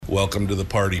Welcome to the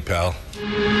party, pal.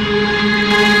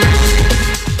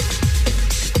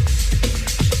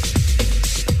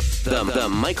 The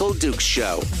Michael Dukes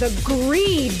Show. The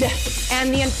greed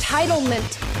and the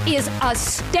entitlement is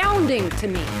astounding to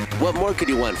me. What more could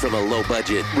you want from a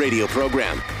low-budget radio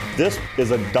program? This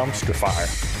is a dumpster fire.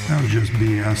 That was just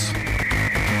BS.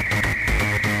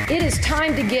 It is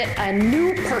time to get a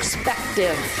new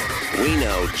perspective. We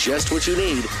know just what you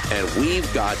need, and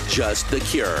we've got just the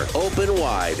cure. Open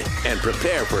wide and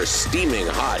prepare for a steaming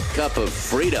hot cup of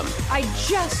freedom. I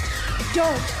just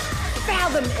don't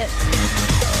fathom it.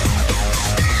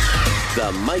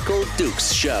 The Michael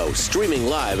Dukes Show, streaming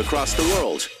live across the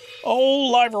world. Oh,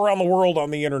 live around the world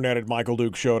on the internet at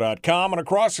michaeldukeshow.com and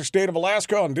across the state of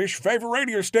Alaska on Dish favorite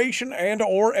radio station and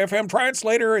or FM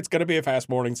translator. It's going to be a fast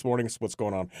morning this morning. What's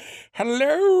going on?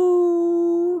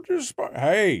 Hello.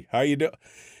 Hey, how you doing?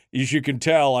 As you can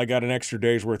tell, I got an extra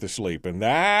day's worth of sleep, and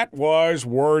that was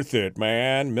worth it,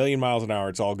 man. Million miles an hour.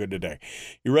 It's all good today.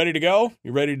 You ready to go?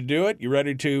 You ready to do it? You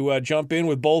ready to jump in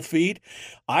with both feet?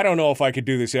 I don't know if I could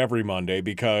do this every Monday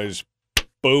because,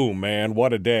 boom, man,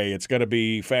 what a day. It's going to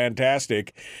be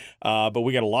fantastic, but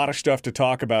we got a lot of stuff to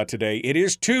talk about today. It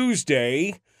is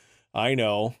Tuesday. I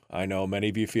know. Many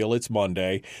of you feel it's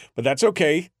Monday, but that's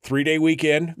okay. 3-day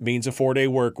weekend means a 4-day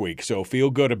work week, so feel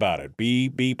good about it.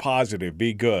 Be positive.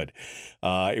 Be good.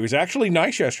 It was actually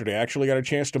nice yesterday. I actually got a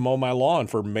chance to mow my lawn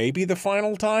for maybe the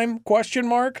final time, ?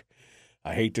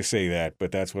 I hate to say that,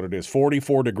 but that's what it is.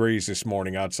 44 degrees this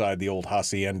morning outside the old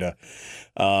hacienda.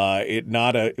 A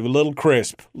little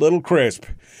crisp.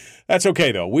 That's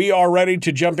okay, though. We are ready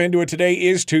to jump into it. Today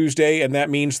is Tuesday, and that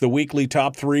means the weekly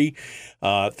top three.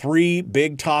 3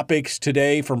 big topics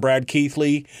today from Brad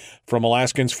Keithley from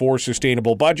Alaskans for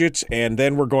Sustainable Budgets, and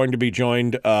then we're going to be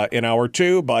joined in hour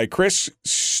 2 by Chris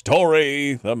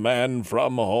Story, the man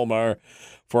from Homer,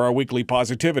 for our weekly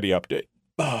positivity update.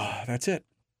 That's it.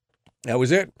 That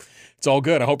was it. It's all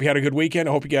good. I hope you had a good weekend.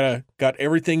 I hope you got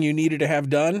everything you needed to have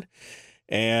done,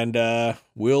 and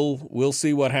we'll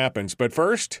see what happens. But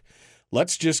first,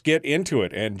 let's just get into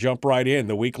it and jump right in.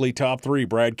 The weekly top 3.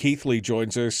 Brad Keithley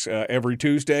joins us every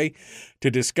Tuesday to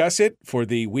discuss it for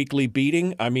the weekly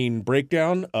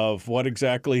breakdown of what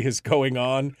exactly is going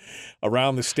on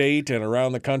around the state and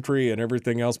around the country and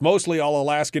everything else. Mostly all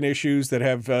Alaskan issues that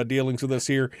have dealings with us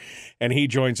here. And he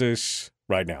joins us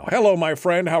right now. Hello, my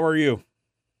friend. How are you?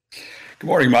 Good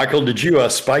morning, Michael. Did you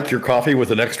spike your coffee with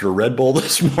an extra Red Bull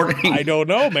this morning? I don't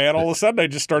know, man. All of a sudden, I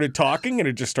just started talking, and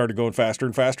it just started going faster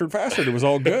and faster and faster. It was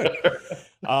all good.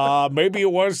 Maybe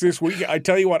it was this week. I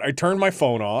tell you what, I turned my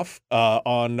phone off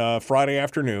on Friday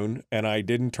afternoon, and I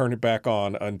didn't turn it back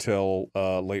on until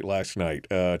late last night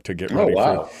to get ready. Oh,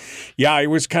 wow. Yeah, it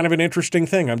was kind of an interesting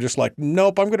thing. I'm just like,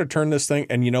 nope, I'm going to turn this thing.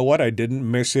 And you know what? I didn't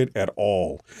miss it at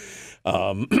all.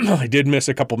 I did miss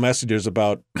a couple messages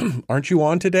about, aren't you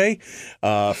on today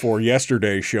for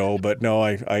yesterday's show? But no,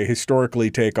 I historically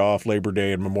take off Labor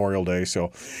Day and Memorial Day.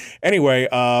 So anyway,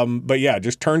 but yeah,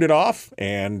 just turned it off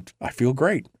and I feel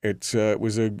great. I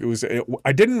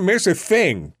didn't miss a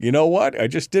thing. You know what? I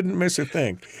just didn't miss a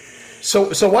thing.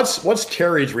 So what's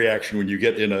Terry's reaction when you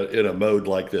get in a mode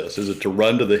like this? Is it to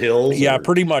run to the hills? Yeah,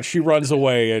 pretty much. She runs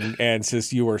away and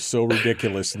says, "You are so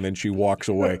ridiculous," and then she walks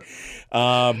away.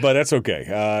 But that's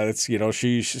okay.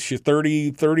 She's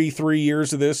 33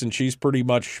 years of this, and she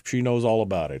knows all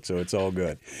about it, so it's all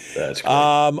good. That's great.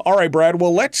 All right, Brad.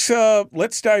 Well, let's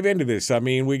dive into this. I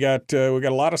mean, we got a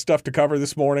lot of stuff to cover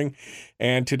this morning,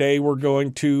 and today we're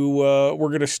going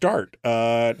to start.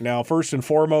 Now, first and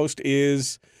foremost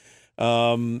is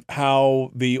how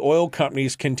the oil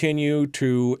companies continue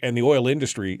to, and the oil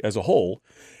industry as a whole,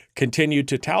 continue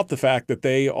to tout the fact that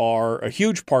they are a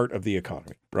huge part of the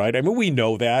economy, right? I mean, we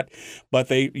know that, but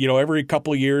they, every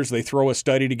couple of years they throw a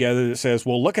study together that says,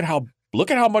 well, look at how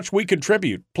much we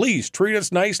contribute. Please treat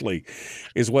us nicely,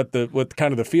 is what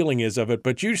kind of the feeling is of it.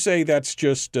 But you say that's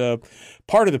just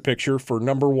part of the picture for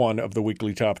number 1 of the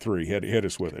weekly top 3. Hit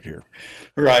us with it here.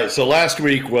 Right. So last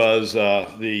week was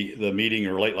the meeting,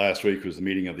 or late last week was the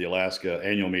meeting of the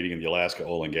annual meeting of the Alaska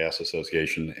Oil and Gas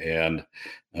Association, and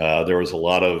there was a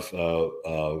lot of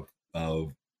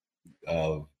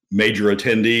major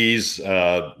attendees.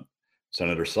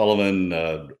 Senator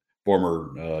Sullivan,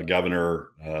 former governor,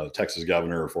 Texas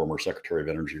governor, former Secretary of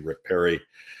Energy Rick Perry,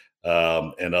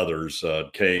 and others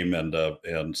came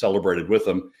and celebrated with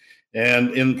them.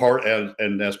 And in part,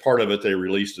 and as part of it, they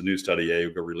released a new study.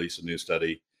 AOGA released a new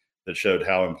study that showed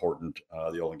how important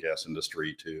the oil and gas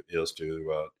industry is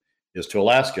to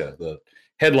Alaska. The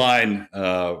headline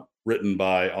written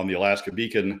on the Alaska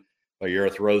Beacon by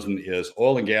Gareth Rosen is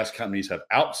 "Oil and Gas Companies Have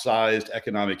Outsized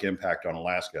Economic Impact on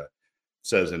Alaska.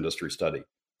 says industry study.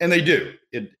 And they do.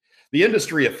 The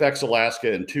industry affects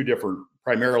Alaska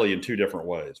primarily in two different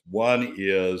ways. One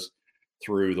is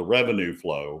through the revenue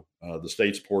flow, the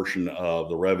state's portion of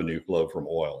the revenue flow from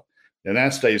oil. And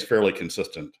that stays fairly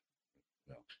consistent,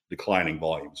 declining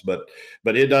volumes, but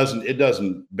it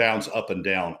doesn't bounce up and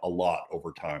down a lot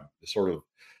over time. It's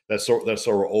that's sort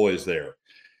of always there.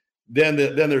 Then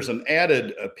there's an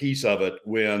added piece of it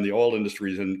when the oil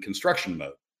industry is in construction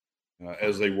mode,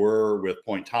 as they were with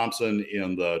Point Thompson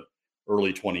in the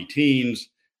early 2010s,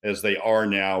 as they are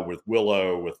now with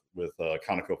Willow, with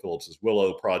ConocoPhillips's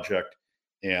Willow project,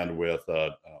 and with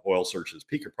Oil Search's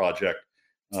Pikka project.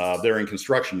 They're in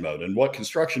construction mode, and what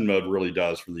construction mode really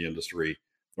does for the industry,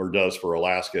 or does for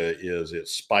Alaska, is it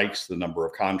spikes the number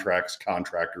of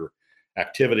contractor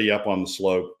activity up on the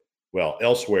slope. Well,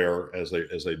 elsewhere, as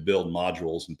they build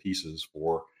modules and pieces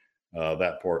for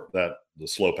the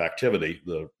slope activity,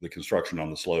 the construction on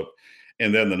the slope,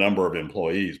 and then the number of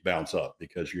employees bounce up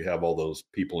because you have all those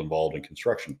people involved in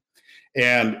construction,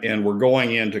 and we're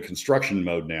going into construction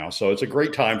mode now. So it's a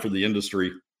great time for the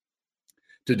industry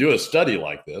to do a study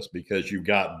like this, because you've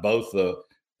got both the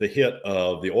hit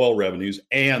of the oil revenues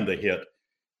and the hit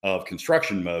of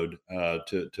construction mode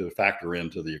to factor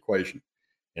into the equation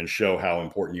and show how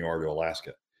important you are to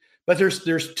Alaska. But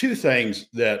there's two things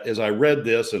that, as I read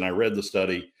this and I read the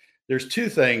study, there's two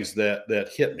things that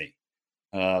hit me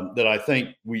that I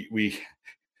think we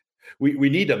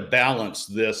need to balance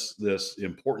this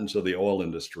importance of the oil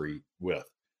industry with.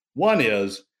 One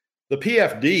is the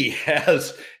PFD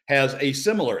has a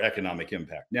similar economic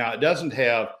impact. Now, it doesn't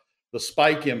have the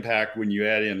spike impact when you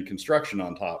add in construction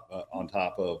on top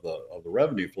of the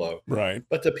revenue flow. Right.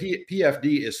 But the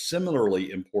PFD is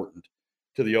similarly important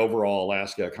to the overall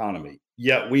Alaska economy.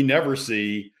 Yet we never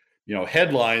see,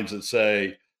 headlines that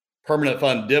say permanent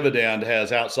fund dividend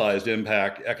has outsized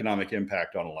economic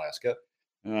impact on Alaska.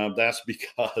 That's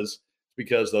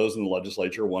because those in the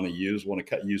legislature want to use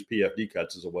PFD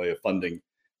cuts as a way of funding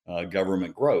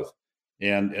government growth,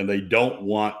 and they don't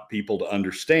want people to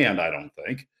understand. I don't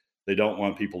think they don't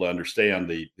want people to understand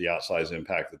the outsized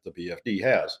impact that the PFD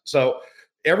has. So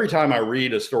every time I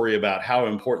read a story about how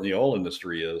important the oil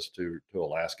industry is to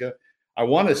Alaska, I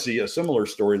want to see a similar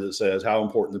story that says how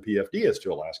important the PFD is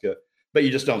to Alaska, but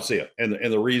you just don't see it. And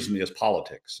the reason is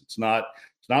politics. It's not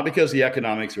because the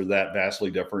economics are that vastly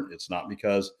different. It's not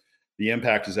because the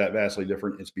impact is that vastly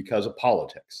different. It's because of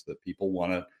politics, that people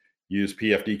want to use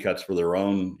PFD cuts for their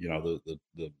own,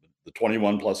 the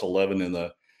 21 plus 11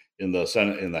 in the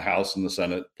Senate, in the House and the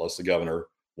Senate, plus the governor,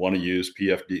 want to use the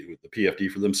PFD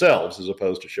for themselves as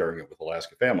opposed to sharing it with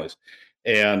Alaska families.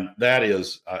 And that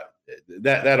is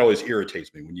that always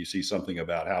irritates me when you see something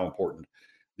about how important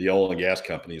the oil and gas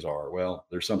companies are. Well,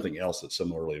 there's something else that's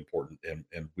similarly important,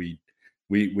 and we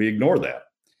ignore that.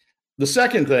 The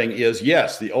second thing is,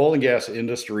 yes, the oil and gas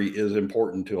industry is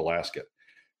important to Alaska,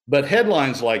 but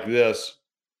headlines like this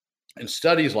and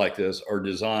studies like this are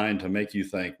designed to make you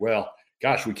think, well,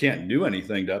 gosh, we can't do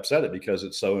anything to upset it because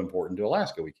it's so important to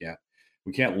Alaska. We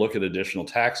can't look at additional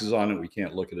taxes on it. We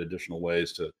can't look at additional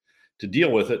ways to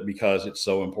deal with it because it's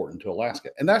so important to Alaska.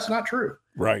 And that's not true.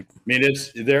 Right. I mean,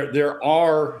 there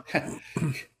are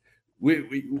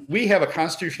we have a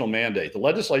constitutional mandate. The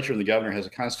legislature and the governor has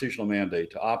a constitutional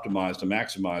mandate to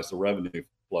maximize the revenue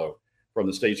flow from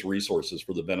the state's resources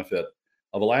for the benefit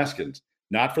of Alaskans,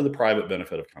 not for the private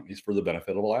benefit of companies, for the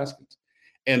benefit of Alaskans.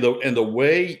 And the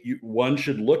way one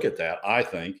should look at that, I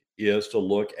think, is to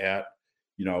look at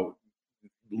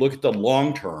the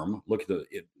long term, look at the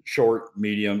short,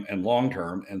 medium, and long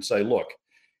term, and say, look,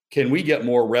 can we get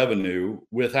more revenue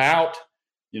without,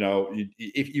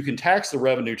 if you can tax the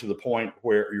revenue to the point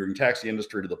where you can tax the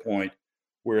industry to the point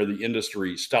where the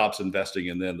industry stops investing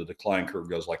and then the decline curve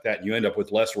goes like that, and you end up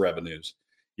with less revenues.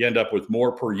 You end up with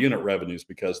more per unit revenues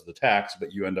because of the tax,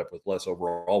 but you end up with less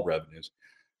overall revenues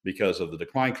because of the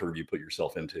decline curve you put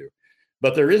yourself into.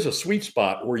 But there is a sweet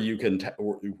spot where you can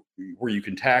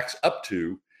tax up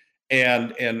to,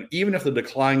 and even if the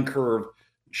decline curve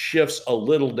shifts a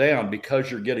little down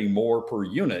because you're getting more per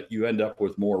unit, you end up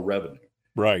with more revenue.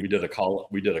 Right. We did a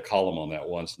column on that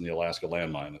once in the Alaska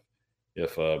Landmine.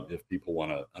 If people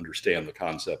want to understand the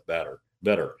concept better.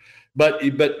 But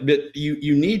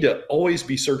you need to always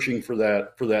be searching for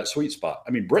that sweet spot.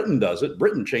 I mean, Britain does it.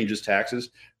 Britain changes taxes,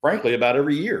 frankly, about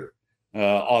every year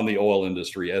on the oil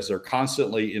industry, as they're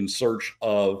constantly in search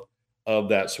of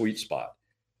that sweet spot.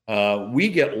 We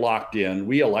get locked in.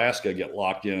 We Alaska get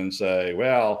locked in and say,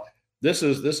 well, this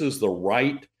is the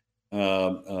right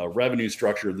revenue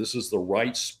structure. This is the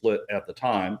right split at the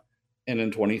time. And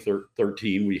in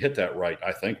 2013, we hit that right.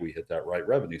 I think we hit that right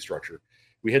revenue structure.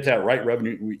 we hit that right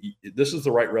revenue. This is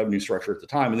the right revenue structure at the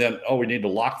time. And then, we need to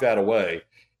lock that away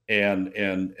and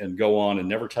go on and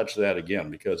never touch that again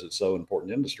because it's so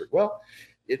important industry. Well,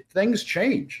 things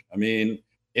change. I mean,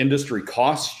 industry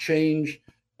costs change,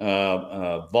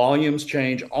 volumes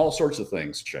change, all sorts of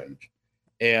things change.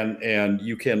 And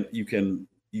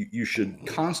you should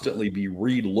constantly be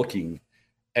re-looking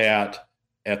at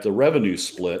the revenue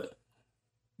split.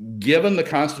 Given the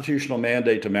constitutional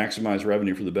mandate to maximize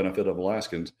revenue for the benefit of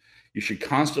Alaskans, you should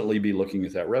constantly be looking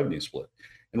at that revenue split.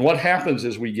 And what happens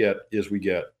is we get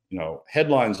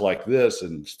headlines like this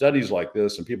and studies like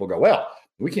this, and people go, well,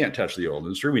 we can't touch the oil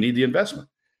industry. We need the investment.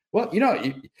 Well,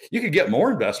 you could get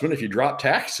more investment if you drop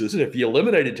taxes, and if you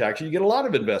eliminated taxes, you get a lot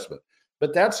of investment.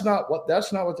 But that's not what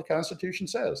the Constitution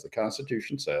says. The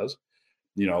Constitution says,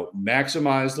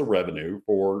 maximize the revenue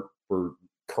for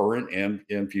current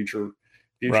and future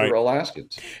right.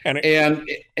 Alaskans.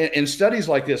 And studies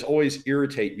like this always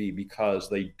irritate me because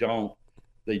they don't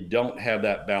have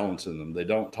that balance in them. They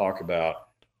don't talk about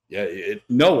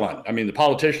no one. I mean, the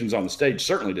politicians on the stage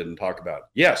certainly didn't talk about,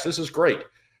 yes, this is great,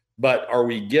 but are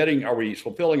we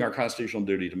fulfilling our constitutional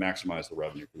duty to maximize the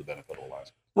revenue for the benefit of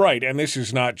Alaska? Right. And this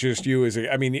is not just you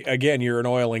again, you're an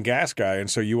oil and gas guy, and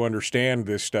so you understand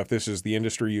this stuff. This is the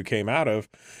industry you came out of,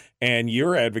 and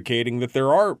you're advocating that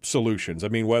there are solutions. I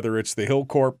mean, whether it's the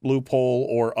Hillcorp loophole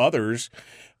or others,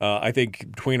 I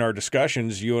think between our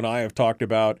discussions, you and I have talked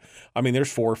about,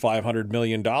 there's $400 or $500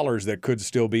 million that could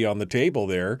still be on the table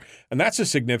there. And that's a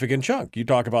significant chunk. You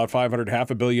talk about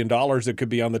 $500 million that could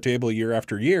be on the table year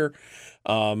after year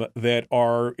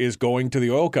that is going to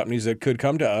the oil companies that could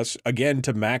come to us, again,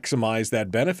 to maximize that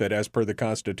benefit as per the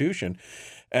Constitution.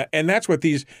 And that's what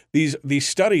these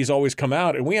studies always come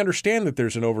out. And we understand that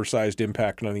there's an oversized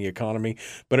impact on the economy,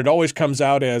 but it always comes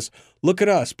out as, look at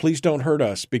us, please don't hurt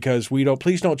us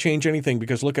please don't change anything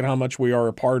because look at how much we are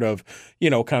a part of,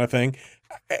 kind of thing.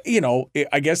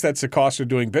 I guess that's the cost of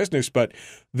doing business, but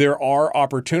there are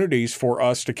opportunities for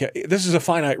us this is a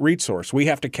finite resource. We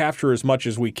have to capture as much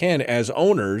as we can as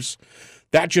owners.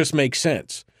 That just makes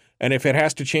sense. And if it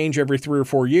has to change every 3 or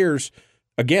 4 years,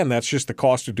 again, that's just the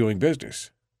cost of doing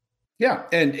business. Yeah,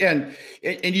 and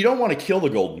you don't want to kill the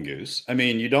golden goose. I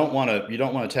mean, you don't want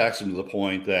to tax them to the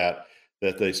point that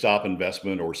they stop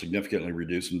investment or significantly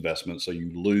reduce investment, so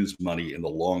you lose money in the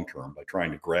long term. By trying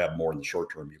to grab more in the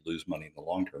short term, you lose money in the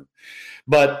long term.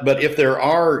 But if there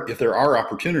are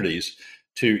opportunities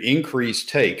to increase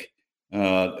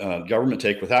government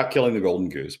take without killing the golden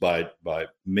goose by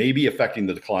maybe affecting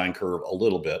the decline curve a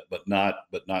little bit, but not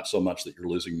so much that you're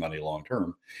losing money long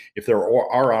term. If there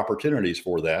are opportunities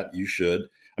for that, you should.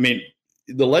 I mean,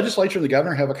 the legislature and the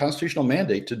governor have a constitutional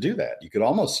mandate to do that.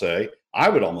 I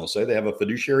would almost say they have a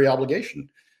fiduciary obligation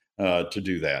to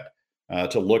do that,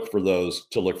 to look for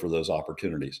those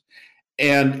opportunities.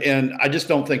 And I just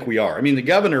don't think we are. I mean,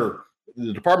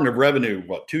 the Department of Revenue,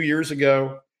 2 years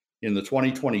ago, in the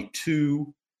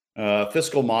 2022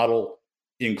 fiscal model,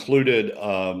 included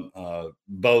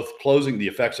both the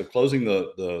effects of closing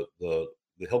the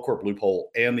Hillcorp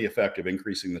loophole and the effect of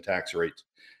increasing the tax rates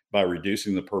by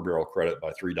reducing the per barrel credit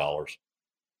by $3,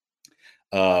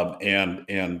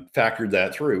 and factored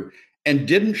that through, and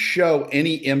didn't show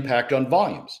any impact on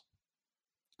volumes.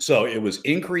 So it was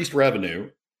increased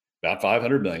revenue, about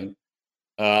 $500 million.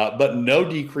 But no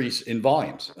decrease in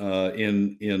volumes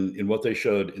in what they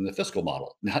showed in the fiscal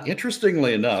model. Now,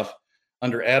 interestingly enough,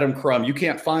 under Adam Crum, you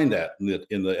can't find that in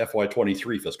the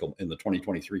FY23 in the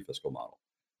 2023 fiscal model.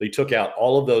 They took out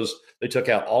all of those. They took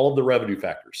out all of the revenue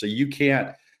factors, so you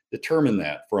can't determine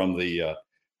that from the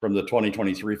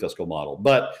 2023 fiscal model.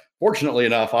 But fortunately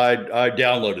enough, I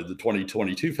downloaded the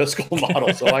 2022 fiscal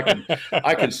model, so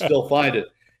I can still find it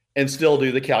and still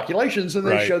do the calculations, and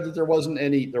they showed that there wasn't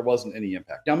any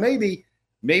impact. Now maybe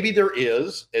there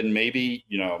is, and maybe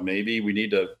we need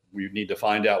to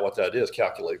find out what that is,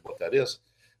 calculate what that is.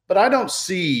 But I don't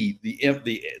see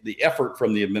the effort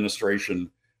from the administration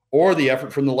or the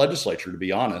effort from the legislature, to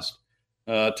be honest,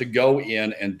 to go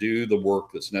in and do the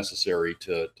work that's necessary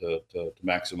to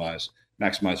maximize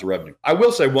the revenue. I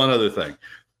will say one other thing.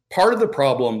 Part of the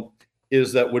problem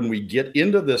is that when we get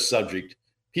into this subject,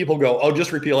 people go, "Oh,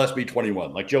 just repeal SB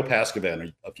 21," like Joe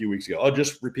Pascovan a few weeks ago. "Oh,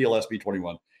 just repeal SB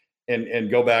 21 and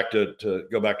go back to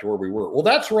where we were." Well,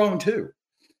 that's wrong too.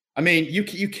 I mean,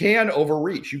 you can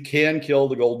overreach. You can kill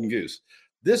the golden goose.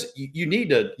 You need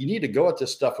to go at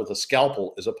this stuff with a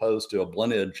scalpel as opposed to a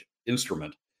blunt edge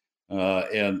instrument,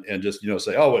 and just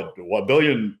say, "Oh, what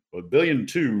billion,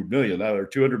 2 million, or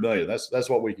 200 million." That's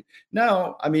what we.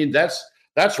 No, I mean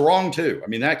that's wrong too. I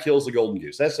mean that kills the golden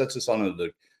goose. That sets us on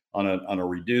a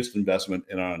reduced investment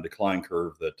and on a decline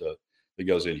curve that that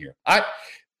goes in here.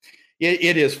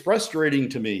 It is frustrating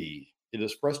to me. It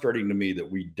is frustrating to me that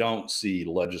we don't see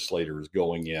legislators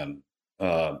going in.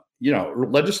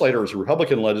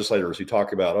 Republican legislators who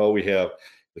talk about, oh, we have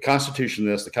the Constitution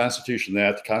this, the Constitution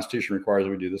that, the Constitution requires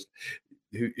we do this,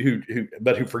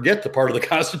 who forget the part of the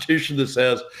Constitution that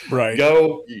says, right,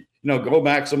 go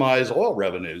maximize oil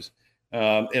revenues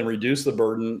and reduce the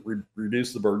burden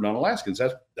on Alaskans.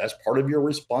 That's part of your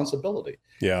responsibility.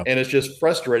 Yeah, and it's just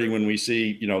frustrating when we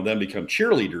see them become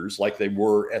cheerleaders like they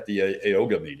were at the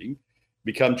AOGA meeting,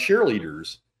 become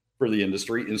cheerleaders for the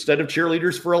industry instead of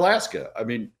cheerleaders for Alaska. I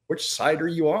mean, which side are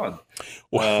you on?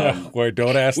 Wait,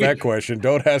 don't ask that question.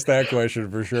 Don't ask that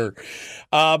question for sure.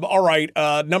 All right.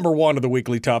 Number one of the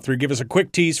weekly top three. Give us a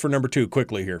quick tease for number two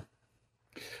quickly here.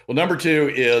 Well, number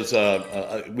two is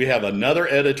we have another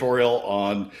editorial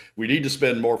on we need to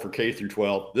spend more for K through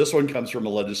 12. This one comes from a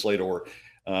legislator.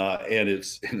 And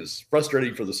it's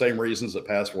frustrating for the same reasons that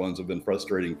past ones have been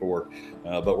frustrating for.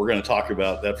 But we're going to talk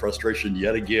about that frustration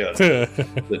yet again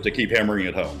to keep hammering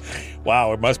it home.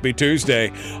 Wow, it must be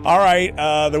Tuesday. All right,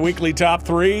 the weekly top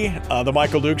three, the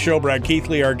Michael Duke Show, Brad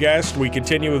Keithley, our guest. We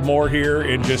continue with more here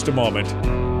in just a moment.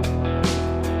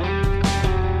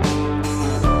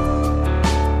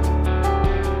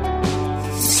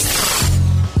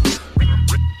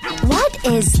 What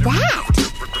is that?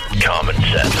 Common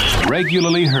sense.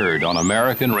 Regularly heard on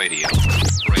American radio.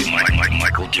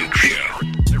 Michael Duke Show.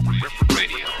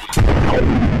 Radio.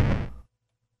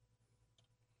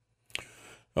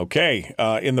 Okay,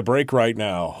 in the break right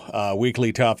now,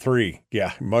 weekly top three.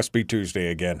 Yeah, it must be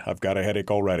Tuesday again. I've got a headache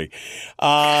already.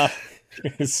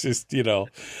 It's just,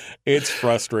 it's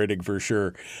frustrating for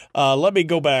sure. Let me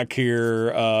go back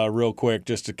here real quick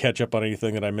just to catch up on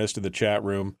anything that I missed in the chat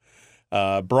room.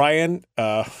 Brian,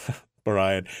 I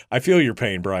feel your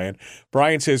pain, Brian.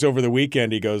 Brian says over the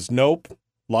weekend, he goes, nope, a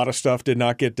lot of stuff did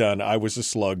not get done. I was a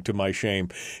slug to my shame.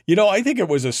 I think it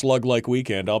was a slug-like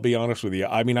weekend, I'll be honest with you.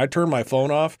 I mean, I turned my phone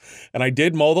off, and I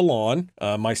did mow the lawn.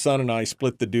 My son and I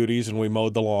split the duties, and we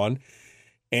mowed the lawn.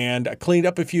 And I cleaned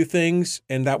up a few things,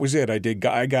 and that was it. I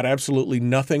got absolutely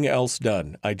nothing else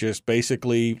done. I just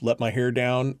basically let my hair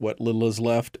down, what little is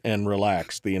left, and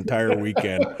relaxed the entire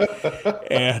weekend.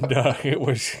 And it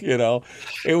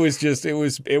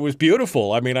was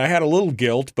beautiful. I mean, I had a little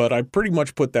guilt, but I pretty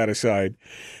much put that aside.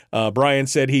 Brian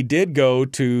said he did go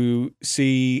to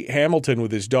see Hamilton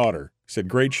with his daughter. He said,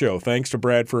 great show. Thanks to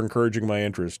Brad for encouraging my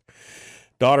interest.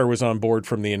 Daughter was on board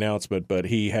from the announcement, but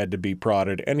he had to be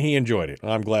prodded, and he enjoyed it.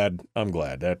 I'm glad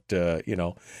that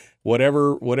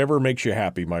whatever makes you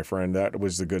happy, my friend. That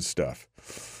was the good stuff.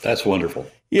 That's wonderful.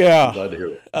 Yeah. I'm glad to hear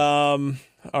it.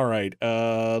 All right.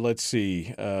 Let's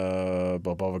see.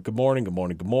 Good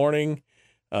morning.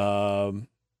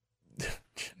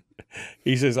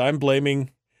 He says I'm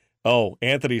blaming. Oh,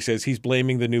 Anthony says he's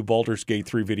blaming the new Baldur's Gate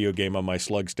 3 video game on my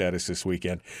slug status this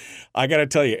weekend. I got to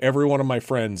tell you, every one of my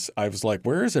friends, I was like,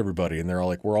 where is everybody? And they're all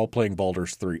like, we're all playing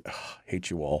Baldur's 3. Ugh, hate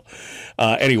you all.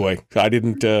 Anyway, I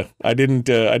didn't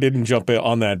jump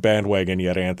on that bandwagon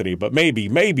yet, Anthony, but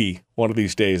maybe one of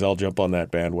these days I'll jump on that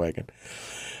bandwagon.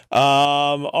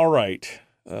 All right.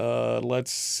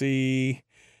 Let's see.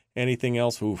 Anything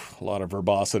else? Oof, a lot of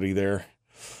verbosity there.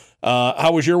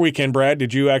 How was your weekend, Brad?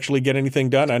 Did you actually get anything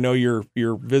done? I know you're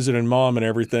visiting mom and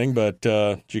everything, but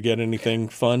did you get anything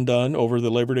fun done over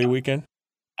the Labor Day weekend?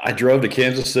 I drove to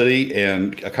Kansas City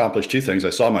and accomplished two things.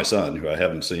 I saw my son, who I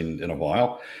haven't seen in a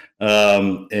while,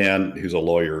 and who's a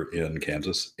lawyer in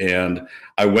Kansas. And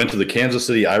I went to the Kansas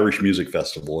City Irish Music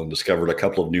Festival and discovered a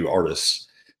couple of new artists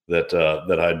that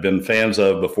I'd been fans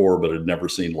of before, but had never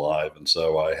seen live. And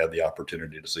so I had the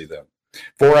opportunity to see them.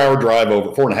 4.5 hour drive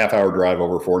over,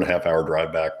 4.5 hour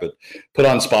drive back, but put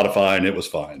on Spotify and it was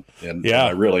fine. And yeah,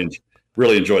 I really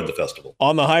enjoyed the festival.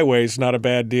 On the highways, not a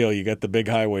bad deal. You got the big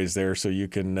highways there, so you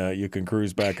can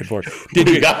cruise back and forth.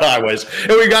 We got highways,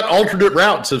 and we got alternate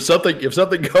routes. If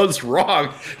something goes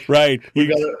wrong, right, we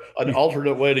got an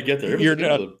alternate way to get there.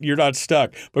 You're not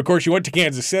stuck. But of course, you went to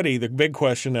Kansas City. The big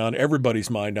question on everybody's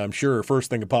mind, I'm sure, first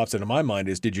thing that pops into my mind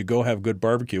is, did you go have good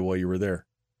barbecue while you were there?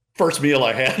 First meal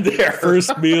I had there.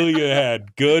 First meal you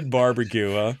had. Good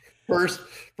barbecue, huh?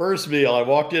 First meal. I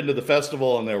walked into the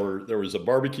festival and there was a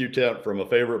barbecue tent from a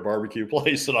favorite barbecue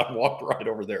place, and I walked right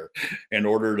over there and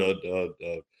ordered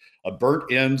a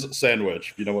burnt ends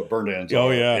sandwich. You know what burnt ends are?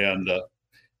 Oh yeah.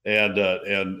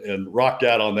 And rocked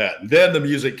out on that. And then the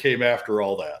music came after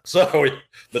all that. So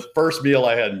the first meal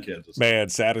I had in Kansas. Man,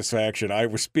 satisfaction. I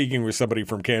was speaking with somebody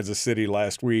from Kansas City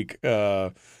last week.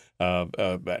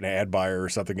 an ad buyer or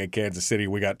something in Kansas City.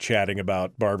 We got chatting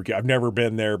about barbecue. I've never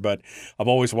been there, but I've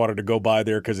always wanted to go by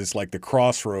there because it's like the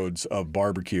crossroads of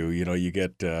barbecue. You know, you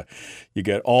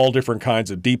get all different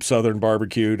kinds of deep Southern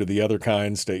barbecue to the other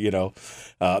kinds. To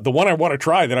the one I want to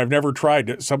try that I've never tried.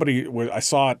 I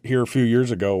saw it here a few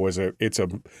years ago.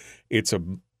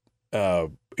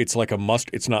 It's like a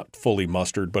mustard. It's not fully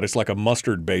mustard, but it's like a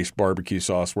mustard-based barbecue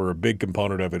sauce where a big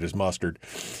component of it is mustard.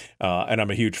 And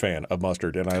I'm a huge fan of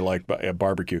mustard, and I like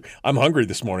barbecue. I'm hungry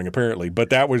this morning, apparently, but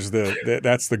that's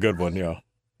the good one, yeah.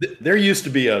 There used to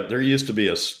be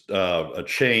a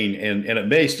chain, and it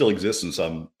may still exist in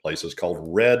some places, called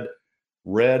Red,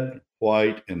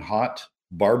 White, and Hot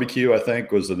Barbecue. I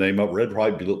think was the name of Red,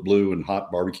 White, Blue, and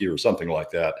Hot Barbecue, or something like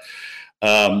that.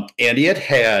 And it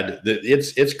had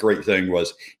its great thing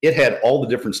was it had all the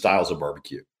different styles of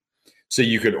barbecue. So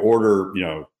you could order,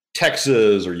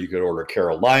 Texas, or you could order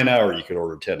Carolina, or you could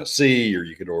order Tennessee, or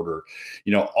you could order,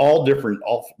 all different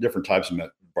types of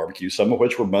barbecue, some of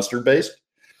which were mustard based,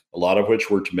 a lot of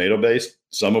which were tomato based,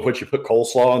 some of which you put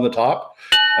coleslaw on the top,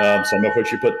 some of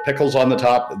which you put pickles on the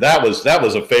top. That was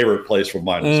a favorite place for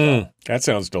mine. That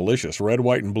sounds delicious. Red,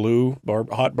 white, and blue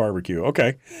hot barbecue.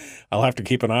 Okay. I'll have to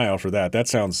keep an eye out for that. That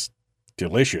sounds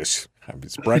delicious.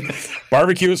 It's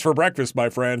barbecue is for breakfast, my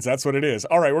friends. That's what it is.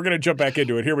 All right, we're going to jump back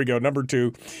into it. Here we go. Number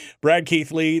 2, Brad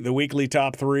Keithley, the weekly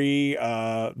top 3,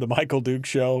 the Michael Duke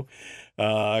Show.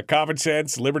 Common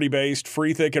sense, liberty-based,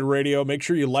 free-thinking radio. Make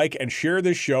sure you like and share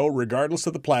this show regardless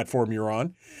of the platform you're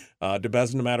on.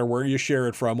 Doesn't matter where you share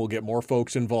it from. We'll get more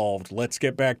folks involved. Let's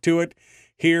get back to it.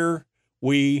 Here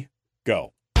we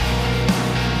go.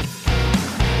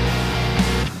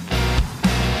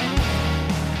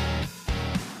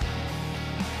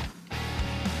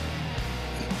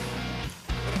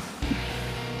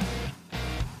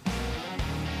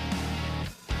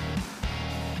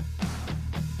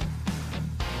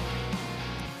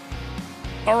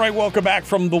 All right, welcome back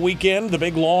from the weekend, the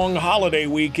big long holiday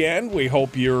weekend. We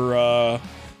hope you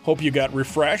got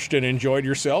refreshed and enjoyed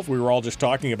yourself. We were all just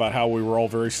talking about how we were all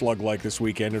very slug-like this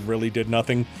weekend and really did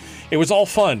nothing. It was all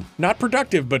fun, not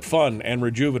productive, but fun and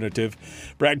rejuvenative.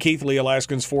 Brad Keithley,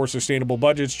 Alaskans for Sustainable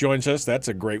Budgets, joins us. That's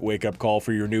a great wake-up call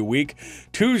for your new week.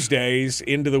 Tuesdays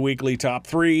into the weekly top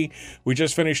 3. We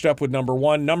just finished up with number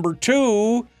 1. Number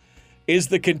 2 is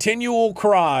the continual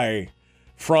cry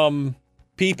from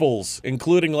peoples,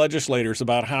 including legislators,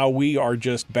 about how we are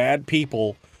just bad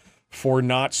people for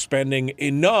not spending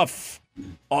enough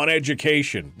on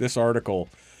education. This article,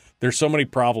 there's so many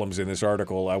problems in this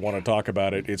article. I want to talk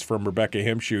about it. It's from Rebecca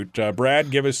Himshoot.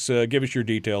 Brad, give us your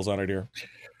details on it here.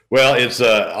 Well, it's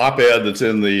an op-ed that's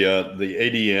in the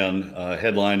ADN.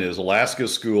 Headline is Alaska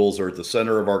schools are at the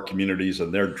center of our communities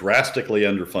and they're drastically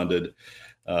underfunded.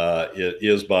 It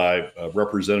is by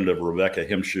Representative Rebecca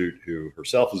Himshoot, who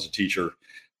herself is a teacher.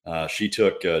 She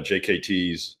took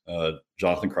JKT's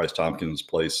Jonathan Christ Tompkins'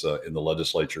 place in the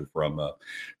legislature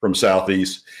from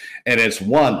Southeast, and it's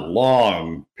one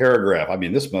long paragraph. I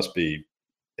mean, this must be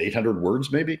 800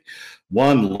 words, maybe.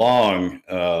 One long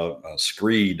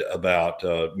screed about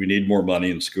we need more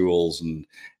money in schools and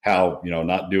how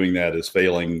not doing that is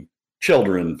failing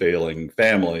children, failing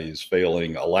families,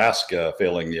 failing Alaska,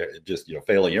 failing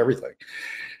failing everything.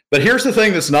 But here's the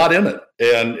thing that's not in it,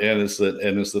 and it's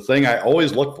the thing I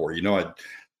always look for.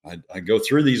 I go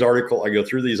through these articles, I go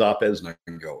through these op-eds, and I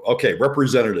can go, okay,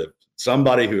 representative,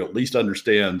 somebody who at least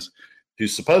understands,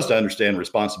 who's supposed to understand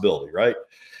responsibility, right?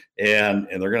 And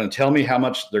they're going to tell me how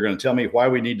much, they're going to tell me why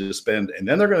we need to spend, and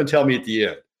then they're going to tell me at the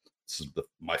end. This is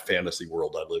my fantasy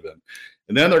world I live in,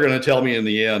 and then they're going to tell me in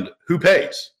the end who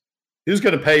pays, who's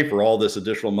going to pay for all this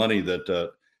additional money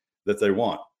that they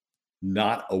want.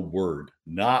 Not a word,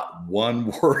 not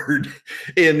one word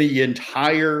in the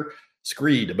entire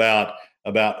screed about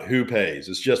who pays.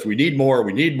 It's just we need more,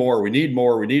 we need more, we need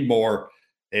more, we need more,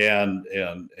 and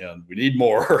we need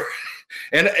more,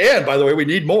 and by the way, we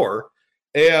need more,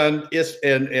 and it's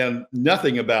and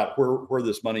nothing about where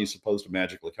this money is supposed to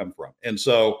magically come from. And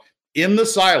so in the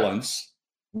silence,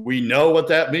 we know what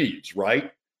that means,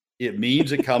 right? It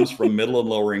means it comes from middle and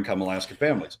lower income Alaska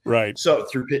families. Right. So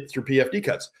through PFD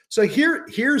cuts. So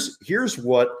here's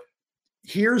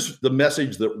the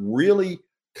message that really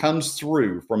comes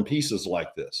through from pieces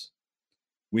like this.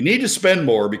 We need to spend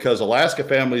more because Alaska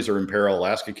families are in peril,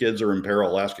 Alaska kids are in peril,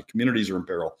 Alaska communities are in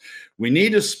peril. We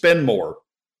need to spend more,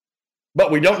 but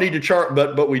we don't need to charge.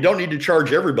 But we don't need to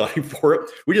charge everybody for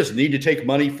it. We just need to take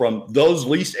money from those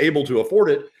least able to afford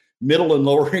it, middle and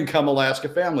lower income Alaska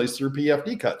families, through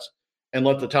PFD cuts, and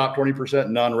let the top 20%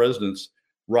 non-residents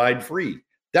ride free.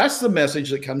 That's the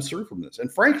message that comes through from this.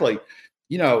 And frankly,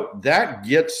 that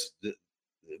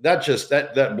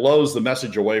that blows the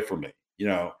message away from me.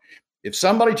 If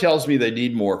somebody tells me they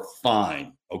need more,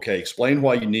 fine. Okay, explain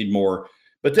why you need more,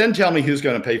 but then tell me who's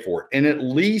going to pay for it, and at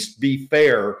least be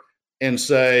fair and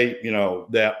say,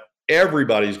 that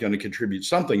everybody's going to contribute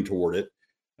something toward it,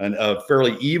 and a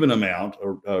fairly even amount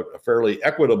or a fairly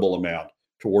equitable amount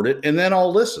toward it, and then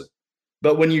I'll listen.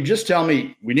 But when you just tell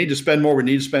me we need to spend more, we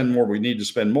need to spend more, we need to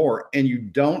spend more, and you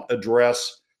don't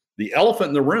address the elephant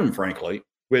in the room, frankly,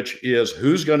 which is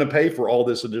who's going to pay for all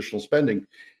this additional spending,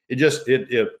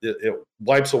 it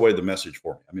wipes away the message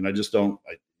for me. I mean, I just don't.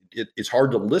 It's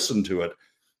hard to listen to it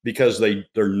because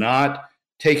they're not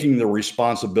taking the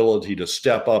responsibility to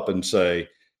step up and say,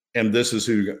 and this is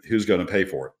who's going to pay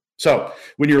for it. So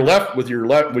when you're left with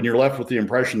the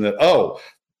impression that, oh,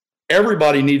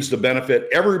 everybody needs to benefit,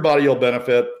 everybody will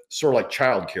benefit, sort of like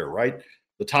childcare, right?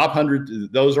 The top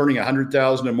 100, those earning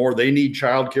 100,000 and more, they need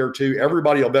childcare too.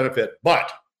 Everybody will benefit, but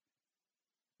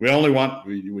we want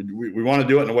to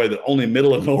do it in a way that only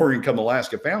middle and lower income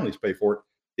Alaska families pay for it.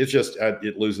 It's just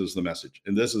it loses the message,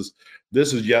 and this is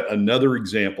yet another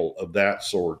example of that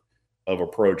sort of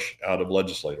approach out of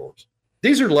legislators.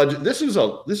 This is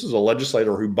a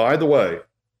legislator who, by the way,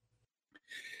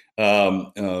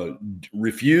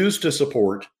 refused to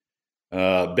support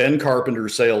Ben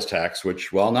Carpenter's sales tax,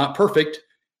 which, while not perfect,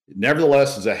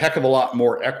 nevertheless is a heck of a lot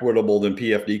more equitable than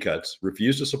PFD cuts.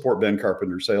 Refused to support Ben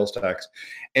Carpenter's sales tax.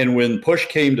 And when push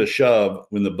came to shove,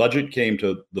 when the budget came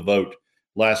to the vote,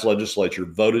 last legislature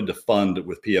voted to fund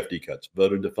with PFD cuts,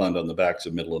 voted to fund on the backs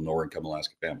of middle and lower income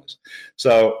Alaska families.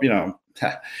 So,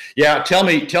 yeah, tell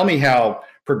me how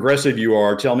progressive you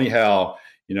are. Tell me how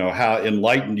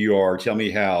enlightened you are. Tell me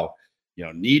how,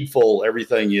 needful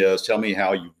everything is. Tell me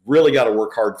how you really got to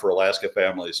work hard for Alaska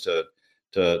families to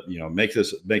make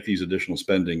these additional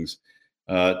spendings.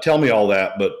 Tell me all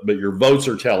that, but your votes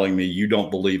are telling me you don't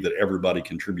believe that everybody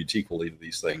contributes equally to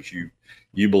these things.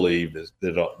 You believe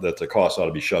that the cost ought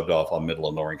to be shoved off on middle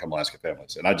and lower income Alaska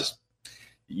families, and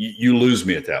you lose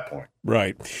me at that point.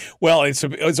 Right. Well,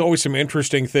 it's always some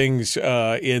interesting things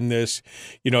in this.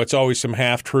 It's always some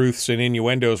half-truths and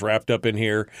innuendos wrapped up in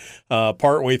here.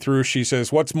 Partway through, she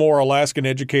says, what's more, Alaskan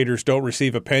educators don't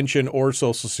receive a pension or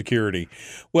Social Security.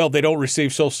 Well, they don't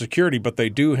receive Social Security, but they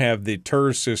do have the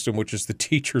TERS system, which is the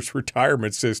teacher's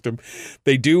retirement system.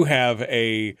 They do have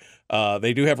a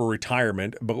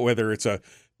retirement, but whether it's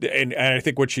and I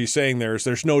think what she's saying there is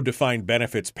there's no defined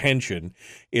benefits pension.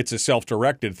 It's a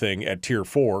self-directed thing at Tier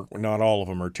 4. Not all of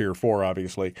them are Tier 4,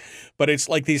 obviously. But it's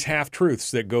like these half-truths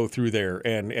that go through there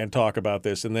and talk about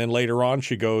this. And then later on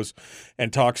she goes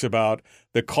and talks about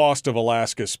the cost of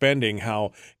Alaska spending,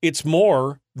 how it's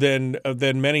more than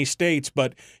many states,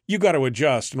 but you got to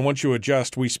adjust. And once you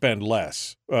adjust, we spend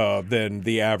less than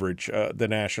the average, the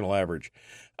national average.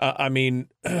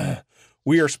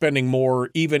 We are spending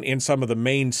more even in some of the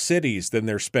main cities than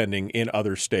they're spending in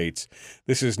other states.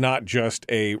 This is not just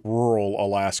a rural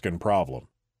Alaskan problem.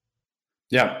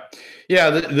 Yeah.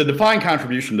 The defined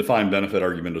contribution, defined benefit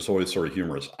argument is always sort of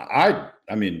humorous. I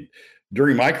mean,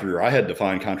 during my career, I had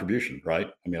defined contribution, right?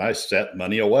 I mean, I set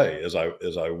money away as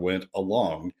I went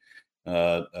along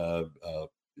into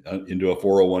a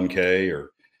 401k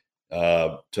or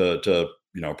to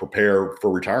prepare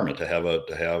for retirement, to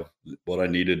have what I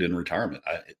needed in retirement.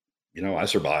 I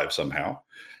survived somehow.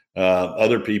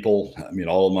 Other people,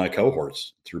 all of my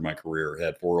cohorts through my career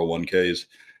had 401ks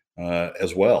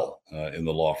as well in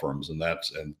the law firms, and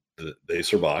they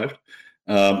survived.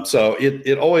 So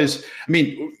it always,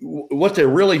 what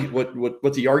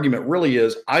the argument really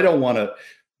is,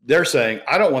 they're saying,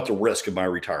 I don't want the risk of my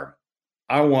retirement.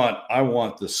 I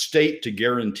want the state to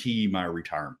guarantee my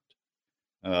retirement.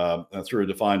 Through a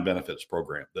defined benefits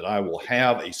program, that I will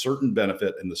have a certain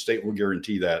benefit and the state will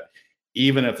guarantee that,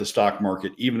 even if the stock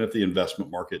market, even if the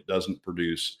investment market doesn't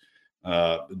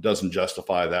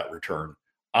justify that return.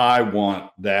 I want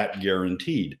that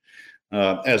guaranteed,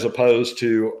 as opposed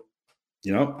to,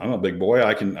 I'm a big boy.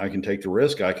 I can take the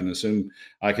risk. I can assume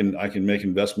I can make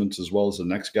investments as well as the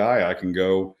next guy. I can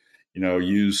go,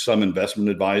 use some investment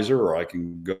advisor, or I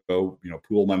can go,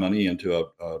 pool my money into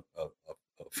a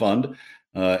fund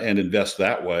and invest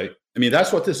that way.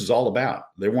 That's what this is all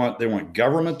about. They want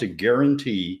government to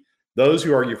guarantee. Those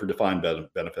who argue for defined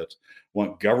benefits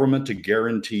want government to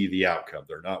guarantee the outcome.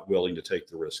 They're not willing to take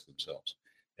the risk themselves.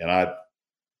 And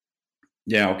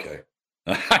okay.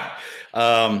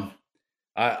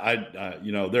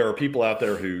 There are people out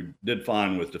there who did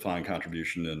fine with defined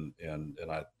contribution, and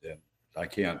I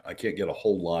can't get a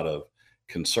whole lot of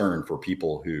concern for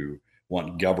people who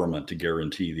want government to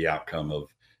guarantee the outcome of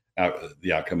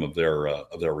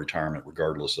their retirement,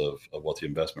 regardless of what the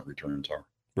investment returns are.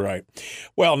 Right.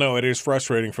 Well, no, it is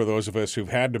frustrating for those of us who've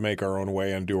had to make our own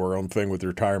way and do our own thing with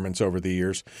retirements over the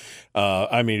years.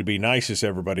 I mean, it'd be nice if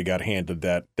everybody got handed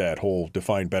that whole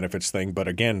defined benefits thing. But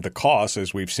again, the costs,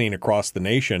 as we've seen across the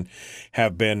nation,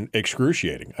 have been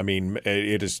excruciating. I mean,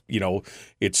 it is,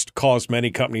 it's caused many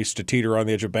companies to teeter on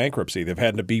the edge of bankruptcy. They've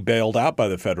had to be bailed out by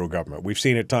the federal government. We've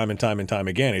seen it time and time and time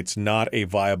again. It's not a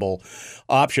viable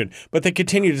option, but they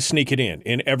continue to sneak it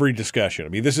in every discussion. I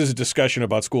mean, this is a discussion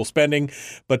about school spending,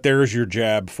 but there's your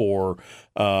jab for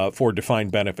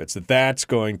defined benefits. That's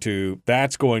going to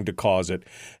cause it,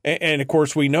 and of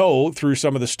course we know through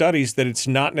some of the studies that it's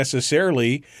not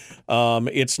necessarily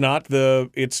it's not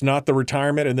the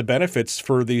retirement and the benefits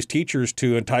for these teachers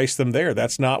to entice them there.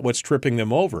 That's not what's tripping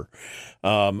them over.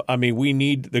 I mean, we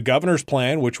need the governor's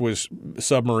plan, which was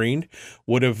submarined,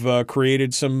 would have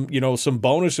created some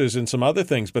bonuses and some other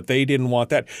things, but they didn't want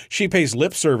that. She pays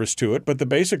lip service to it, but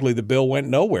basically the bill went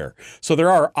nowhere. So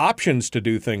there are options to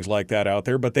do things like that out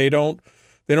there, but they don't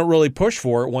really push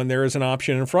for it when there is an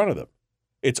option in front of them.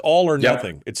 It's all or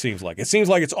nothing, it seems like. It seems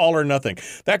like it's all or nothing.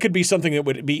 That could be something that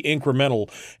would be incremental,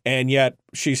 and yet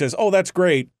she says, oh, that's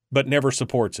great, but never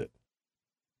supports it.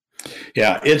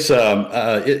 Yeah, it's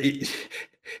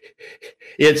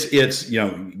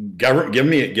government,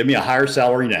 give me a higher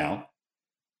salary now,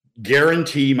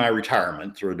 guarantee my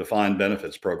retirement through a defined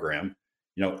benefits program,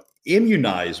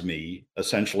 immunize me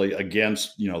essentially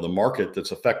against the market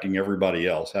that's affecting everybody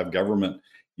else, have government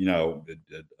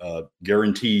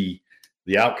guarantee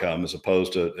the outcome as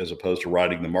opposed to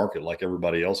riding the market like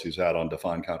everybody else who's out on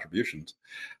defined contributions,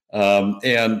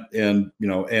 and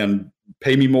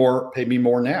pay me more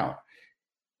now,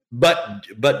 but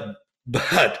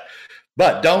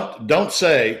don't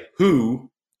say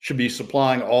who should be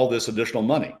supplying all this additional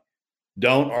money.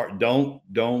 Don't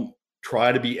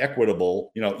try to be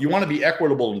equitable. You want to be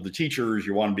equitable to the teachers,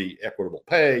 you want to be equitable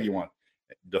pay, you want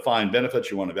defined benefits,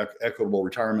 you want to be equitable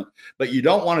retirement, but you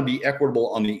don't want to be equitable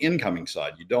on the incoming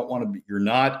side. You don't want to be, you're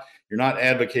not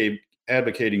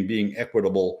advocating being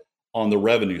equitable on the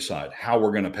revenue side, how we're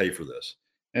going to pay for this.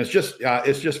 And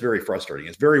it's just very frustrating.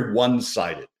 It's very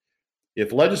one-sided.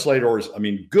 If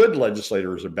good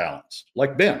legislators are balanced,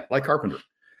 like Carpenter.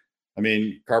 I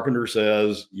mean, Carpenter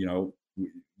says,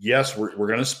 yes, we're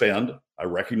going to spend. I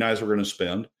recognize we're going to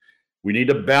spend. We need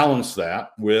to balance that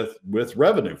with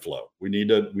revenue flow. We need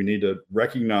to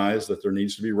recognize that there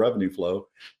needs to be revenue flow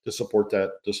to support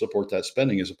that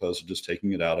spending, as opposed to just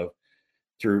taking it out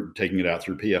through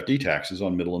PFD taxes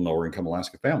on middle and lower income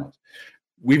Alaska families.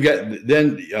 We've got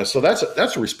so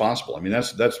that's responsible. I mean,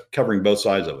 that's covering both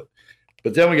sides of it.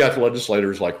 But then we got the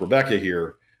legislators like Rebecca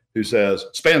here, who says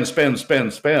spend, spend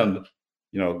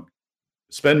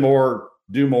more,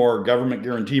 do more, government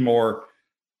guarantee more,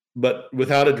 but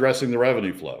without addressing the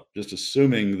revenue flow, just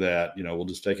assuming that we'll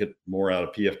just take it more out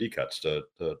of PFD cuts to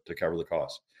cover the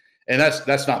cost, and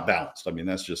that's not balanced. I mean,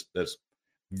 that's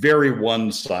very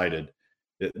one-sided.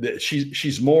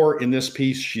 She's more in this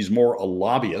piece. She's more a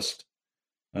lobbyist,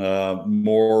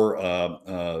 more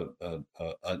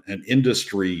an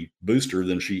industry booster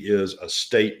than she is a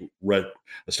state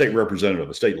representative,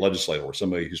 a state legislator, or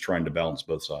somebody who's trying to balance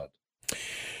both sides.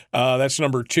 That's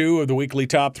number 2 of the weekly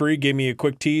top 3. Give me a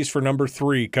quick tease for number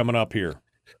 3 coming up here.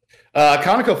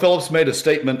 ConocoPhillips made a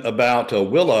statement about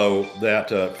Willow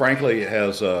that, frankly,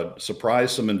 has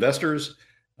surprised some investors,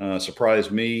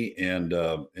 surprised me, and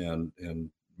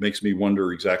makes me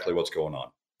wonder exactly what's going on.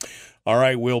 All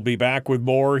right, we'll be back with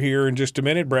more here in just a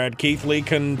minute. Brad Keithley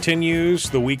continues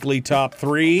the weekly top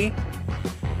 3.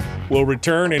 We'll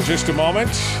return in just a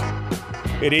moment.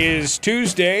 It is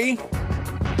Tuesday.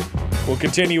 We'll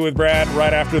continue with Brad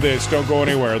right after this. Don't go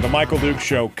anywhere. The Michael Dukes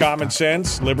Show. Common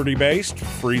sense, liberty-based,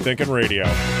 free-thinking radio.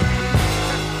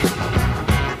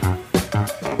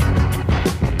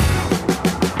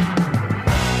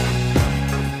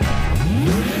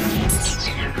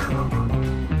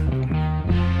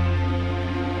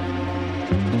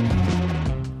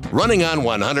 Running on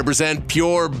 100%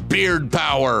 pure beard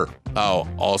power. Oh,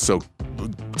 also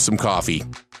some coffee.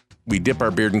 We dip our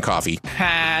beard in coffee.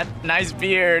 Ha, nice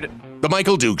beard. The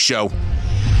Michael Dukes Show.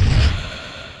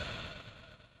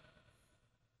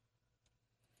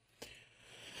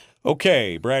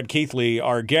 Okay, Brad Keithley,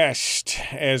 our guest,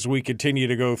 as we continue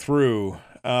to go through.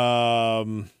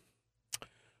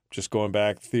 Just going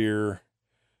back here.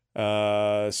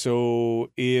 So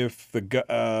if a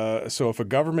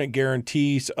government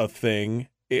guarantees a thing,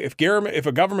 if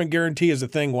a government guarantee is a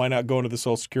thing, why not go into the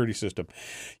Social Security system?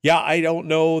 Yeah, I don't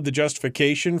know the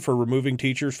justification for removing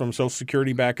teachers from Social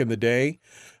Security back in the day.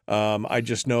 I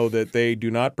just know that they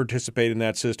do not participate in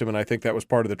that system, and I think that was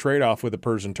part of the trade-off with the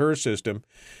PERS and TERS system.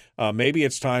 Maybe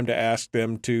it's time to ask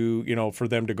them to, for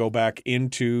them to go back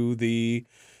into the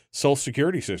Social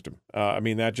Security system. I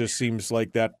mean, that just seems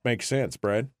like that makes sense,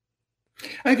 Brad.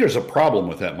 I think there's a problem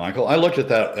with that, Michael. I looked at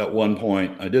that at one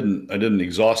point. I didn't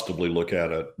exhaustively look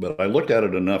at it, but I looked at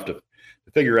it enough to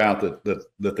figure out that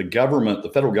the government,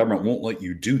 the federal government, won't let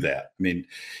you do that. I mean,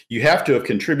 you have to have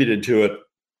contributed to it.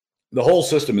 The whole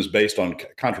system is based on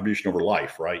contribution over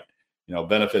life, right?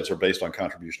 Benefits are based on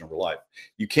contribution over life.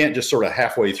 You can't just sort of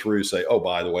halfway through say, oh,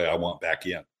 by the way, I want back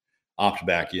in, opt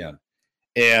back in.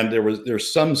 And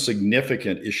there's some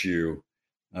significant issue,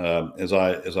 as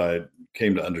I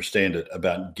came to understand it,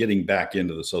 about getting back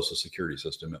into the Social Security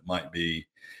system.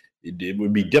 It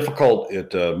would be difficult.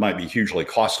 It might be hugely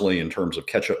costly in terms of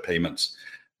catch-up payments.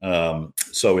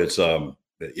 So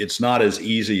it's not as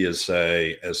easy as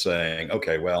saying,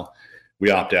 okay, well, we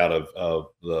opt out of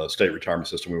the state retirement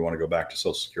system. We want to go back to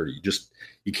Social Security.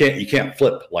 You can't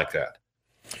flip like that.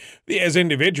 As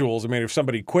individuals, I mean, if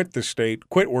somebody quit the state,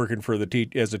 quit working for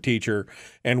as a teacher,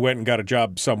 and went and got a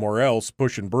job somewhere else,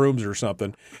 pushing brooms or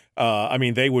something, I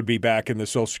mean, they would be back in the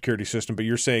Social Security system. But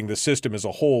you're saying the system as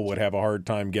a whole would have a hard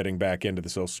time getting back into the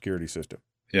Social Security system.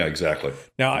 Yeah, exactly.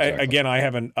 Now,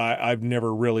 exactly. I've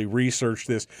never really researched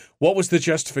this. What was the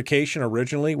justification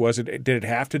originally? Did it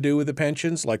have to do with the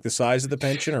pensions, like the size of the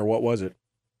pension, or what was it?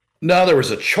 No, there was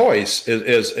a choice.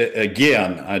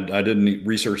 Again, I didn't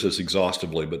research this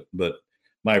exhaustively, but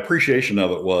my appreciation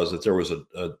of it was that there was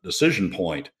a decision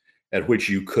point at which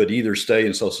you could either stay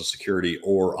in Social Security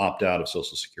or opt out of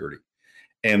Social Security.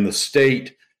 And the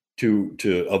state,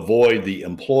 to avoid the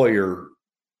employer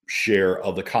share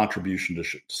of the contribution to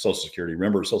Social Security.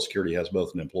 Remember, Social Security has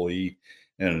both an employee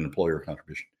and an employer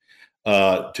contribution.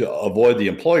 To avoid the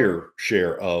employer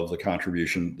share of the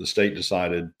contribution, the state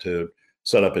decided to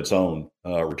set up its own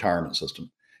retirement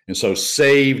system, and so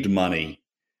saved money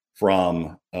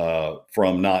from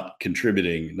not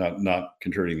contributing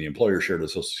the employer share to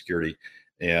Social Security,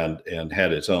 and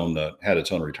had its own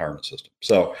retirement system.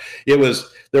 So there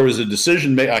was a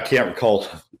decision made. I can't recall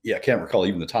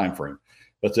even the time frame.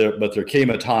 But there came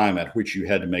a time at which you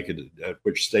had to make it, at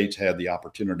which states had the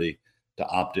opportunity to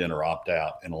opt in or opt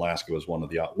out, and Alaska was one of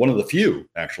the few,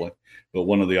 actually, but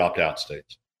one of the opt-out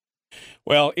states.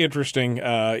 Well, interesting.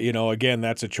 Again,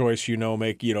 that's a choice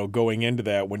make. Going into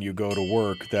that when you go to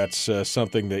work, that's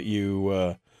something that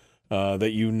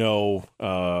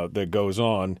that goes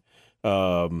on.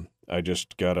 I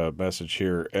just got a message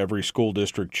here. Every school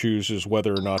district chooses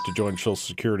whether or not to join Social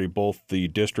Security. Both the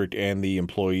district and the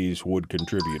employees would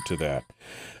contribute to that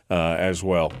as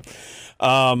well.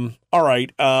 All right.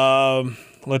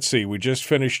 Let's see. We just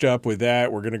finished up with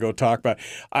that. We're going to go talk about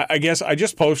I guess I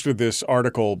just posted this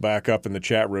article back up in the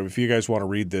chat room. If you guys want to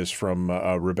read this from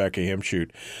Rebecca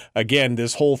Himshoot. Again,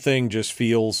 this whole thing just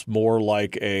feels more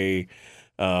like a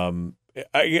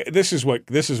this is what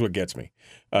gets me.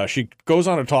 She goes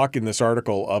on to talk in this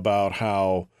article about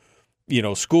how,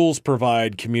 schools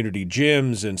provide community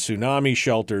gyms and tsunami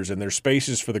shelters, and there's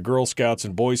spaces for the Girl Scouts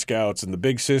and Boy Scouts and the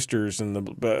Big Sisters and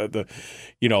the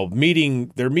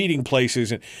meeting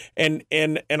places.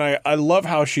 And I love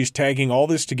how she's tagging all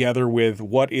this together with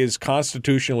what is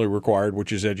constitutionally required,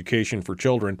 which is education for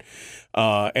children,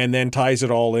 and then ties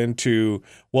it all into,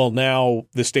 well, now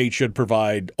the state should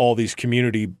provide all these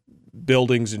community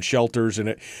buildings and shelters.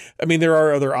 And there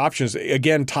are other options.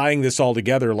 Again, tying this all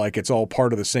together like it's all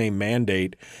part of the same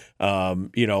mandate.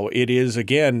 It is,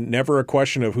 again, never a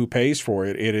question of who pays for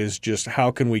it. It is just how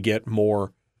can we get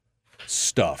more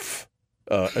stuff,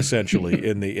 essentially,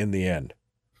 in the end.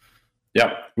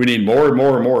 Yeah, we need more and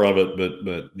more and more of it,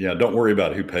 but yeah, don't worry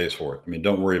about who pays for it.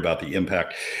 Don't worry about the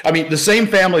impact. The same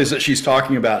families that she's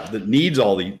talking about that need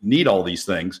all these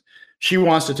things, she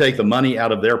wants to take the money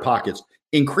out of their pockets,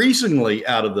 increasingly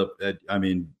out of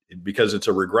because it's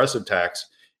a regressive tax,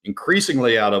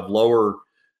 increasingly out of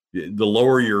the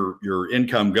lower your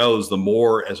income goes, the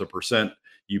more as a percent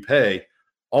you pay.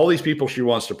 All these people she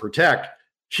wants to protect,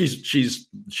 she's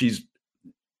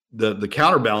the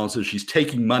counterbalance is she's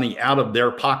taking money out of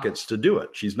their pockets to do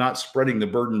it. She's not spreading the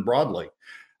burden broadly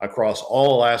across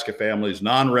all Alaska families,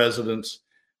 non-residents,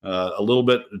 a little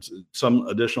bit, some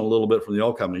additional little bit from the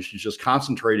oil company. She's just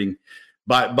concentrating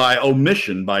by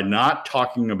omission, by not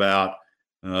talking about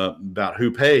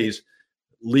who pays,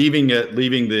 leaving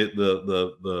the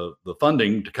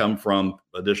funding to come from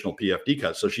additional PFD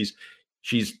cuts. So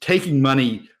she's taking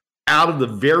money out of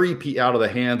the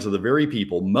hands of the very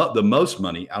people, the most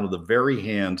money out of the very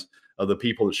hands of the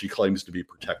people that she claims to be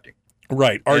protecting.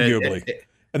 Right, arguably.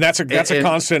 And that's a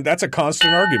constant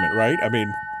argument, right? I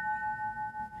mean,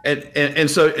 and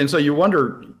so you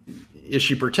wonder, is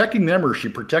she protecting them or is she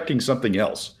protecting something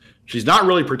else? She's not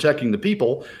really protecting the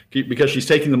people because she's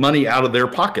taking the money out of their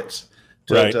pockets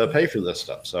to pay for this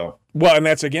stuff. So, well, and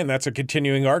that's a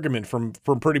continuing argument from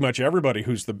pretty much everybody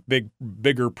who's the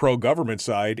bigger pro-government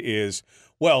side is,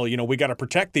 well, we got to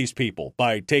protect these people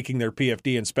by taking their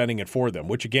PFD and spending it for them,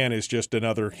 which again is just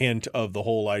another hint of the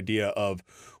whole idea of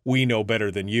we know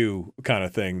better than you kind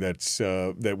of thing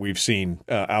that we've seen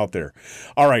out there.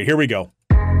 All right, here we go.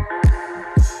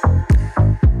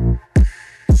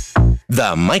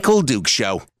 The Michael Duke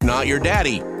Show. Not your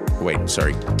daddy. Wait,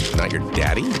 sorry. Not your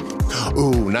daddy?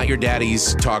 Ooh, not your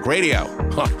daddy's talk radio.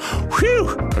 Huh.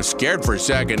 Whew. I was scared for a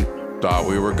second. Thought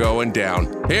we were going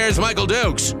down. Here's Michael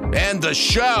Dukes and the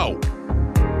show.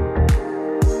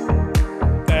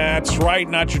 That's right.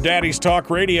 Not your daddy's talk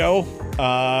radio.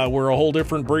 We're a whole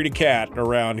different breed of cat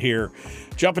around here.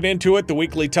 Jumping into it, the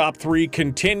weekly top 3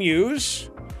 continues.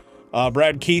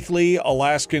 Brad Keithley,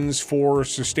 Alaskans for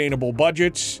Sustainable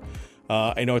Budgets.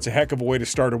 I know it's a heck of a way to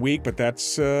start a week, but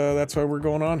that's why we're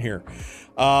going on here.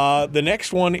 The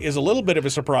next one is a little bit of a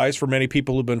surprise for many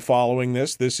people who've been following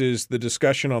this. This is the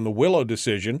discussion on the Willow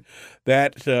decision.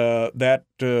 That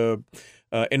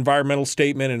environmental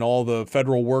statement and all the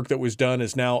federal work that was done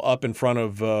is now up in front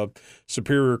of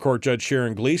Superior Court Judge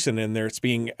Sharon Gleason, and it's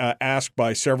being asked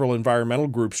by several environmental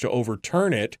groups to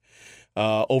overturn it.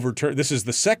 This is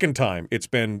the second time it's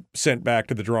been sent back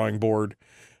to the drawing board.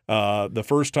 The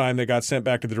first time they got sent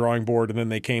back to the drawing board, and then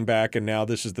they came back, and now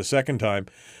this is the second time.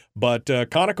 But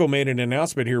Conoco made an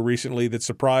announcement here recently that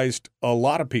surprised a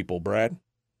lot of people, Brad.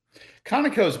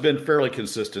 Conoco has been fairly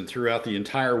consistent throughout the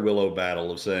entire Willow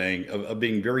battle of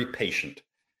being very patient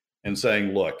and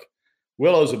saying, look,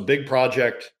 Willow's a big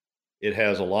project. It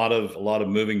has a lot of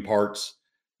moving parts,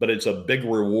 but it's a big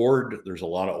reward. There's a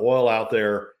lot of oil out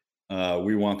there.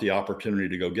 We want the opportunity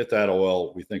to go get that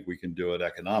oil. We think we can do it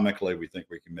economically. We think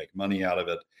we can make money out of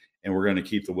it, and we're going to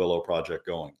keep the Willow project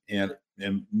going. And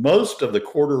most of the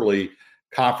quarterly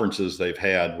conferences they've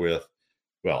had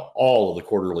all of the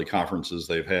quarterly conferences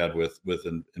they've had with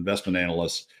investment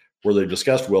analysts where they've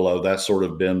discussed Willow, that's sort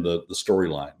of been the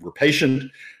storyline. We're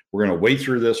patient. We're going to wait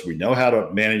through this. We know how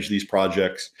to manage these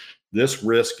projects. This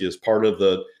risk is part of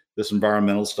this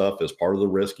environmental stuff is part of the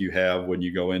risk you have when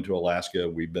you go into Alaska.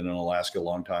 We've been in Alaska a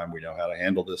long time. We know how to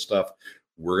handle this stuff.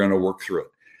 We're going to work through it.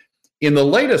 In the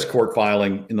latest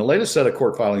set of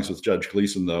court filings with Judge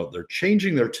Gleason, though, they're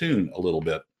changing their tune a little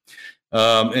bit.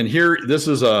 And here, this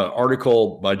is an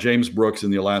article by James Brooks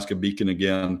in the Alaska Beacon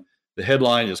again. The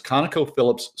headline is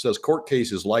ConocoPhillips says court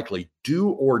case is likely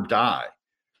do or die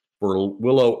for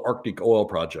Willow Arctic oil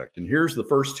project. And here's the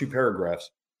first 2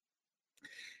 paragraphs.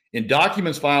 In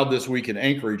documents filed this week in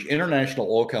Anchorage, international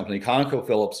oil company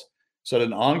ConocoPhillips said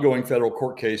an ongoing federal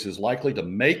court case is likely to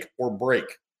make or break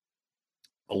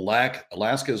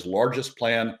Alaska's largest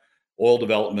planned oil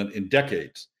development in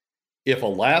decades. If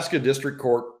Alaska District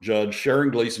Court Judge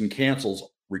Sharon Gleason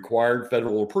cancels required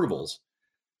federal approvals,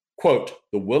 quote,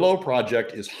 the Willow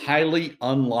project is highly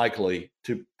unlikely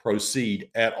to proceed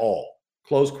at all,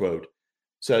 close quote,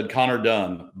 said Connor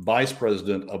Dunn, vice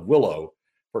president of Willow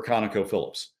for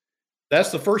ConocoPhillips. That's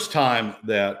the first time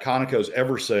that Conoco's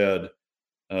ever said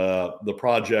the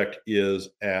project is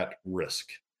at risk.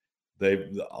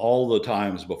 All the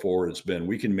times before it's been,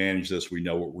 we can manage this. We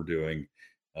know what we're doing.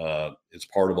 It's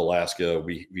part of Alaska.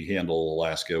 We handle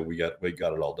Alaska. We got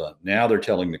it all done. Now they're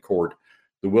telling the court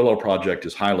the Willow project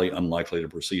is highly unlikely to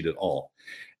proceed at all.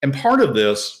 And part of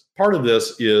this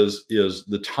is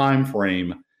the time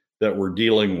frame that we're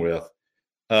dealing with.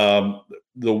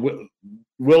 The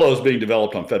Willow is being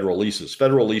developed on federal leases.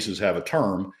 Federal leases have a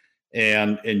term,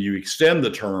 and you extend the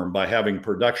term by having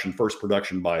first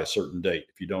production by a certain date.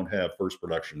 If you don't have first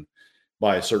production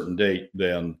by a certain date,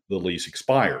 then the lease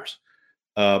expires.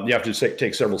 You have to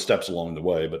take several steps along the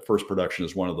way, but first production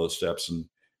is one of those steps.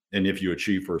 And if you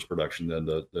achieve first production, then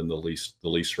the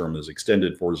lease term is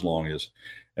extended for as long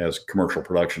as commercial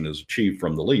production is achieved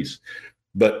from the lease.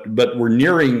 But we're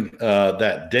nearing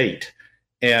that date.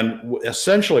 And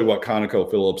essentially what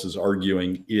ConocoPhillips is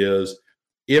arguing is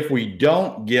if we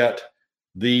don't get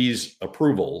these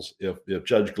approvals, if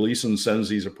Judge Gleason sends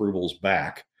these approvals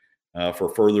back for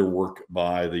further work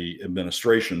by the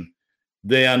administration,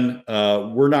 then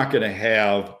we're not going to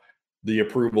have the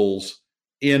approvals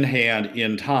in hand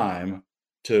in time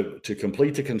to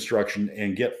complete the construction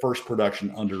and get first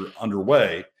production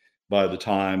underway by the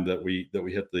time that we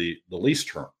hit the lease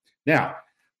term. Now,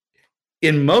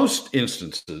 in most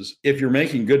instances, if you're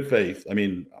making good faith, I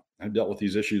mean, I've dealt with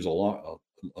these issues a lot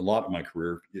in my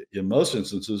career. In most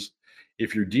instances,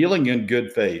 if you're dealing in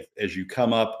good faith as you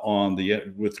come up on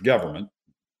with government,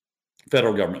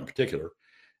 federal government in particular,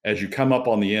 as you come up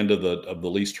on the end of the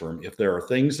lease term, if there are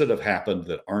things that have happened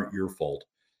that aren't your fault,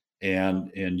 and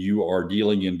you are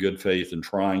dealing in good faith and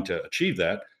trying to achieve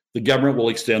that, the government will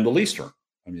extend the lease term.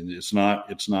 I mean, it's not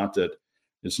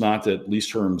that lease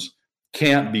terms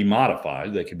can't be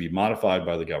modified. They can be modified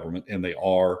by the government, and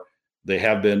they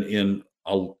have been in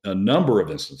a number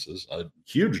of instances, a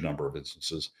huge number of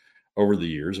instances over the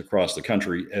years across the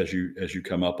country as you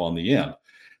come up on the end,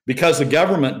 because the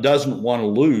government doesn't want to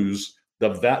lose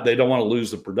they don't want to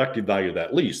lose the productive value of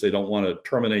that lease. They don't want to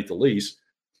terminate the lease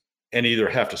and either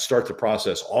have to start the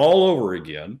process all over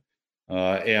again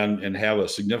and have a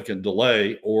significant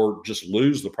delay, or just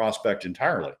lose the prospect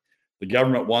entirely. The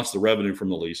government wants the revenue from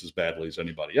the lease as badly as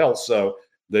anybody else, so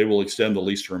they will extend the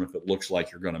lease term if it looks like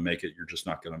you're going to make it. You're just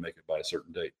not going to make it by a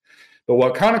certain date. But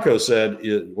what Conoco's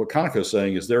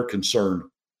saying is they're concerned.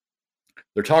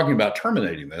 They're talking about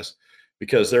terminating this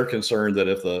because they're concerned that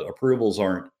if the approvals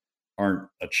aren't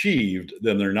achieved,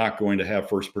 then they're not going to have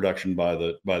first production by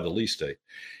the lease date.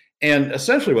 And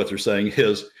essentially what they're saying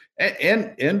is,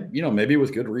 and maybe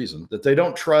with good reason, that they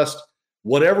don't trust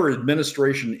whatever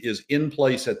administration is in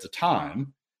place at the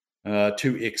time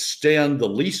to extend the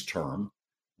lease term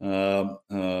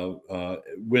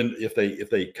if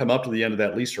they come up to the end of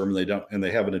that lease term and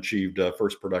they haven't achieved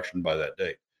first production by that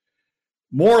date.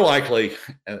 More likely,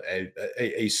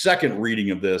 a second reading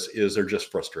of this is they're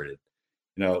just frustrated.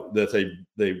 That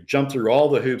they jumped through all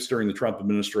the hoops during the Trump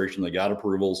administration. They got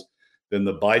approvals. Then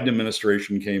the Biden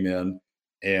administration came in,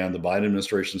 and the Biden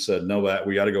administration said, "No,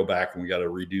 we got to go back and we got to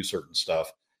redo certain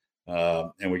stuff,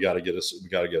 and we got to get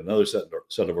another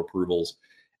set of approvals."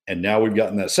 And now we've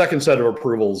gotten that second set of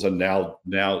approvals, and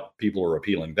now people are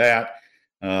appealing that.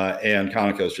 And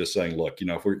Conoco's just saying, "Look,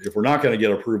 if we're not going to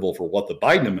get approval for what the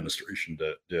Biden administration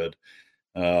did,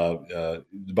 the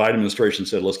Biden administration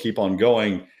said, let's keep on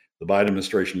going." The Biden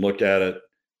administration looked at it,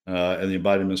 and the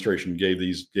Biden administration gave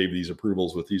these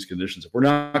approvals with these conditions. If we're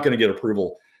not going to get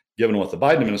approval, given what the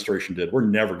Biden administration did, we're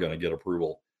never going to get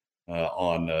approval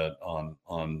on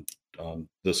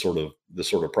this sort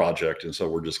of project, and so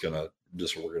we're going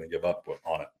to give up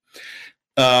on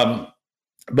it.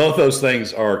 Both those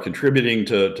things are contributing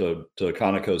to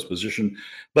Conoco's position,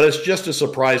 but it's just a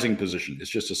surprising position. It's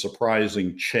just a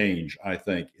surprising change, I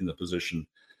think, in the position.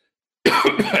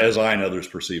 As I and others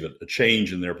perceive it, a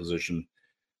change in their position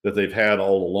that they've had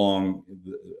all along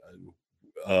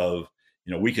of,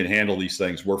 we can handle these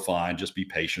things. We're fine. Just be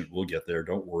patient. We'll get there.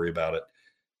 Don't worry about it.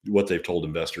 What they've told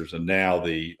investors. And now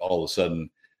all of a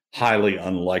sudden highly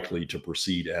unlikely to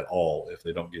proceed at all if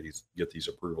they don't get these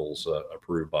approvals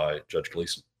approved by Judge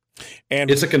Gleason. And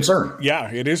it's a concern.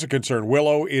 Yeah, it is a concern.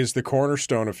 Willow is the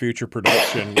cornerstone of future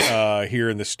production here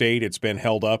in the state. It's been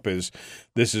held up as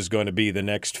this is going to be the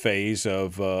next phase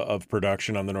of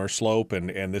production on the North Slope,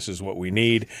 and this is what we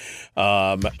need.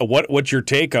 What's your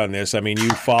take on this? I mean, you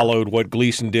followed what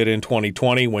Gleason did in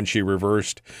 2020 when she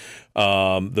reversed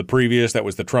the previous, that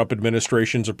was the Trump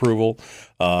administration's approval.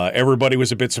 Everybody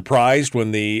was a bit surprised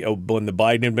when the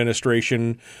Biden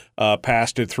administration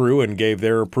passed it through and gave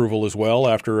their approval as well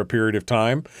after a period of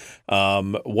time.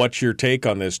 What's your take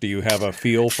on this? Do you have a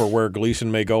feel for where Gleason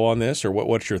may go on this, or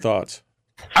what's your thoughts?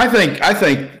 I think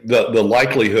the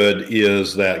likelihood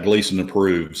is that Gleason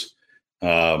approves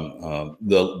the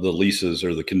leases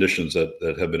or the conditions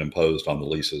that have been imposed on the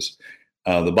leases.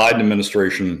 The Biden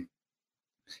administration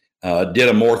did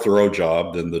a more thorough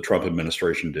job than the Trump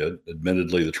administration did.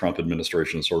 Admittedly, the Trump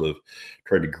administration sort of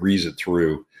tried to grease it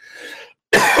through.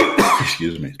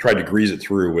 Excuse me. Tried to grease it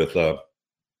through with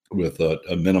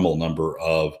a minimal number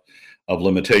of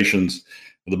limitations.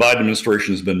 The Biden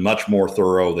administration has been much more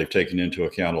thorough. They've taken into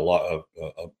account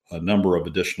a number of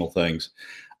additional things.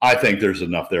 I think there's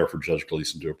enough there for Judge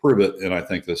Gleason to approve it, and I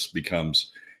think this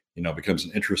becomes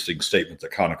an interesting statement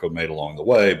that Conoco made along the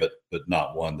way, but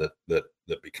not one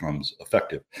that becomes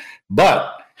effective.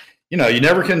 But you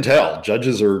never can tell.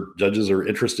 Judges are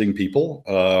interesting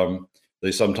people.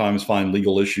 They sometimes find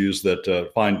legal issues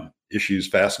find issues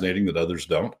fascinating that others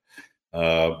don't.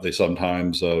 They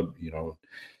sometimes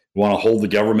want to hold the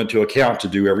government to account to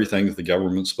do everything that the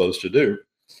government's supposed to do.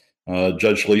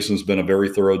 Judge Gleason's been a very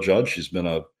thorough judge. She's been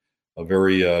a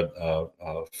very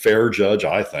fair judge,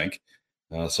 I think.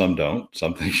 Some don't.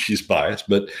 Some think she's biased,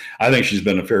 but I think she's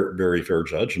been a very fair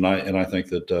judge, and I think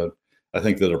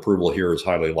that approval here is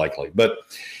highly likely. But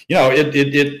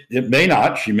it may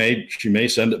not. She may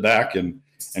send it back, and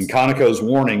And Conoco's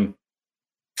warning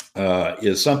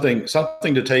is something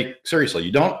to take seriously.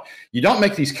 You don't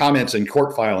make these comments in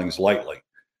court filings lightly,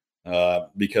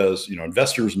 because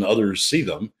investors and others see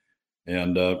them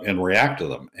and react to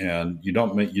them, and you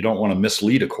don't want to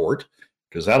mislead a court,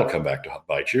 because that'll come back to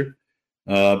bite you.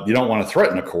 You don't want to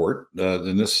threaten a court,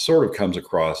 and this sort of comes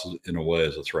across in a way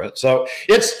as a threat. So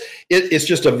it's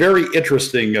just a very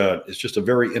interesting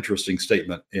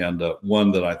statement, and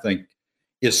one that I think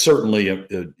is certainly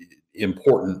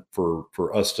important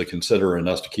for us to consider and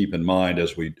us to keep in mind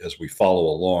as we follow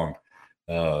along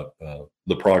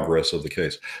the progress of the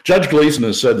case. Judge Gleason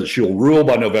has said that she'll rule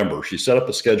by November. She set up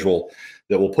a schedule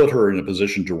that will put her in a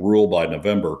position to rule by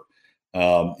November,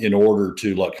 in order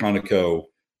to let Conoco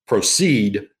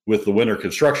proceed with the winter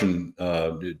construction,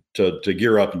 to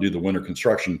gear up and do the winter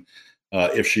construction,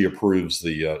 if she approves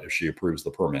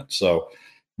the permit. So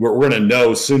we're going to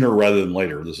know sooner rather than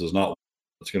later. This is not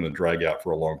it's going to drag out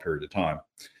for a long period of time.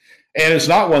 And it's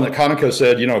not one that Conoco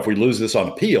said, if we lose this on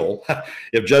appeal,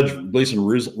 if Judge Gleason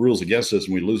rules against us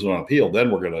and we lose it on appeal, then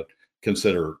we're going to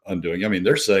consider undoing. I mean,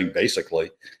 they're saying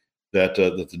basically that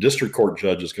the district court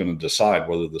judge is going to decide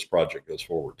whether this project goes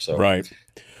forward. So right.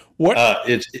 What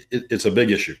it's a big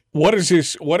issue. What does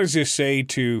this say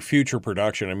to future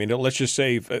production? I mean, let's just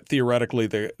say theoretically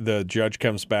the judge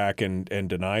comes back and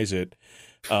denies it.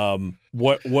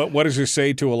 What does this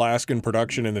say to Alaskan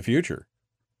production in the future?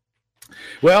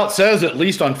 Well, it says at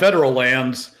least on federal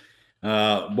lands,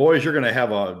 boys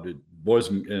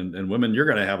and women, you're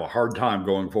going to have a hard time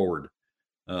going forward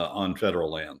on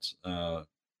federal lands.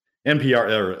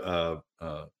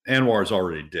 Anwar's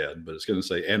already dead, but it's going to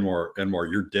say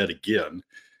Anwar, you're dead again.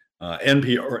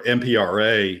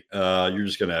 NPRA, you're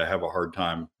just going to have a hard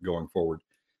time going forward.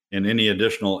 And any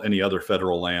other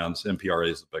federal lands, NPRA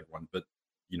is the big one. But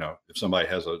if somebody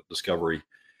has a discovery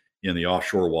in the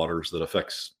offshore waters that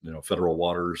affects federal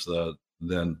waters,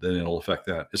 then it'll affect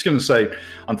that. It's going to say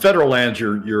on federal lands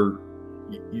you're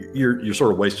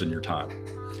sort of wasting your time.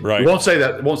 Right. It won't say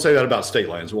that about state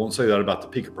lands. It won't say that about the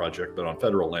Pica project, but on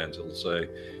federal lands it'll say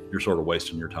you're sort of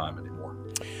wasting your time anymore.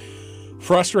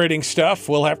 Frustrating stuff.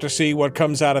 We'll have to see what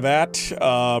comes out of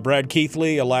that. Brad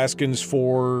Keithley, Alaskans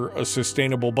for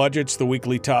Sustainable Budgets, the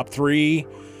weekly top 3.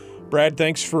 Brad,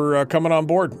 thanks for coming on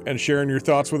board and sharing your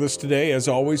thoughts with us today. As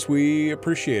always, we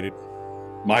appreciate it.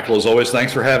 Michael, as always,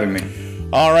 thanks for having me.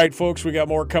 All right, folks, we got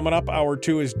more coming up. Hour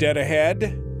 2 is dead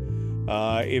ahead.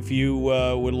 If you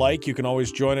would like, you can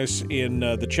always join us in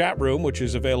the chat room, which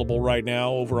is available right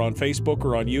now over on Facebook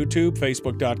or on YouTube,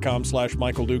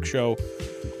 facebook.com/Michael Duke Show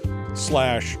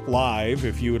 /live,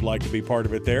 if you would like to be part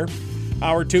of it there.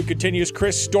 Hour 2 continues.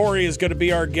 Chris Story is going to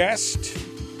be our guest.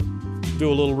 Do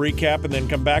a little recap and then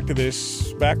come back to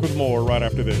this. Back with more right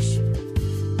after this.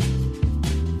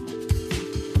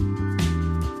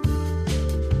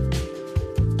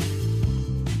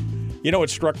 What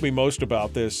struck me most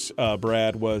about this,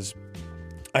 Brad, was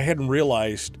I hadn't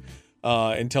realized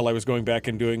until I was going back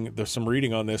and doing some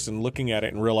reading on this and looking at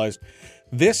it and realized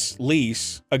this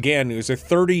lease, again, is a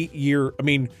 30-year. I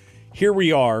mean, here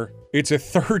we are. It's a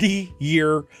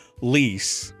 30-year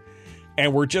lease.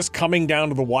 And we're just coming down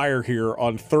to the wire here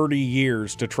on 30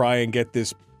 years to try and get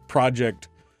this project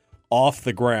off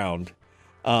the ground.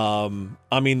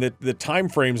 I mean, the time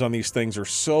frames on these things are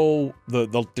so,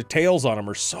 the details on them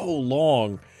are so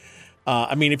long.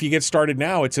 I mean, if you get started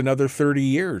now, it's another 30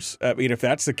 years. I mean, if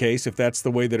that's the case, if that's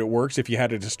the way that it works, if you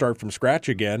had to start from scratch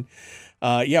again,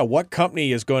 what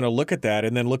company is going to look at that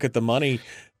and then look at the money?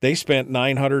 They spent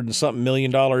 $900 and something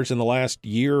million in the last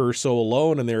year or so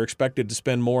alone, and they're expected to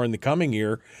spend more in the coming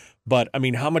year. But I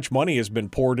mean, how much money has been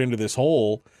poured into this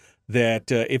hole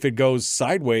that if it goes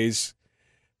sideways,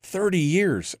 30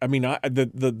 years. I mean,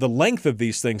 the length of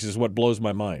these things is what blows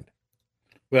my mind.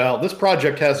 Well, this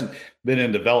project hasn't been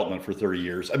in development for 30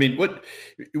 years. I mean,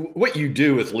 what you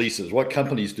do with leases, what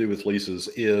companies do with leases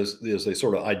is they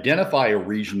sort of identify a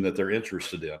region that they're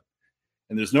interested in.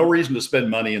 And there's no reason to spend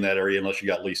money in that area unless you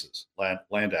got leases,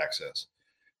 land access.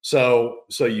 So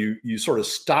you sort of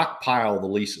stockpile the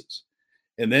leases.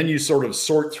 And then you sort of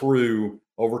sort through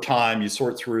over time, you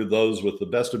sort through those with the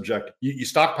best objective. You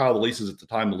stockpile the leases at the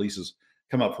time the leases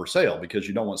come up for sale because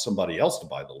you don't want somebody else to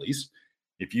buy the lease.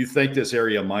 If you think this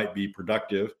area might be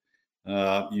productive,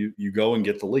 you go and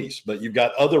get the lease. But you've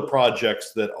got other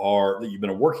projects that you've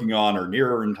been working on or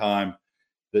nearer in time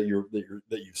that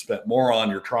you've spent more on.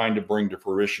 You're trying to bring to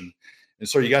fruition, and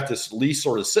so you got this lease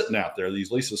sort of sitting out there. These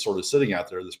leases sort of sitting out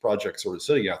there. This project sort of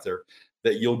sitting out there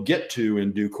that you'll get to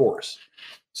in due course.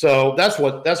 So that's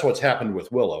what's happened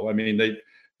with Willow. I mean,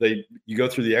 you go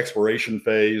through the exploration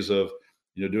phase of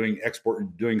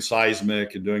doing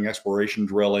seismic and doing exploration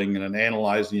drilling and then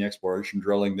analyzing the exploration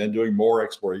drilling, then doing more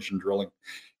exploration drilling.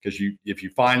 Because if you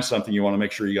find something, you want to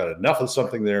make sure you got enough of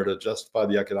something there to justify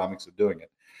the economics of doing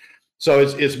it. So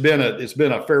it's been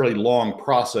a fairly long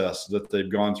process that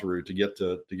they've gone through to get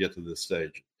to this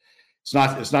stage. It's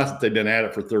not that they've been at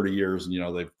it for 30 years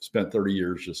and they've spent 30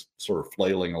 years just sort of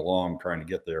flailing along trying to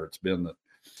get there. It's been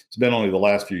only the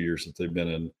last few years that they've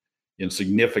been in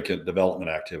significant development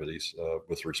activities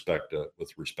with respect to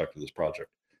this project.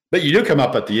 But you do come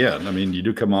up at the end. I mean, you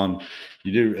do come on.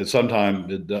 You do at some time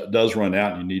it does run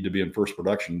out, and you need to be in first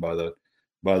production by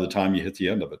the time you hit the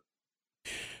end of it.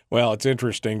 Well, it's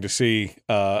interesting to see,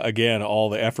 again, all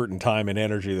the effort and time and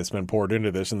energy that's been poured into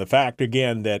this. And the fact,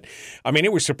 again, that, I mean,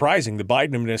 it was surprising. The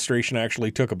Biden administration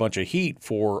actually took a bunch of heat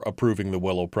for approving the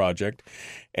Willow project.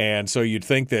 And so you'd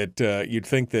think that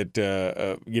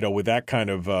with that kind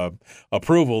of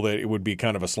approval, that it would be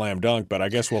kind of a slam dunk. But I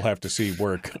guess we'll have to see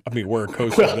where it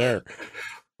goes from there.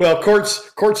 Well,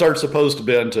 courts aren't supposed to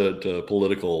bend to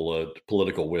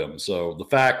political whim. So the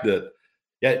fact that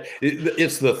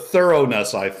it's the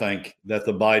thoroughness, I think, that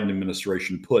the Biden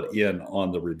administration put in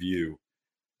on the review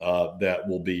that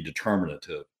will be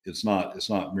determinative. It's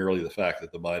not merely the fact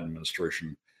that the Biden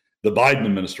administration of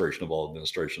all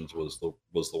administrations was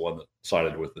the one that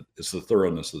sided with it. It's the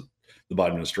thoroughness that the Biden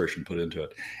administration put into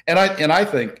it, and I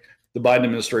think the Biden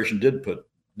administration did put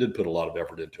a lot of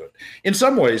effort into it. In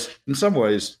some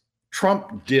ways,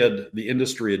 Trump did the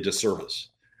industry a disservice.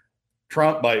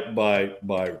 Trump,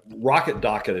 by rocket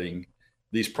docketing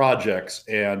these projects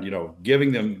and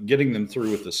getting them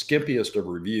through with the skimpiest of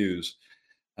reviews,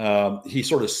 he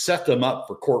sort of set them up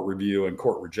for court review and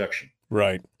court rejection.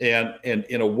 Right. And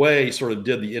in a way, sort of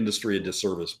did the industry a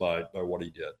disservice by what he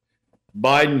did. The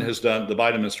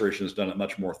Biden administration has done it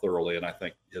much more thoroughly, and I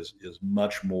think is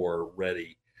much more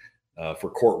ready for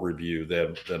court review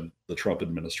than the Trump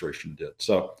administration did.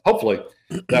 So hopefully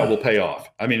that will pay off.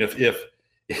 I mean,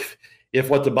 if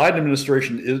what the Biden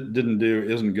administration didn't do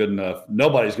isn't good enough,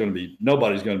 nobody's going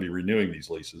to be renewing these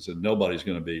leases, and nobody's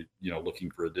going to be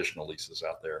looking for additional leases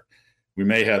out there. We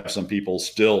may have some people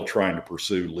still trying to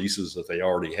pursue leases that they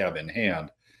already have in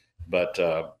hand, but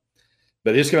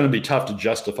it's going to be tough to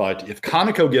justify. If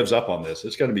Conoco gives up on this,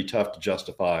 it's going to be tough to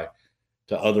justify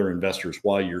to other investors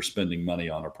why you're spending money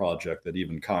on a project that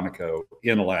even Conoco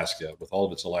in Alaska, with all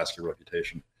of its Alaska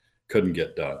reputation, couldn't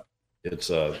get done.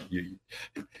 It's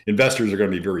investors are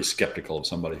going to be very skeptical of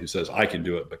somebody who says I can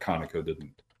do it, but Conoco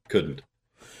couldn't.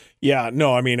 Yeah,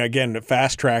 no, I mean, again,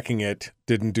 fast tracking it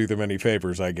didn't do them any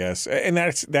favors, I guess, and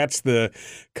that's the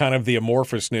kind of the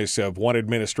amorphousness of one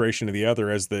administration to the other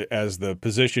as the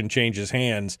position changes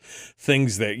hands.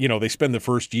 Things that they spend the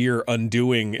first year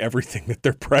undoing everything that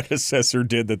their predecessor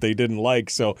did that they didn't like,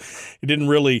 so it didn't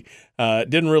really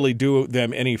do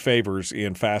them any favors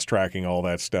in fast tracking all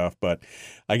that stuff. But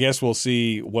I guess we'll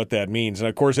see what that means. And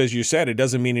of course, as you said, it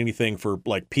doesn't mean anything for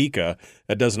like PICA.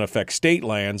 That doesn't affect state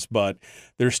lands, but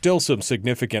there's still some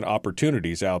significant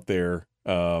opportunities out there,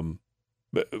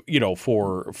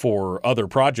 for other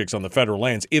projects on the federal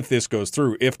lands if this goes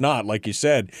through. If not, like you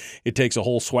said, it takes a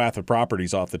whole swath of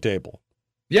properties off the table.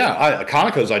 Yeah,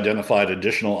 Conoco's identified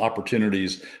additional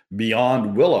opportunities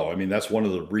beyond Willow. I mean, that's one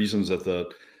of the reasons that the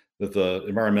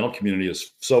environmental community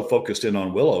is so focused in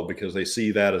on Willow, because they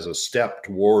see that as a step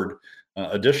toward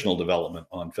additional development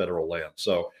on federal land.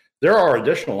 So there are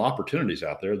additional opportunities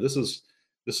out there. This is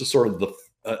sort of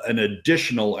an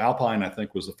additional Alpine, I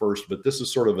think, was the first, but this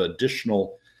is sort of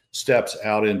additional steps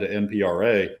out into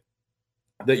NPRA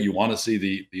that you want to see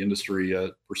the industry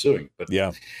pursuing. But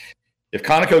yeah, if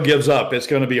Conoco gives up, it's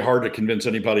going to be hard to convince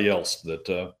anybody else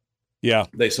that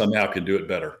they somehow can do it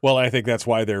better. Well, I think that's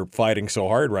why they're fighting so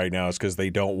hard right now, is because they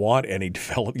don't want any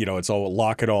develop. It's all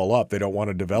lock it all up. They don't want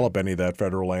to develop any of that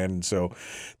federal land, and so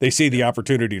they see the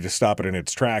opportunity to stop it in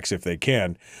its tracks if they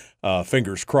can.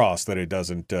 Fingers crossed that it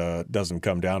doesn't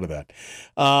come down to that.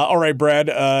 All right, Brad.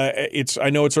 I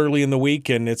know it's early in the week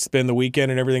and it's been the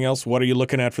weekend and everything else. What are you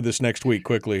looking at for this next week?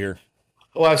 Quickly here.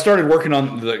 Well, I started working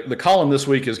on the column this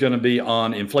week is going to be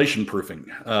on inflation proofing.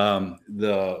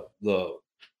 The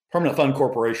Permanent Fund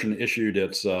Corporation issued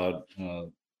its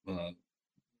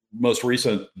most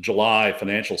recent July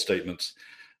financial statements,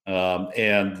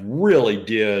 and really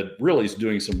is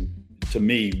doing some, to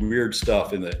me, weird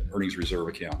stuff in the earnings reserve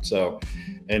account. So,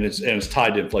 and it's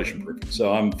tied to inflation proofing.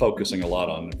 So I'm focusing a lot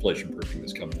on inflation proofing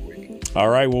this coming week. All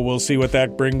right. Well, we'll see what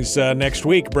that brings next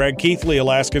week. Brad Keithley,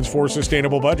 Alaskans for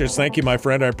Sustainable Budgets. Thank you, my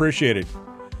friend. I appreciate it.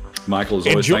 Michael, as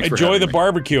always, enjoy the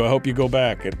barbecue. I hope you go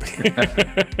back.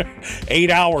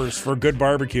 8 hours for good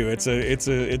barbecue. It's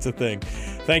a thing.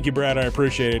 Thank you, Brad. I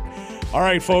appreciate it. All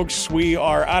right, folks, we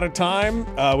are out of time.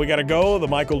 We got to go. The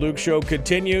Michael Duke Show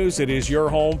continues. It is your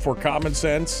home for common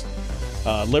sense,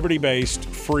 liberty-based,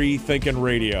 free-thinking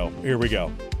radio. Here we go.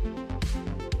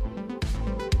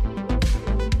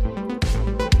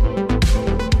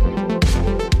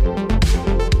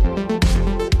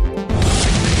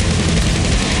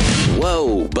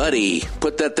 Whoa, buddy.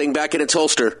 Put that thing back in its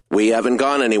holster. We haven't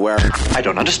gone anywhere. I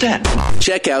don't understand.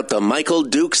 Check out the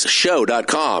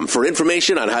MichaelDukesShow.com for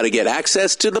information on how to get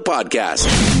access to the podcast.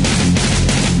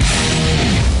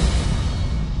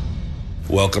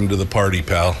 Welcome to the party,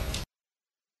 pal.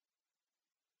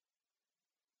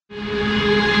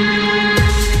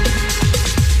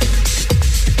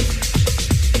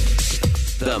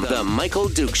 The Michael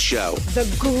Dukes Show. The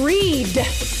greed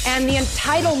and the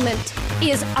entitlement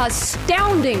is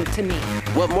astounding to me.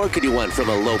 What more could you want from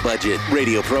a low-budget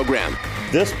radio program?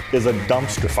 This is a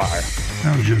dumpster fire.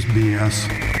 That was just BS.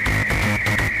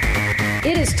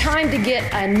 It is time to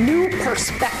get a new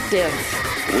perspective.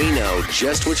 We know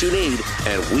just what you need,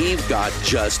 and we've got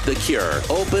just the cure.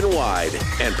 Open wide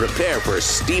and prepare for a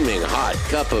steaming hot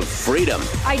cup of freedom.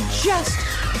 I just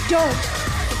don't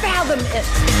fathom it.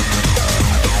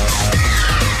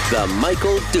 The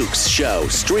Michael Dukes Show,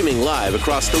 streaming live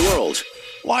across the world.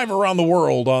 Live around the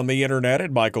world on the internet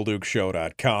at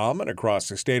MichaelDukesShow.com and across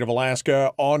the state of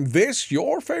Alaska on this,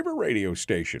 your favorite radio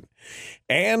station,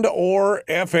 and or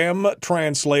FM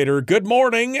translator. Good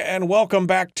morning and welcome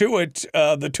back to it,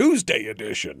 the Tuesday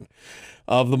edition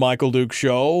of the Michael Dukes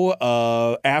Show.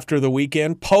 After the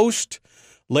weekend, post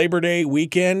Labor Day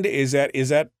weekend, is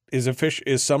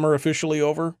summer officially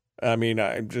over? I mean,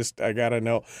 I gotta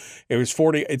know. It was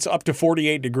 40. It's up to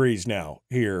 48 degrees now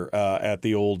here at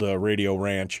the old radio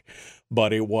ranch,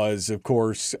 but it was, of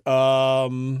course, it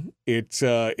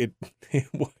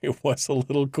was a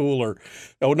little cooler.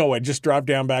 Oh no, it just dropped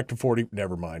down back to 40.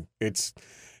 Never mind. It's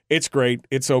great.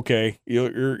 It's okay.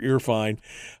 You're fine.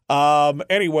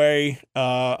 Anyway,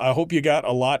 I hope you got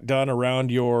a lot done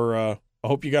around your. I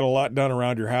hope you got a lot done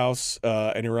around your house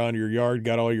and around your yard.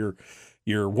 Got all your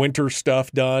winter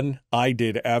stuff done. I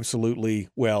did absolutely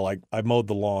well. I mowed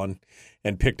the lawn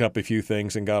and picked up a few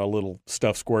things and got a little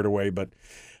stuff squared away, but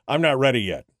I'm not ready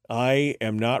yet. I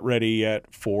am not ready yet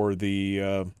for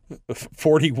the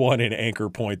 41 in Anchor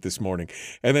Point this morning.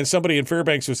 And then somebody in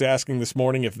Fairbanks was asking this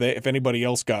morning if anybody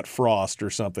else got frost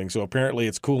or something. So apparently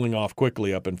it's cooling off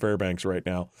quickly up in Fairbanks right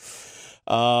now.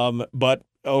 But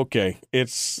okay,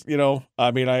 it's,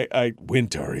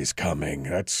 winter is coming.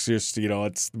 That's just,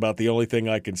 it's about the only thing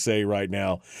I can say right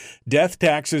now. Death,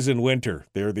 taxes, and winter.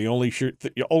 They're the only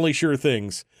sure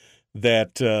things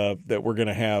that we're going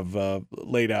to have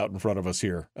laid out in front of us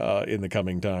here in the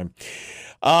coming time.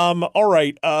 All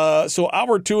right, so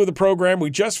hour 2 of the program,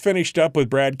 we just finished up with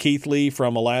Brad Keithley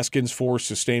from Alaskans for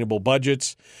Sustainable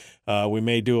Budgets. We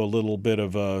may do a little bit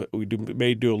of a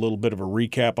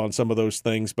recap on some of those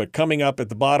things, but coming up at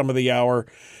the bottom of the hour,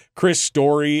 Chris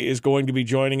Story is going to be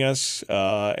joining us,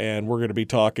 and we're going to be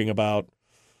talking about,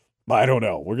 I don't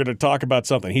know, we're going to talk about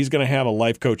something. He's going to have a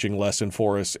life coaching lesson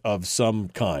for us of some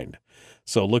kind.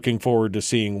 So looking forward to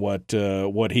seeing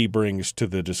what he brings to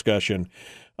the discussion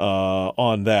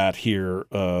on that here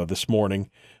this morning.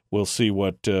 We'll see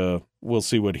what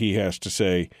he has to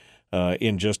say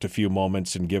in just a few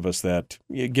moments and give us that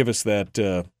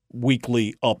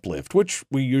weekly uplift, which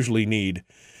we usually need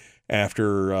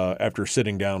after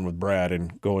sitting down with Brad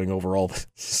and going over all the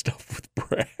stuff with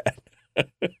Brad.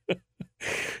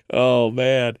 Oh,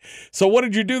 man. So what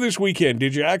did you do this weekend?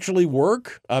 Did you actually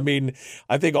work? I mean,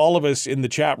 I think all of us in the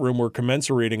chat room were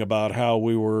commiserating about how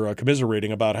we were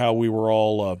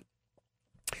all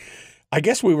I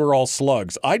guess we were all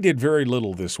slugs. I did very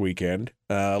little this weekend.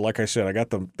 Like I said, I got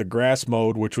the grass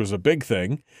mowed, which was a big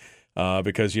thing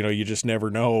because, you just never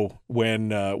know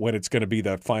when it's going to be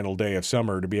that final day of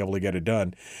summer to be able to get it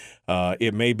done.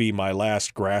 It may be my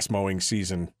last grass mowing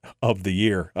season of the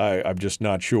year. I'm just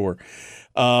not sure.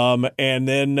 And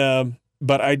then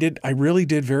but I really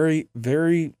did very,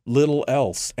 very little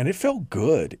else. And it felt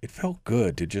good. It felt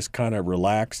good to just kind of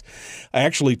relax. I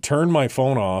actually turned my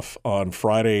phone off on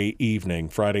Friday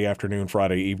afternoon.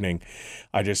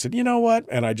 I just said, you know what?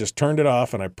 And I just turned it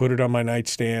off and I put it on my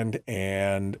nightstand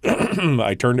and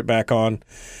I turned it back on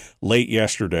late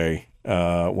yesterday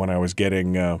when I was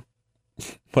getting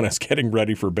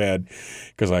ready for bed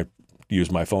because I use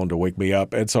my phone to wake me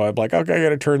up. And so I'm like, okay, I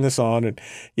got to turn this on. And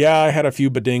yeah, I had a few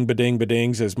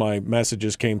ba-dings as my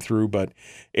messages came through, but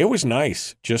it was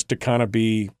nice just to kind of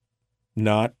be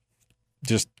not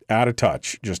just out of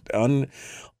touch, just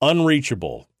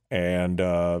unreachable. And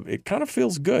it kind of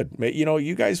feels good.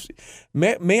 You guys,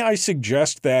 may I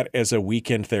suggest that as a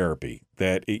weekend therapy,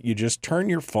 that you just turn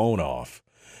your phone off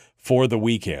for the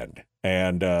weekend.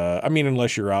 And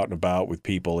unless you're out and about with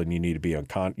people and you need to be on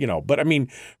but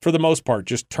for the most part,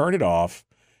 just turn it off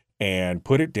and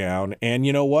put it down. And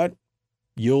you know what?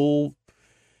 You'll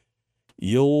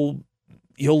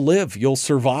live. You'll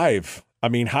survive. I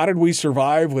mean, how did we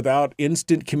survive without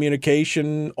instant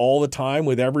communication all the time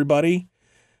with everybody?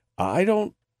 I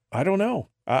don't know.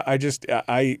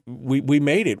 We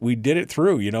made it. We did it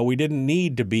through. We didn't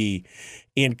need to be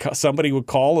in. Somebody would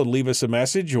call and leave us a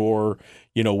message, or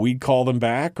we'd call them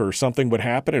back, or something would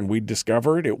happen and we'd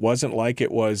discover it. It wasn't like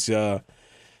it was.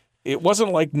 It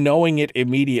wasn't like knowing it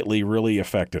immediately really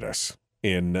affected us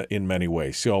in many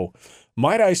ways. So,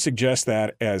 might I suggest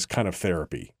that as kind of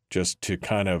therapy, just to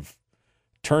kind of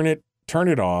turn it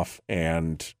off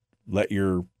and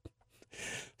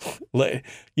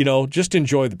just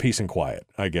enjoy the peace and quiet,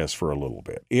 I guess, for a little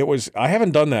bit. I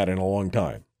haven't done that in a long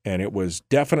time, and it was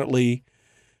definitely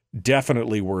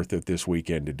worth it this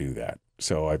weekend to do that.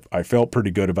 So I felt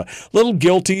pretty good about it. A little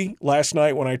guilty last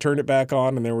night when I turned it back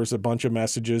on and there was a bunch of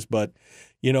messages, but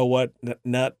you know what?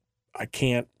 I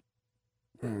can't.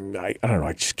 I don't know.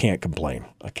 I just can't complain.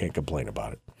 I can't complain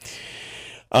about it.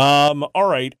 All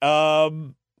right.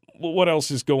 What else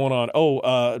is going on?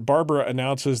 Barbara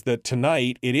announces that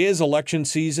tonight it is election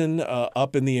season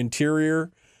up in the interior.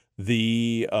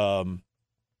 The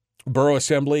borough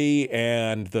assembly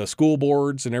and the school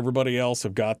boards and everybody else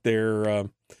have got their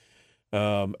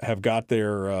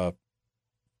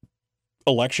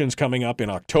elections coming up in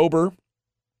October.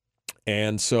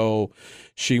 And so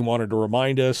she wanted to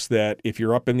remind us that if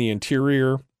you're up in the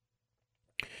Interior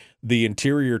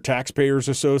Taxpayers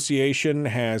Association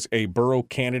has a borough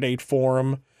candidate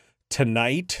forum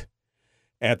tonight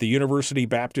at the University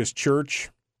Baptist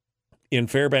Church in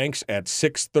Fairbanks at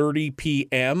 6:30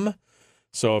 p.m.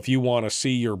 So if you want to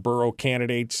see your borough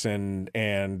candidates and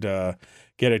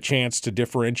get a chance to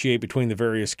differentiate between the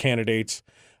various candidates,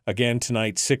 again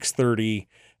tonight 6:30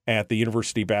 at the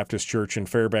University Baptist Church in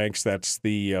Fairbanks. That's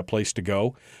the place to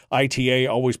go. ITA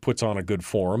always puts on a good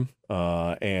forum,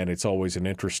 and it's always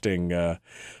interesting to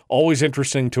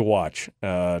watch,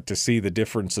 to see the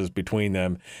differences between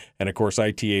them. And, of course,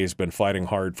 ITA has been fighting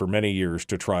hard for many years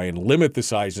to try and limit the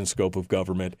size and scope of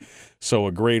government. So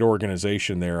a great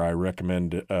organization there. I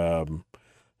recommend it.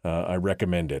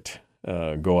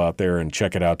 Go out there and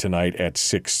check it out tonight at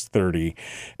 6:30.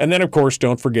 And then, of course,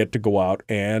 don't forget to go out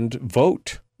and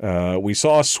vote. We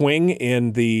saw a swing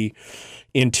in the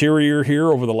interior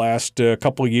here over the last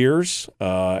couple of years,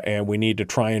 and we need to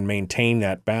try and maintain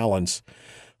that balance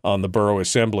on the borough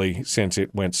assembly since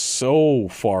it went so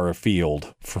far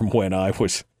afield from when I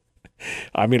was.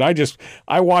 I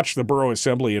watched the borough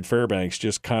assembly at Fairbanks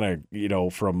just kind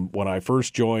of, from when I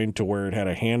first joined to where it had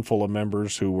a handful of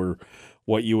members who were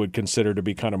what you would consider to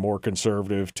be kind of more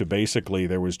conservative to basically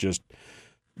there was just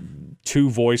two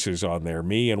voices on there,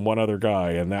 me and one other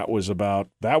guy, and that was about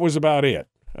it.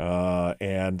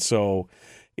 And so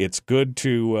it's good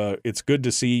to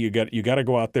see you got to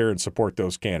go out there and support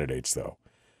those candidates though.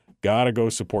 Got to go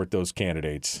support those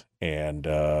candidates and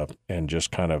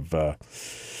just kind of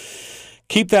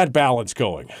keep that balance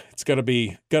going. It's gonna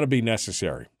be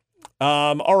necessary.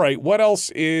 All right, what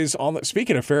else is on the?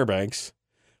 Speaking of Fairbanks,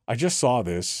 I just saw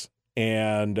this,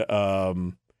 and I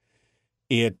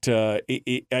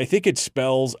think it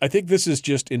spells. I think this is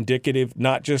just indicative,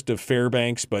 not just of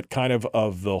Fairbanks, but kind of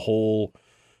the whole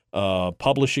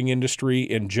publishing industry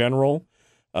in general.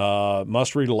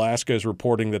 Must Read Alaska is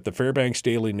reporting that the Fairbanks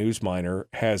Daily News-Miner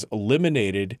has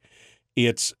eliminated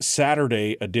its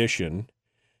Saturday edition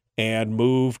and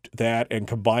moved that and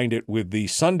combined it with the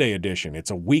Sunday edition.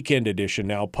 It's a weekend edition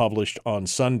now published on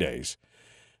Sundays.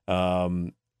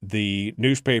 The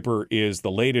newspaper is the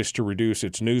latest to reduce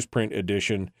its newsprint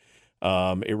edition.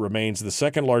 It remains the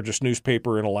second largest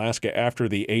newspaper in Alaska after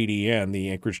the ADN,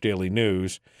 the Anchorage Daily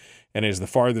News, and is the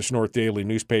farthest north daily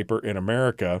newspaper in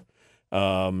America.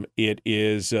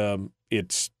 This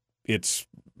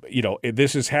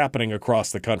is happening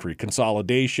across the country.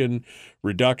 Consolidation,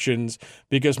 reductions,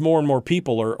 because more and more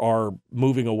people are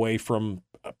moving away from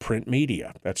print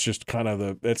media. That's just kind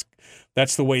of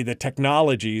that's the way the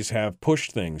technologies have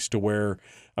pushed things to where,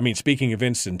 speaking of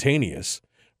instantaneous,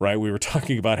 right? We were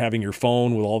talking about having your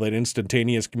phone with all that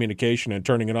instantaneous communication and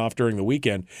turning it off during the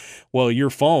weekend. Well,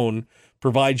 your phone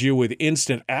provides you with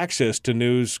instant access to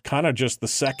news kind of just the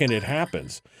second it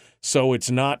happens. So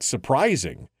it's not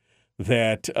surprising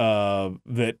that a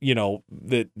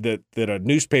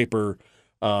newspaper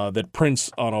that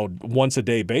prints on a once a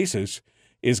day basis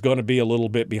is going to be a little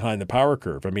bit behind the power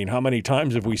curve. I mean, how many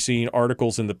times have we seen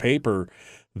articles in the paper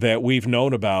that we've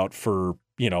known about for,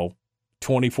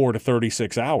 24 to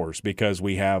 36 hours because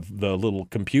we have the little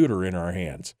computer in our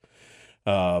hands?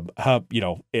 And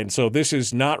so this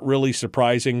is not really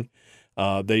surprising.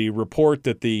 They report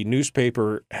that the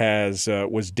newspaper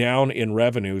was down in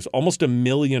revenues almost $1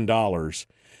 million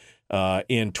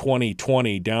in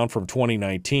 2020, down from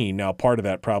 2019. Now, part of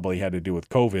that probably had to do with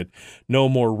COVID. No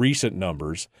more recent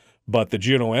numbers, but the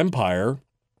Juneau Empire,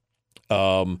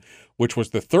 which was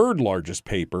the third largest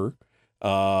paper,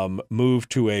 moved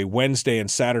to a Wednesday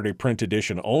and Saturday print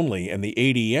edition only, and the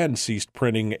ADN ceased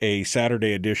printing a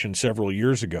Saturday edition several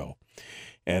years ago.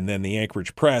 And then the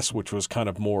Anchorage Press, which was kind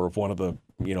of more of one of the,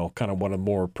 one of the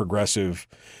more progressive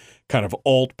kind of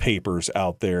alt papers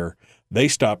out there, they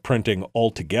stopped printing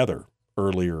altogether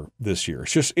earlier this year.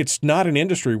 It's not an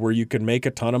industry where you can make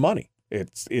a ton of money.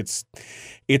 It's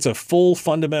a full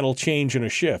fundamental change and a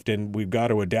shift, and we've got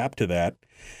to adapt to that.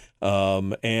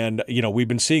 We've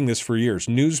been seeing this for years.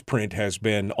 Newsprint has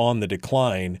been on the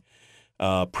decline.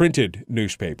 Printed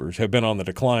newspapers have been on the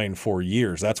decline for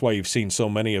years. That's why you've seen so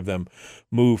many of them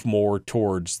move more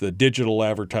towards the digital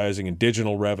advertising and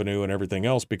digital revenue and everything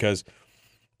else, because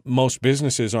most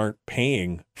businesses aren't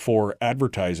paying for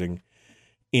advertising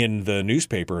in the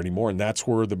newspaper anymore, and that's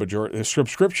where the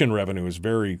subscription revenue is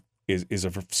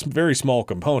a very small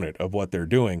component of what they're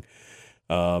doing.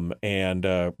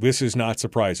 This is not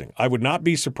surprising. I would not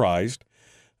be surprised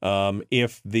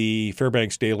if the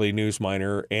Fairbanks Daily News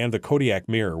Miner and the Kodiak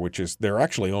Mirror, they're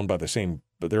actually owned by the same,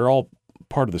 but they're all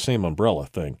part of the same umbrella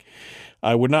thing.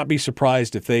 I would not be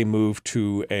surprised if they move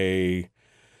to a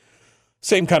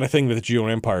same kind of thing that the Juneau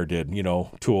Empire did,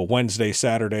 to a Wednesday,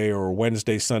 Saturday, or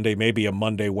Wednesday, Sunday, maybe a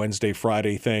Monday, Wednesday,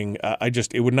 Friday thing.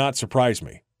 It would not surprise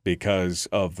me because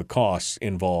of the costs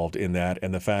involved in that,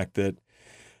 and the fact that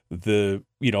the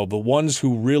ones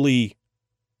who really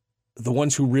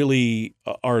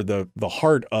are the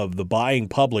heart of the buying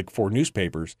public for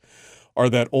newspapers are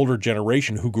that older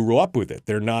generation who grew up with it.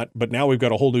 They're not, but now we've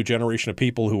got a whole new generation of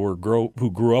people who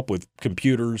grew up with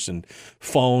computers and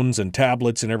phones and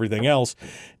tablets and everything else,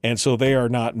 and so they are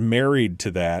not married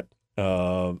to that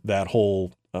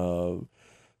whole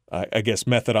I guess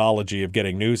methodology of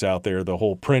getting news out there, the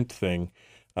whole print thing,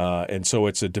 and so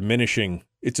it's a diminishing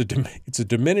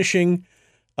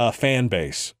fan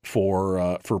base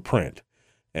for print,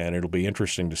 and it'll be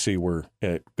interesting to see where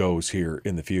it goes here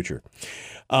in the future.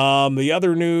 The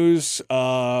other news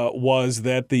was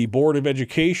that the Board of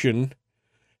Education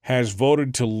has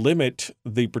voted to limit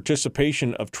the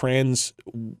participation of trans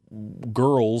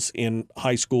girls in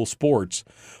high school sports,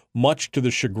 much to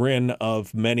the chagrin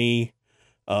of many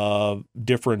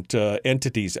different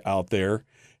entities out there.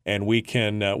 And we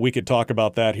could talk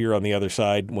about that here on the other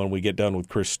side when we get done with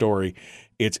Chris' story.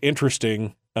 It's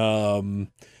interesting, some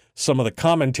of the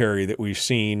commentary that we've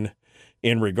seen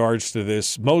in regards to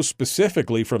this, most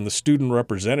specifically from the student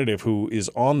representative who is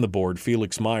on the board,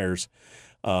 Felix Myers.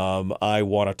 I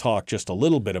want to talk just a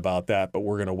little bit about that, but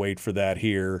we're going to wait for that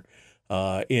here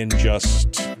in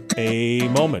just a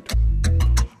moment.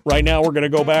 Right now, we're going to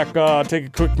go back, take a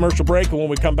quick commercial break, and when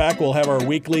we come back, we'll have our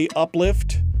weekly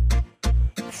uplift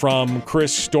from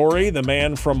Chris Story, the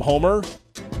man from Homer,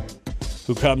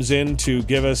 who comes in to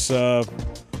give us a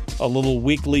little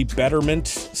weekly betterment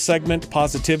segment,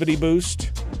 positivity boost.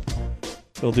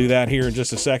 We'll do that here in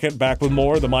just a second. Back with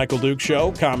more, The Michael Duke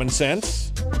Show, common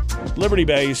sense,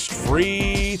 liberty-based,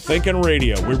 free-thinking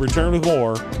radio. We return with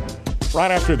more right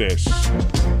after this.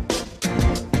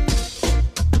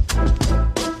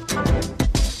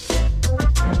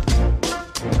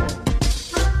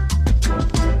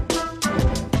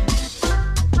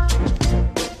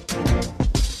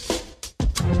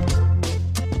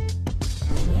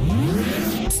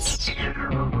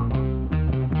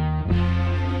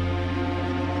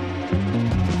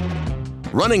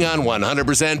 Running on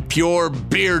 100% pure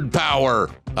beard power.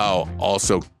 Oh,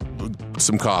 also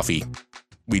some coffee.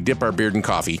 We dip our beard in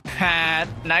coffee. Ha,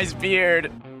 nice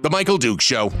beard. The Michael Duke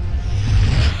Show.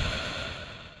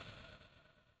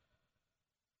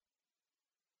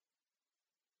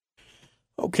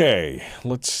 Okay,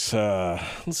 let's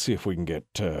see if we can get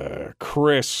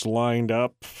Chris lined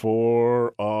up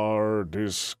for our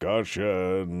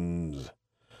discussions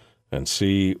and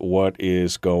see what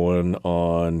is going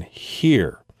on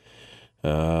here.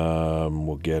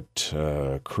 We'll get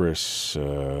Chris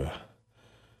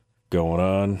going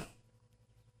on.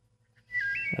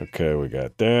 Okay, we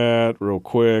got that real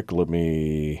quick. Let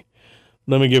me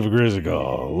give Chris a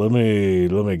call. Let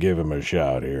me give him a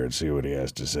shout here and see what he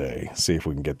has to say. See if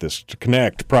we can get this to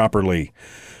connect properly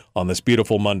on this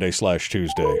beautiful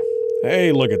Monday/Tuesday.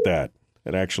 Hey, look at that.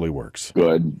 It actually works.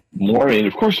 Good morning.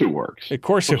 Of course it works. Of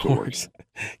course it works.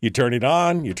 You turn it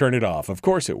on, you turn it off. Of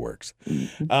course it works.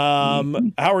 How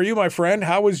are you, my friend?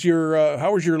 How was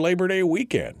your Labor Day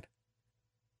weekend?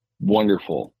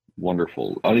 Wonderful.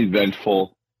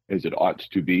 Uneventful as it ought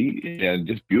to be, and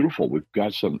just beautiful. We've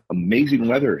got some amazing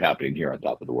weather happening here on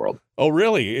top of the world. Oh,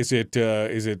 really? Is it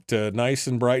nice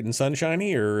and bright and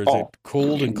sunshiny, or is it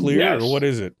cold and clear, yes. or what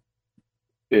is it?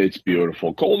 It's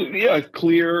beautiful. Cold,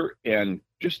 clear, and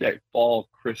just that fall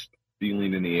crisp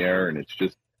feeling in the air, and it's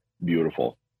just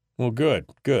beautiful. Well, good.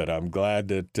 I'm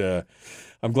glad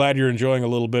you're enjoying a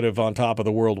little bit of on top of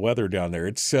the world weather down there.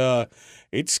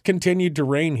 It's continued to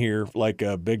rain here like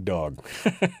a big dog.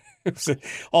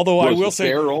 Although I will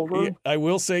say, fair over?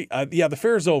 The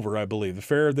fair's over. I believe the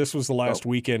fair. This was the last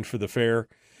weekend for the fair.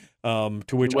 To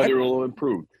which the weather will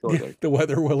improve. The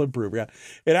weather will improve. Yeah,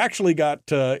 it actually got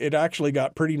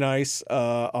pretty nice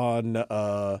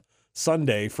on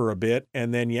Sunday for a bit,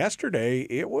 and then yesterday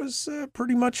it was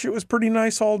pretty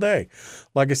nice all day.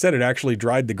 Like I said, it actually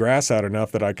dried the grass out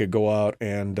enough that I could go out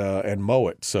and mow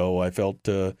it. So I felt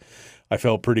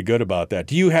pretty good about that.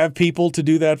 Do you have people to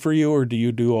do that for you, or do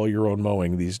you do all your own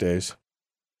mowing these days?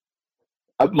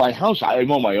 My house, I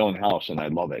mow my own house, and I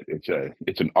love it. It's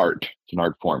an art. It's an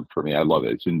art form for me. I love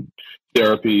it. It's in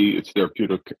therapy. It's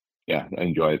therapeutic. Yeah, I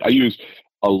enjoy it. I use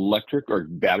electric or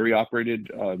battery operated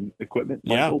equipment,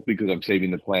 Michael, because I'm saving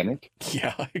the planet.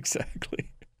 Yeah, exactly.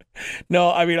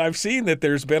 No, I mean, I've seen that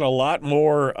there's been a lot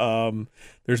more,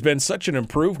 there's been such an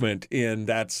improvement in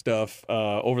that stuff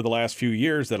over the last few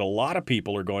years that a lot of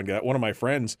people are going to that. One of my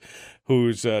friends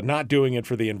who's not doing it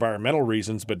for the environmental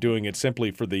reasons, but doing it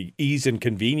simply for the ease and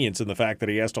convenience and the fact that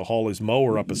he has to haul his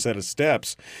mower up a set of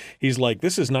steps. He's like,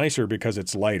 this is nicer because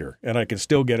it's lighter and I can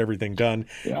still get everything done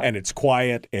and it's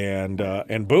quiet and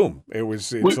boom,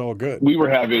 it's all good. We were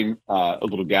having a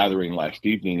little gathering last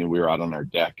evening and we were out on our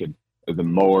deck and the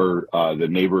mower, the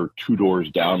neighbor 2 doors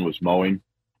down was mowing.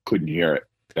 Couldn't hear it.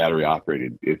 Battery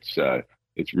operated. It's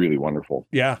really wonderful.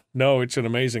 Yeah, no, it's an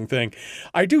amazing thing.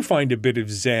 I do find a bit of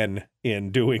zen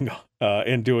in doing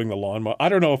the lawnmower. I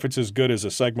don't know if it's as good as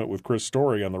a segment with Chris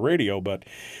Story on the radio, but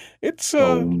it's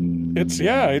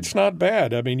not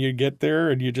bad. I mean, you get there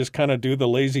and you just kind of do the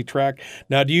lazy track.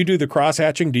 Now, do you do the cross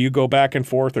hatching? Do you go back and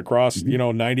forth across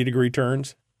 90-degree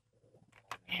turns?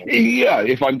 Yeah,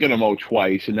 if I'm going to mow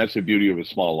twice, and that's the beauty of a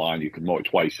small lawn, you can mow it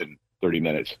twice in 30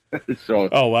 minutes. So,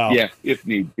 oh, wow. Yeah, if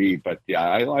need be. But yeah,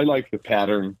 I like the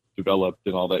pattern developed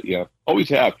and all that. Yeah, always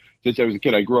have. Since I was a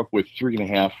kid, I grew up with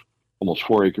 3.5, almost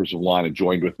 4 acres of lawn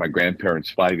adjoined with my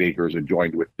grandparents' 5 acres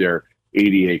adjoined with their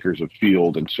 80 acres of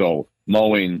field. And so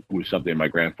mowing was something my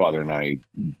grandfather and I,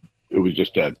 it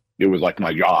was like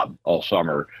my job all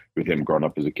summer with him growing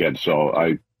up as a kid. So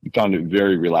I found it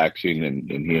very relaxing, and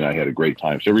he and I had a great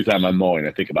time. So every time I'm mowing,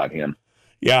 I think about him.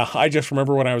 Yeah, I just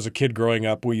remember when I was a kid growing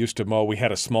up, we used to mow. We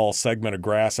had a small segment of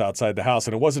grass outside the house,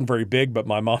 and it wasn't very big, but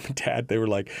my mom and dad, they were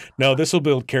like, no, this will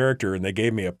build character, and they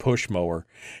gave me a push mower.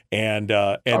 And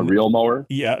a real mower?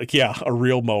 Yeah, a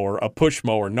real mower, a push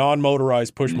mower,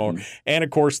 non-motorized push mower. And,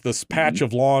 of course, this patch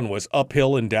of lawn was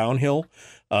uphill and downhill.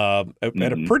 At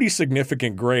a pretty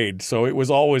significant grade, so it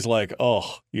was always like,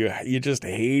 oh, you just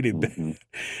hated.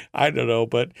 I don't know,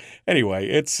 but anyway,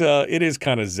 it is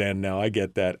kind of zen now. I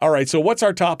get that. All right, so what's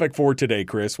our topic for today,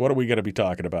 Chris? What are we going to be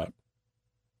talking about?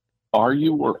 Are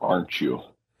you or aren't you?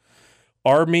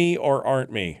 Are me or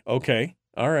aren't me? Okay,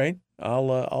 all right.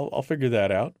 I'll figure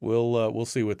that out. We'll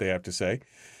see what they have to say.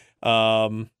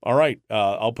 All right.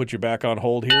 I'll put you back on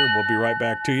hold here. We'll be right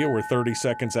back to you. We're 30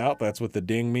 seconds out. That's what the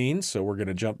ding means. So we're going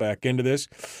to jump back into this.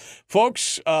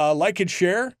 Folks, like and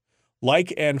share,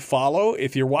 like and follow.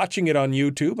 If you're watching it on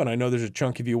YouTube, and I know there's a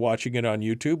chunk of you watching it on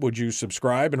YouTube, would you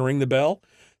subscribe and ring the bell?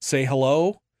 Say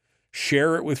hello.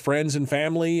 Share it with friends and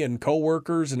family and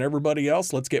coworkers and everybody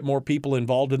else. Let's get more people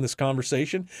involved in this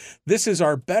conversation. This is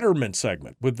our Betterment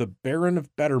segment with the Baron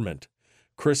of Betterment,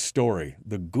 Chris Story,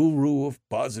 the guru of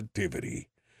positivity.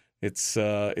 It's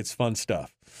fun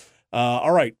stuff.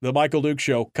 All right, the Michael Duke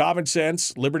Show, common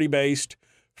sense, liberty-based,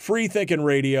 free-thinking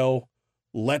radio.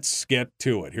 Let's get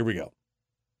to it. Here we go.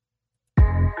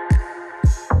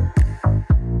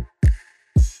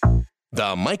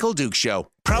 The Michael Duke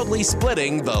Show, proudly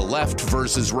splitting the left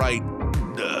versus right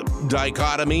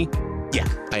dichotomy. Yeah,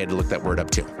 I had to look that word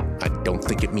up too. I don't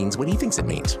think it means what he thinks it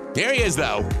means. Here he is,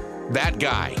 though. That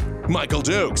guy, Michael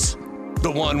Dukes,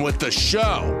 the one with the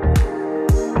show.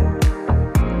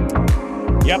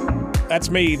 Yep, that's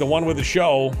me, the one with the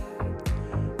show.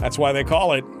 That's why they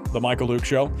call it the Michael Duke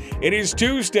Show. It is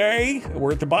Tuesday.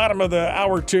 We're at the bottom of the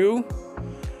hour 2.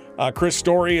 Chris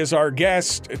Story is our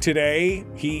guest today.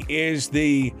 He is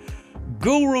the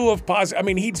guru of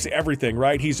he's everything,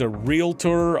 right? He's a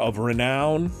realtor of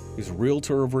renown.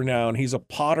 He's a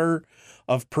potter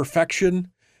of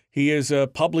perfection. He is a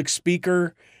public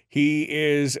speaker. He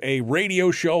is a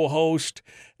radio show host,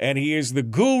 and he is the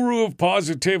guru of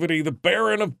positivity, the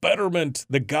baron of betterment,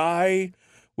 the guy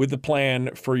with the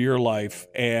plan for your life.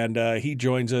 And he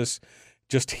joins us.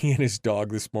 Just he and his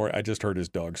dog this morning. I just heard his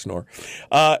dog snore.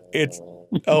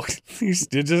 He's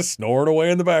just snoring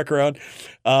away in the background.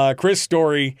 Chris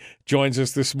Story joins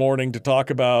us this morning to talk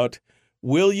about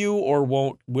will you or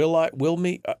won't, will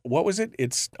me? What was it?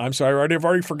 I'm sorry, I've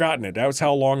already forgotten it. That was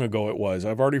how long ago it was.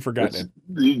 I've already forgotten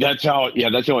it. That's how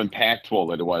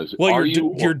impactful it was. Well,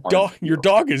 your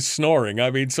dog is snoring.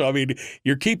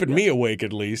 You're keeping me awake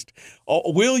at least.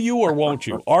 Will you or won't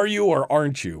you? Are you or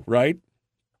aren't you? Right?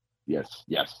 Yes,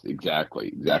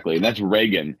 exactly. And that's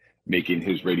Reagan making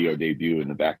his radio debut in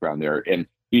the background there. And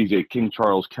he's a King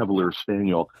Charles Cavalier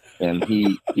Spaniel, and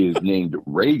he is named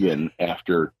Reagan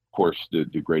after, of course, the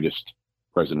greatest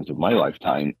president of my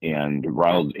lifetime. And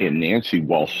Ronald and Nancy,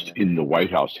 whilst in the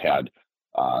White House, had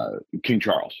King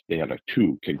Charles. They had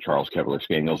two King Charles Cavalier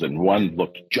Spaniels, and one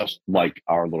looked just like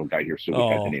our little guy here, so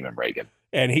we had to name him Reagan.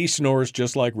 And he snores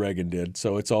just like Reagan did,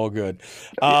 so it's all good.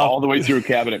 All the way through a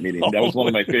cabinet meeting. That was one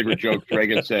of my favorite jokes.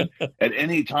 Reagan said, at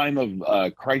any time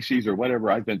of crises or whatever,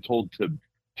 I've been told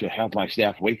to have my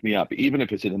staff wake me up, even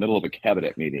if it's in the middle of a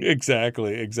cabinet meeting.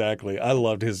 Exactly. I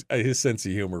loved his sense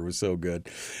of humor was so good.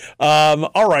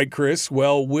 All right, Chris.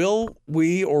 Well, will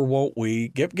we or won't we?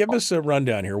 Give us a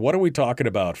rundown here. What are we talking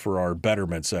about for our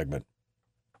betterment segment?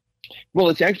 Well,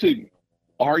 it's actually,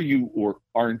 are you or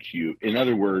aren't you? In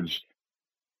other words,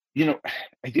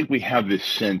 I think we have this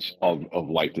sense of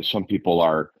life that some people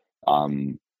are. I'll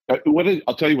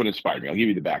tell you what inspired me. I'll give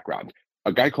you the background.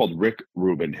 A guy called Rick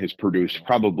Rubin has produced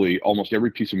probably almost every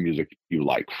piece of music you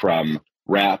like, from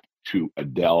rap to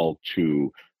Adele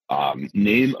to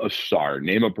name a star,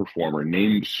 name a performer,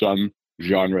 name some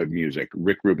genre of music.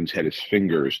 Rick Rubin's had his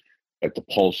fingers at the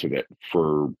pulse of it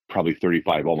for probably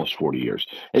 35, almost 40 years.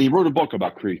 And he wrote a book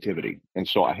about creativity. And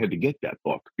so I had to get that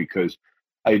book because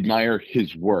I admire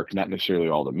his work, not necessarily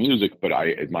all the music, but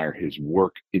I admire his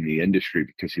work in the industry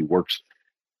because he works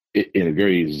in a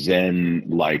very Zen,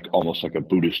 like almost like a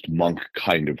Buddhist monk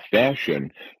kind of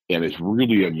fashion. And it's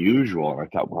really unusual. And I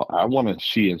thought, well, I want to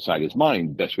see inside his mind.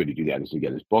 The best way to do that is to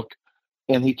get his book.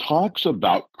 And he talks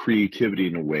about creativity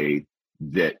in a way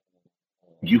that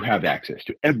you have access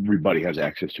to. Everybody has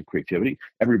access to creativity.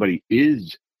 Everybody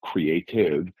is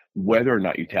creative, whether or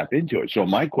not you tap into it. So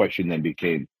my question then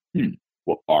became,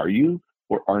 well, are you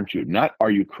or aren't you? Not are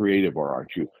you creative or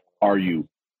aren't you? Are you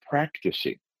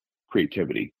practicing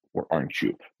creativity or aren't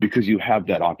you? Because you have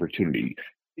that opportunity.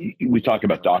 We talk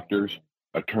about doctors,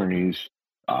 attorneys,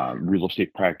 real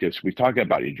estate practice. We talk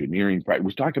about engineering practice.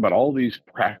 We talk about all these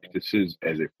practices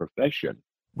as a profession,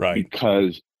 right?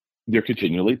 Because they're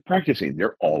continually practicing.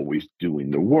 They're always doing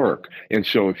the work. And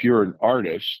so if you're an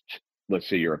artist, let's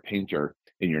say you're a painter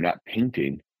and you're not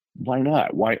painting, why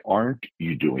not? Why aren't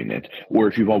you doing it? Or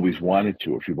if you've always wanted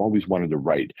to, if you've always wanted to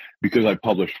write, because I've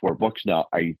published 4 books now,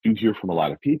 I do hear from a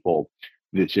lot of people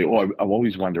that say, oh, I've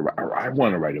always wanted to write, or I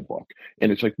want to write a book.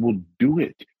 And it's like, well, do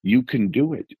it. You can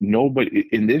do it. Nobody,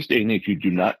 in this day and age, you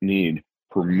do not need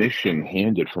permission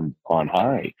handed from on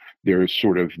high. There is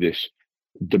sort of this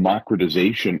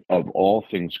democratization of all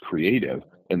things creative,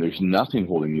 and there's nothing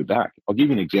holding you back. I'll give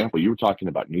you an example. You were talking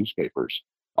about newspapers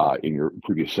in your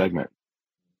previous segment.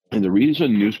 And the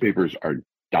reason newspapers are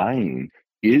dying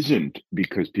isn't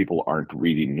because people aren't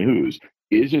reading news,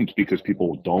 isn't because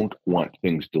people don't want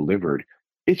things delivered.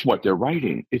 It's what they're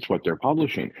writing. It's what they're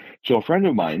publishing. So a friend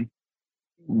of mine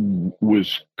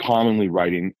was commonly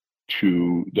writing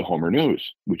to the Homer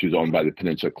News, which is owned by the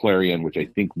Peninsula Clarion, which I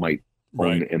think might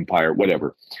own the Empire,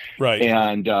 whatever. Right.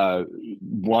 And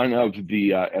one of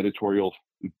the editorial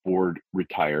board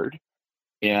retired,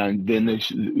 and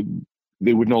then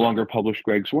they would no longer publish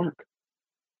Greg's work.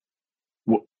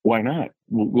 Well, why not?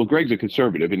 Well, Greg's a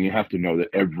conservative, and you have to know that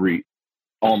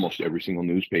almost every single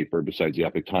newspaper besides the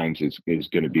Epoch Times is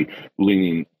going to be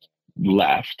leaning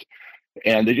left.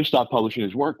 And they just stopped publishing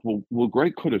his work. Well,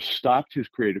 Greg could have stopped his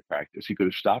creative practice. He could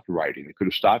have stopped writing. He could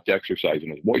have stopped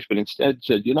exercising his voice, but instead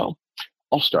said,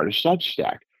 I'll start a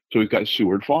Substack. So we've got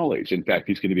Seward Follies. In fact,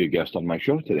 he's going to be a guest on my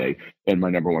show today. And my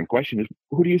number one question is,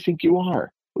 who do you think you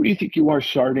are? Who do you think you are,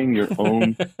 starting your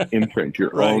own imprint,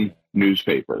 your own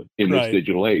newspaper in this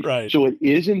digital age? Right. So it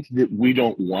isn't that we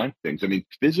don't want things. I mean,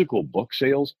 physical book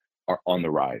sales are on the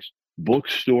rise.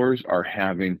 Bookstores are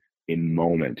having a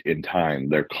moment in time.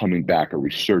 They're coming back, a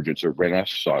resurgence, a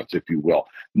renaissance, if you will,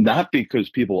 not because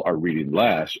people are reading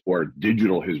less or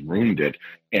digital has ruined it.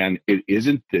 And it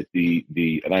isn't that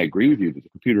and I agree with you that the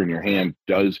computer in your hand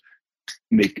does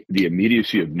make the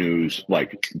immediacy of news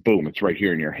like, boom, it's right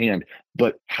here in your hand.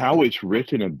 But how it's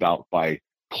written about by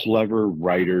clever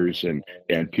writers and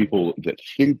people that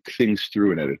think things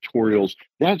through in editorials,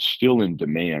 that's still in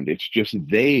demand. It's just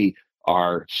they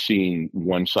are seeing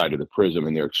one side of the prism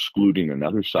and they're excluding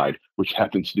another side, which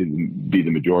happens to be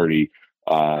the majority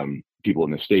people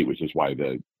in the state, which is why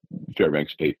the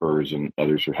Fairbanks papers and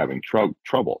others are having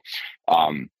trouble.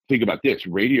 Think about this.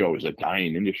 Radio is a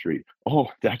dying industry. Oh,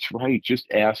 that's right. Just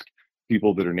ask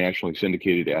people that are nationally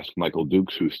syndicated. Ask Michael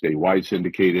Dukes, who's statewide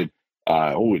syndicated.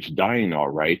 It's dying, all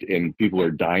right. And people are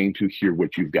dying to hear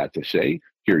what you've got to say,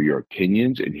 hear your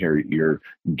opinions, and hear your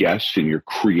guests and your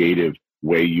creative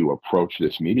way you approach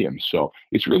this medium. So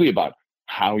it's really about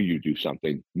how you do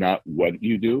something, not what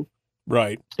you do.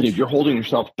 Right. And if you're holding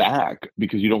yourself back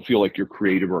because you don't feel like you're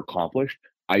creative or accomplished,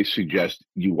 I suggest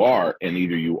you are, and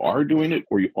either you are doing it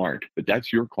or you aren't. But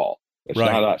that's your call. It's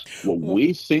right. not us. What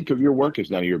we think of your work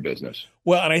is none of your business.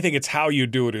 Well, and I think it's how you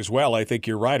do it as well. I think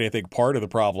you're right. I think part of the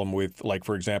problem with, like,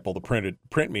 for example, the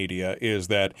print media is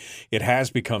that it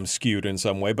has become skewed in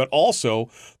some way, but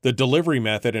also the delivery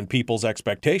method and people's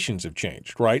expectations have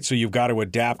changed, right? So you've got to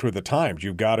adapt with the times.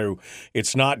 You've got to.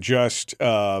 It's not just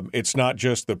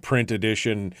the print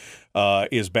edition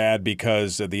is bad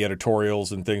because of the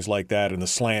editorials and things like that and the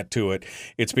slant to it.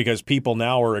 It's because people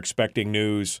now are expecting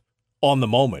news on the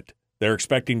moment. They're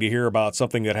expecting to hear about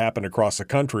something that happened across the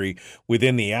country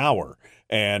within the hour.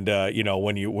 And,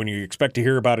 when you expect to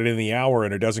hear about it in the hour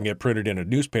and it doesn't get printed in a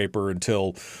newspaper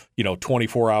until,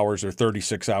 24 hours or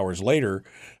 36 hours later,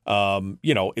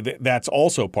 that's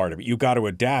also part of it. You've got to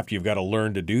adapt. You've got to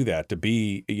learn to do that, to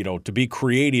be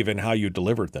creative in how you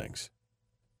deliver things.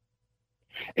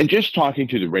 And just talking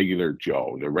to the regular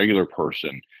Joe, the regular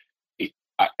person,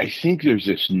 I think there's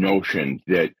this notion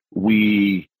that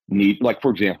we need, like, for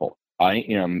example, I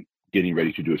am getting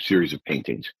ready to do a series of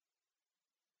paintings.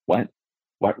 What?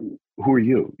 Who are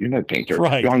you? You're not a painter.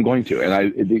 Right. I'm going to.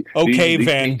 And these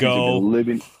Van Gogh.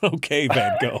 Okay,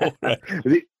 Van Gogh.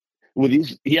 Right.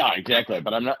 Yeah, exactly.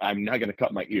 But I'm not going to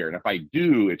cut my ear. And if I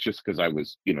do, it's just because I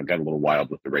was, got a little wild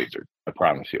with the razor. I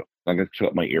promise you. I'm going to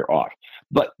cut my ear off.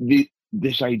 But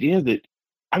this idea that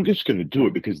I'm just going to do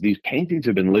it because these paintings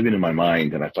have been living in my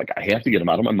mind, and it's like I have to get them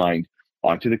out of my mind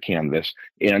onto the canvas.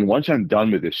 And once I'm done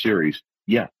with this series,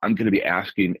 I'm going to be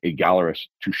asking a gallerist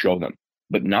to show them,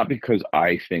 but not because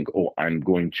I think, I'm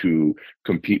going to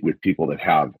compete with people that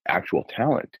have actual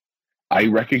talent. I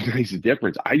recognize the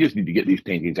difference. I just need to get these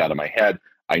paintings out of my head.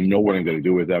 I know what I'm going to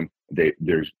do with them.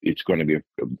 It's going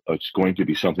to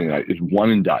be something that is one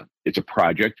and done. It's a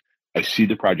project. I see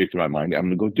the project in my mind. I'm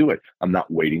going to go do it. I'm not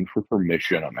waiting for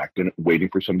permission. I'm not waiting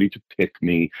for somebody to pick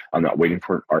me. I'm not waiting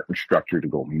for an art instructor to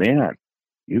go, man,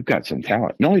 you've got some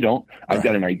talent. No, I don't. I've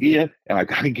got an idea, and I've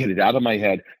got to get it out of my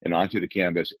head and onto the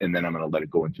canvas, and then I'm going to let it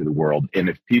go into the world. And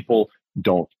if people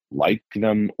don't like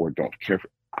them or don't care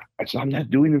I'm not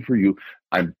doing it for you.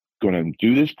 I'm going to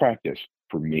do this practice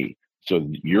for me. So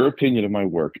your opinion of my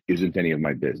work isn't any of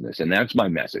my business. And that's my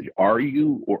message. Are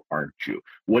you or aren't you?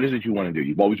 What is it you want to do?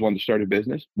 You've always wanted to start a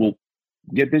business? Well,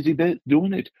 get busy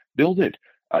doing it. Build it.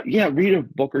 Read a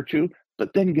book or two,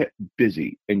 but then get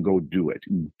busy and go do it.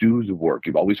 Do the work.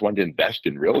 You've always wanted to invest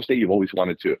in real estate. You've always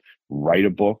wanted to write a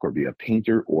book or be a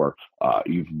painter, or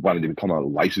you've wanted to become a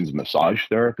licensed massage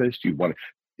therapist.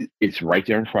 It's right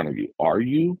there in front of you. Are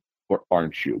you or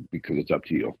aren't you? Because it's up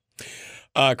to you.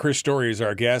 Chris Story is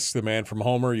our guest, the man from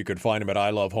Homer. You can find him at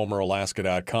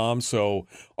ilovehomeralaska.com. So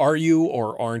are you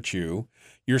or aren't you?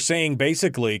 You're saying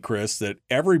basically, Chris, that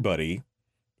everybody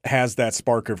has that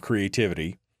spark of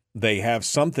creativity. They have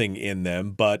something in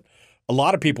them, but a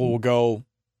lot of people will go,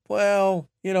 well,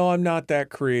 I'm not that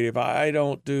creative. I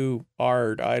don't do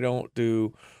art.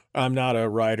 I'm not a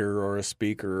writer or a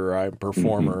speaker or I'm a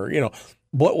performer.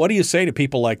 What do you say to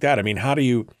people like that? I mean, how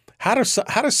does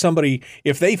somebody,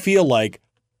 if they feel like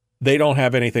they don't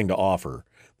have anything to offer,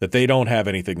 that they don't have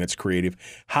anything that's creative,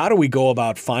 how do we go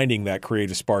about finding that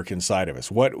creative spark inside of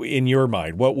us? What, in your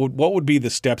mind, what would be the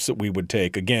steps that we would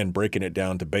take? Again, breaking it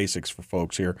down to basics for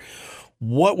folks here.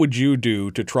 What would you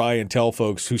do to try and tell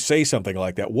folks who say something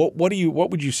like that? What would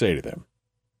you say to them?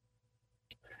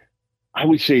 I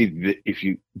would say that if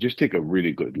you just take a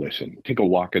really good listen, take a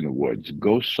walk in the woods,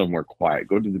 go somewhere quiet,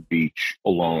 go to the beach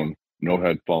alone, no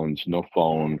headphones, no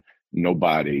phone,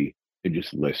 nobody, and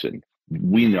just listen.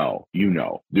 We know,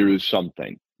 there is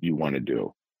something you want to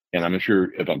do. And I'm not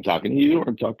sure if I'm talking to you or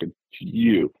I'm talking to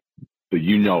you. but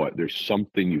you know it. There's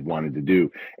something you've wanted to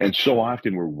do. And so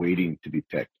often we're waiting to be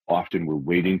picked. Often we're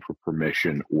waiting for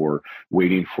permission or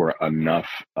waiting for enough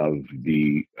of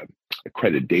the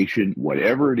accreditation,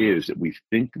 whatever it is that we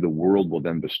think the world will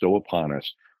then bestow upon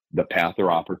us, the path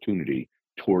or opportunity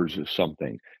towards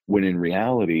something. When in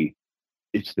reality,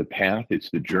 it's the path, it's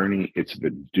the journey, it's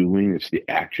the doing, it's the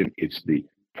action, it's the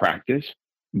practice,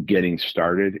 getting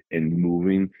started and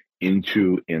moving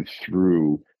into and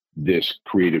through this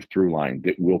creative through line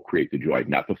that will create the joy,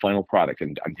 not the final product.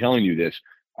 And I'm telling you this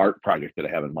art project that I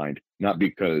have in mind, not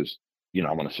because,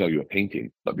 I want to sell you a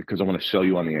painting, but because I want to sell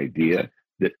you on the idea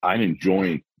that I'm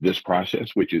enjoying this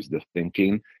process, which is the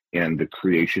thinking and the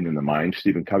creation in the mind.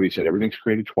 Stephen Covey said everything's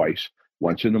created twice,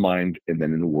 once in the mind and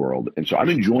then in the world. And so I'm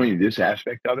enjoying this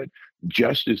aspect of it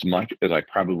just as much as I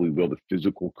probably will the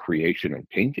physical creation and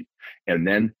painting, and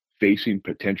then facing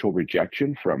potential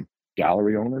rejection from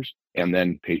gallery owners and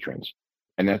then patrons.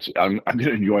 And I'm going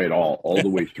to enjoy it all the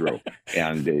way through.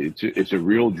 And it's a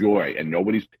real joy, and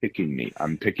nobody's picking me.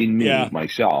 I'm picking me,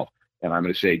 myself. And I'm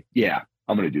going to say, yeah,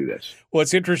 I'm going to do this. Well,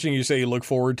 it's interesting you say you look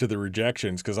forward to the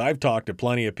rejections, because I've talked to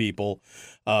plenty of people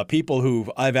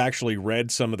who I've actually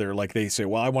read some of their, like, they say,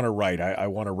 well, I want to write. I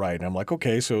want to write. And I'm like,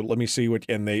 okay, so let me see what,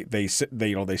 and they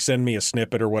send me a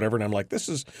snippet or whatever. And I'm like, this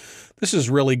is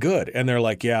really good. And they're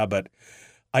like, yeah, but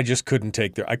I just couldn't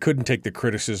take the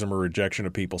criticism or rejection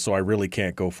of people, so I really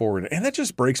can't go forward. And that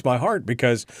just breaks my heart,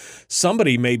 because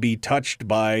somebody may be touched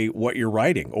by what you're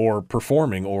writing or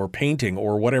performing or painting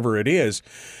or whatever it is.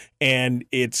 And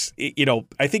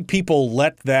I think people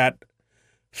let that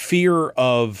fear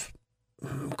of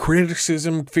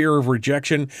criticism, fear of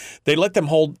rejection, it lets them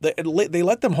hold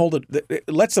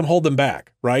them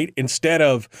back, right? Instead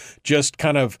of just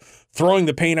kind of throwing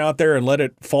the paint out there and let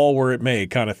it fall where it may,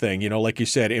 kind of thing. Like you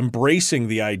said, embracing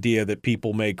the idea that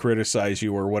people may criticize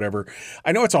you or whatever.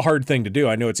 I know it's a hard thing to do.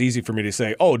 I know it's easy for me to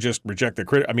say, oh, just reject the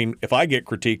critic. I mean, if I get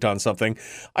critiqued on something,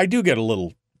 I do get a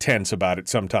little tense about it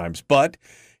sometimes, but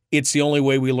it's the only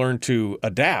way we learn to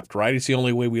adapt, right? It's the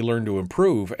only way we learn to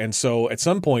improve. And so at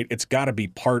some point, it's got to be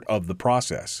part of the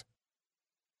process.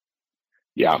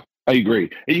 Yeah, I agree.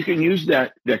 And you can use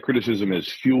that criticism as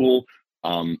fuel.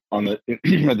 At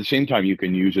the same time, you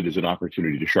can use it as an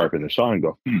opportunity to sharpen the saw and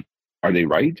go, are they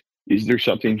right? Is there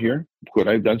something here? Could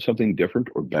I have done something different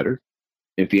or better?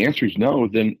 If the answer is no,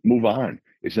 then move on.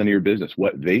 It's none of your business.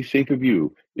 What they think of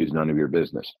you is none of your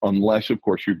business, unless, of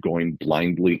course, you're going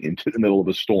blindly into the middle of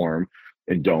a storm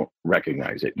and don't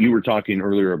recognize it. You were talking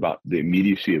earlier about the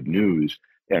immediacy of news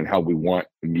and how we want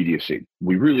immediacy.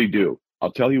 We really do.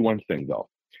 I'll tell you one thing, though.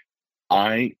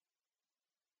 I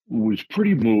was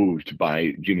pretty moved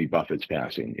by Jimmy Buffett's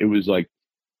passing. It was like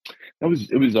a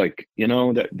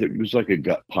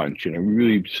gut punch, and I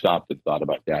really stopped and thought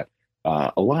about that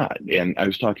a lot. And I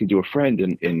was talking to a friend,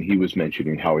 and he was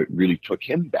mentioning how it really took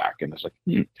him back. And I was like,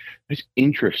 it's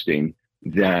interesting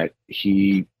that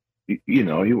I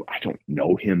don't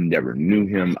know him, never knew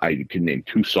him. I can name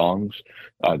 2 songs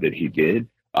that he did,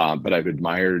 but I've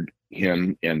admired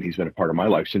him, and he's been a part of my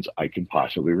life since I can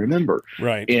possibly remember.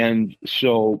 Right. And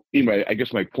so anyway, I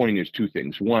guess my point is 2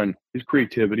 things. One, his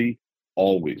creativity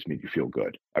always made you feel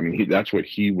good. I mean, that's what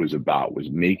he was about, was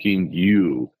making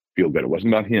you feel good. It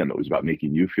wasn't about him. It was about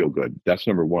making you feel good. That's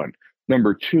number 1.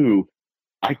 Number 2,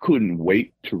 I couldn't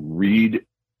wait to read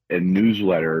a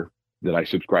newsletter that I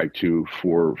subscribed to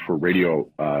for radio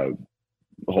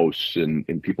hosts and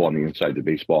people on the inside of the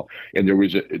baseball. And there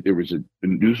was a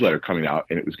newsletter coming out,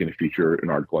 and it was going to feature an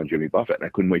article on Jimmy Buffett. And I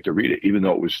couldn't wait to read it, even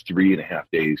though it was 3.5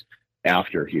 days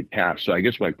after he had passed. So I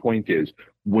guess my point is,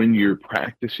 when you're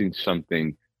practicing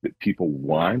something that people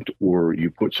want, or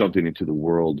you put something into the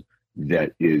world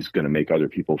that is going to make other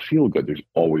people feel good, there's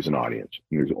always an audience.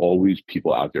 And there's always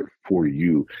people out there for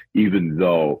you, even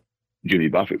though Jimmy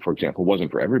Buffett, for example,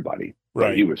 wasn't for everybody, right?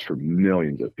 But he was for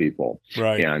millions of people.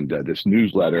 Right. And this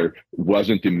newsletter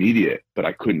wasn't immediate, but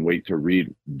I couldn't wait to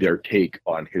read their take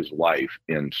on his life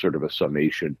and sort of a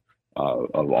summation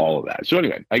of all of that. So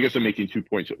anyway, I guess I'm making 2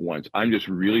 points at once. I'm just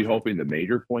really hoping the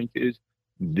major point is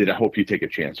that I hope you take a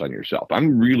chance on yourself.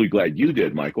 I'm really glad you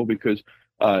did, Michael, because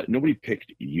nobody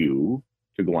picked you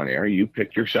to go on air. You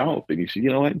picked yourself, and you said, you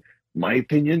know what? My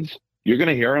opinions, you're going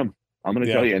to hear them. I'm going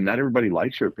to tell you, and not everybody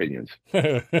likes your opinions.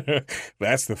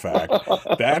 That's the fact.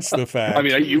 That's the fact. I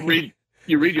mean,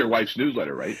 you read your wife's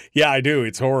newsletter, right? Yeah, I do.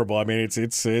 It's horrible. I mean,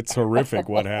 it's horrific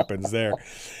what happens there.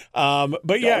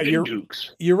 But yeah,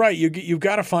 you're right. You've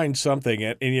got to find something,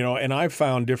 and I've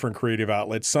found different creative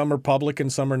outlets. Some are public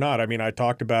and some are not. I mean, I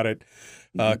talked about it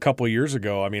a couple of years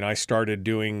ago. I mean, I started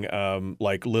doing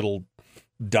like little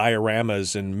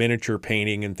dioramas and miniature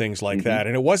painting and things like that.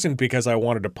 And it wasn't because I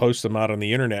wanted to post them out on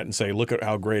the internet and say, look at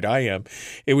how great I am.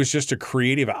 It was just a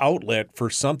creative outlet for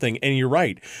something. And you're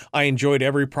right. I enjoyed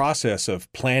every process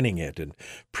of planning it and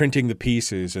printing the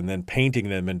pieces and then painting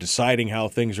them and deciding how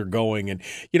things are going. And,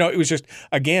 it was just,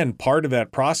 again, part of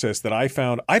that process that I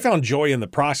found joy in the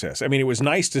process. I mean, it was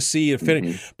nice to see it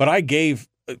finish, but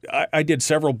I did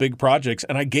several big projects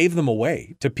and I gave them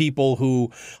away to people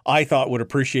who I thought would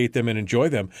appreciate them and enjoy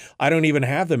them. I don't even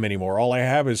have them anymore. All I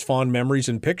have is fond memories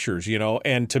and pictures,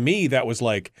 and to me, that was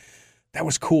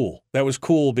cool. That was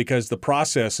cool because the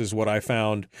process is what I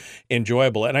found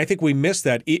enjoyable. And I think we miss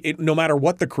that no matter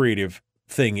what the creative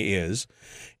thing is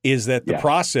that the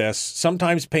process,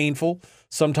 sometimes painful,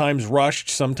 sometimes rushed,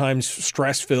 sometimes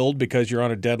stress-filled because you're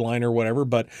on a deadline or whatever.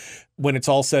 But when it's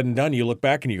all said and done, you look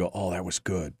back and you go, oh, that was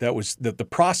good. That was the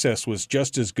process was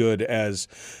just as good as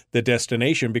the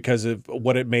destination because of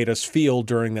what it made us feel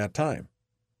during that time.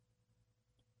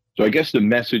 So I guess the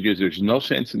message is there's no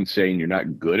sense in saying you're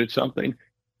not good at something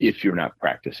if you're not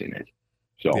practicing it.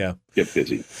 So get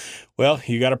busy. Well,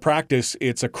 you got to practice.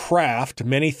 It's a craft.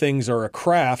 Many things are a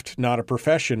craft, not a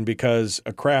profession, because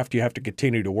a craft you have to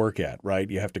continue to work at, right?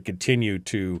 You have to continue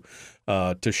to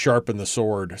sharpen the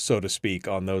sword, so to speak,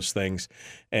 on those things.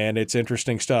 And it's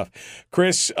interesting stuff.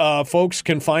 Chris, folks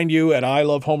can find you at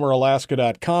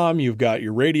ilovehomeralaska.com. You've got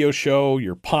your radio show,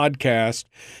 your podcast.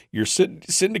 You're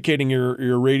syndicating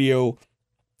your radio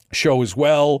show as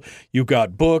well. You've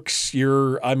got books.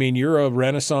 You're a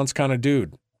Renaissance kind of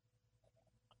dude.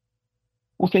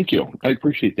 Well, thank you. I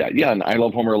appreciate that. Yeah, and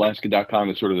ilovehomeralaska.com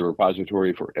is sort of the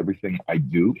repository for everything I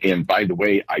do. And by the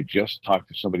way, I just talked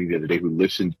to somebody the other day who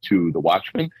listened to The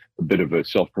Watchmen, a bit of a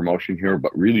self-promotion here,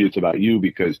 but really it's about you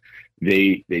because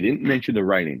they didn't mention the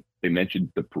writing. They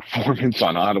mentioned the performance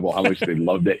on Audible, how much they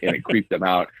loved it, and it creeped them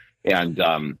out. And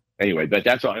anyway, but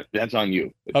that's on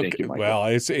you. But thank you, Michael. Well,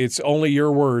 it's only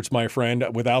your words, my friend.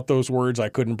 Without those words, I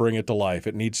couldn't bring it to life.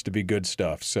 It needs to be good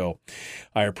stuff. So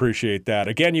I appreciate that.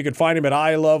 Again, you can find him at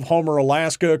I Love Homer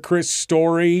Alaska. Chris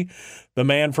Story, the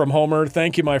man from Homer.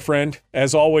 Thank you, my friend.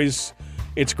 As always,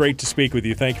 it's great to speak with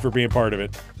you. Thank you for being part of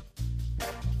it.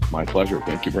 My pleasure.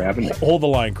 Thank you for having me. Hold the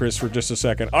line, Chris, for just a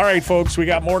second. All right, folks, we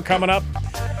got more coming up.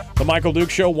 The Michael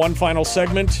Duke Show, one final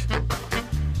segment.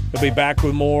 We'll be back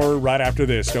with more right after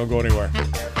this. Don't go anywhere.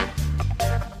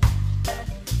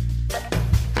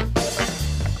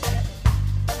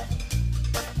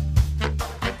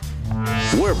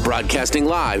 We're broadcasting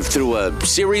live through a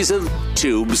series of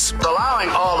tubes. Allowing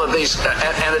all of these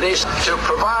entities to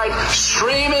provide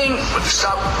streaming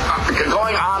stuff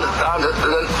going on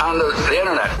the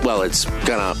internet. Well, it's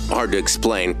kind of hard to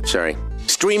explain. Sorry.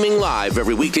 Streaming live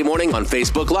every weekday morning on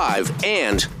Facebook Live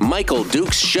and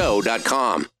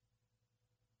MichaelDukesShow.com.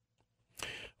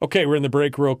 Okay, we're in the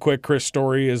break real quick. Chris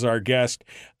Story is our guest.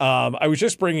 I was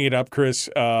just bringing it up, Chris,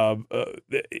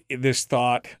 this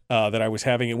thought that I was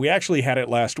having, and we actually had it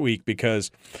last week because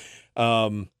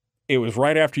it was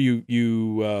right after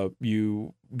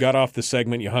you got off the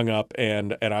segment, you hung up,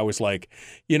 and I was like,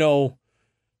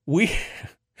 we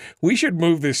should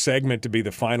move this segment to be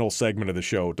the final segment of the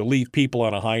show, to leave people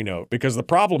on a high note, because the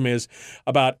problem is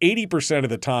about 80% of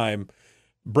the time,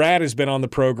 Brad has been on the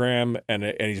program and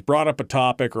he's brought up a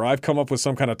topic, or I've come up with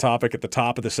some kind of topic at the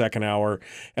top of the second hour,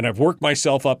 and I've worked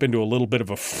myself up into a little bit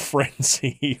of a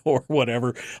frenzy or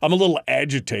whatever. I'm a little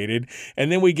agitated.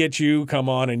 And then we get you come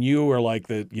on and you are like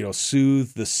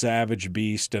soothe the savage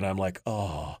beast. And I'm like,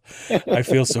 oh, I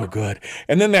feel so good.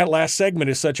 And then that last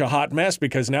segment is such a hot mess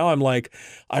because now I'm like,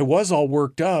 I was all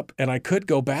worked up and I could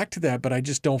go back to that, but I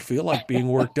just don't feel like being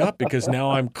worked up because now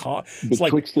I'm it's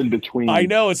like betwixt and between. I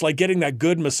know, it's like getting that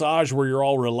good massage where you're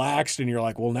all relaxed and you're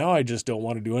like, well, now I just don't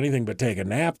want to do anything but take a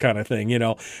nap kind of thing.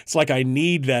 It's like I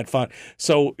need that fun.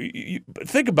 So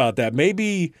think about that.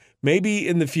 Maybe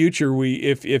in the future,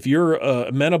 if you're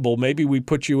amenable, maybe we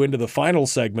put you into the final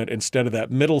segment instead of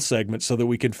that middle segment so that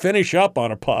we can finish up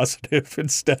on a positive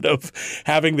instead of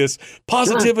having this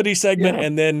positivity segment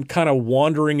and then kind of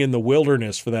wandering in the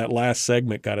wilderness for that last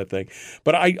segment kind of thing.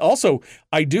 But I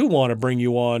do want to bring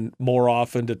you on more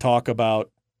often to talk about,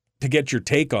 to get your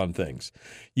take on things.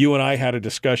 You and I had a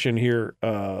discussion here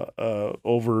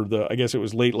over I guess it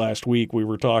was late last week. We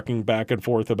were talking back and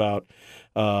forth about,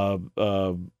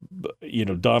 Donald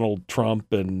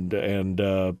Trump and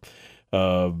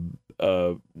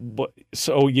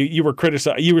so you were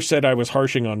criticized. You said I was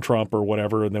harshing on Trump or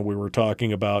whatever, and then we were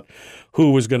talking about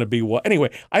who was going to be what.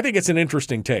 Anyway, I think it's an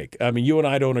interesting take. I mean, you and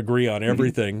I don't agree on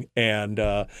everything, and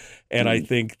I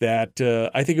think that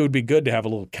I think it would be good to have a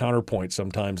little counterpoint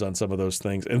sometimes on some of those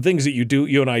things and things that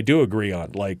you and I do agree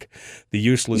on, like the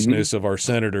uselessness of our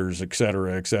senators, et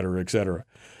cetera, et cetera, et cetera.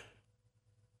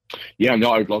 Yeah,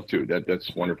 no, I'd love to.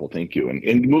 That's wonderful. Thank you.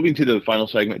 And moving to the final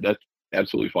segment, that's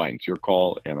absolutely fine. It's your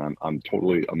call, and I'm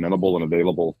totally amenable and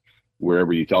available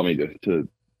wherever you tell me to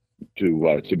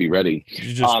be ready.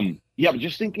 But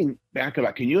just thinking back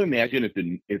about, can you imagine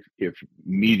if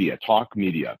media, talk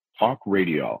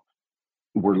radio,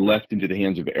 were left into the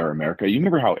hands of Air America? You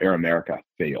remember how Air America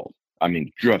failed? I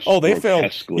mean, just they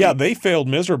failed. Yeah, they failed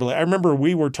miserably. I remember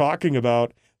we were talking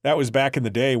about. That was back in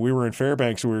the day. We were in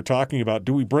Fairbanks. We were talking about,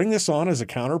 do we bring this on as a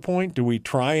counterpoint? Do we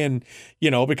try and,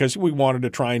 because we wanted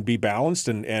to try and be balanced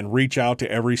and reach out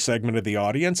to every segment of the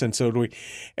audience. And so we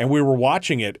were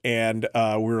watching it, and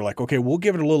we were like, okay, we'll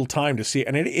give it a little time to see.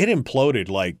 And it imploded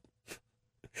like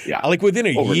within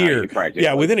a year.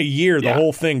 Yeah, within a year, the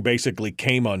whole thing basically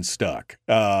came unstuck.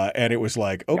 And it was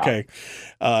like, okay,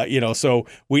 so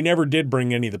we never did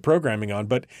bring any of the programming on,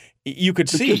 but you could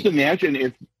see. Just imagine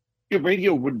if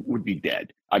radio would be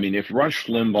dead. I mean, if Rush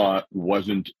Limbaugh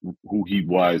wasn't who he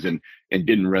was and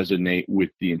didn't resonate with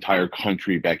the entire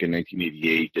country back in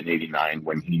 1988 and 89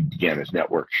 when he began his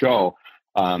network show,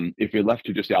 if it left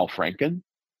to just Al Franken,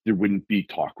 there wouldn't be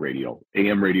talk radio.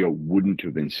 AM radio wouldn't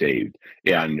have been saved,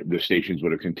 and the stations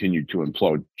would have continued to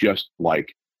implode just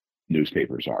like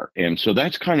newspapers are. And so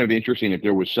that's kind of interesting. If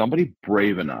there was somebody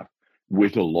brave enough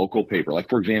with a local paper, like,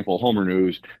 for example, Homer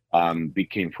News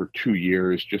became for 2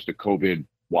 years just a COVID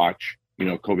watch,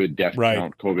 COVID death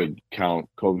count,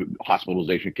 COVID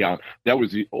hospitalization count. That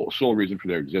was the sole reason for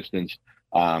their existence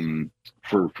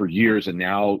for years. And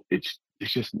now it's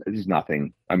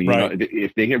nothing. I mean,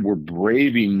 if they were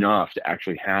brave enough to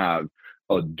actually have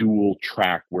a dual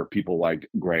track where people like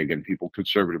Greg and people,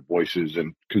 conservative voices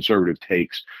and conservative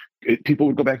takes, people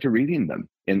would go back to reading them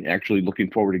and actually looking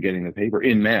forward to getting the paper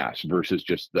in mass versus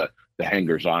just the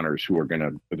hangers-oners who are going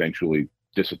to eventually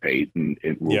dissipate, and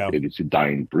it's a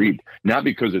dying breed, not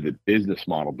because of the business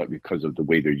model, but because of the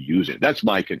way they're using it. That's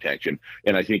my contention.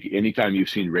 And I think anytime you've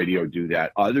seen radio do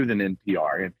that, other than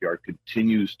NPR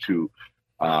continues to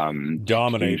dominate,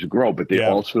 continues to grow, but they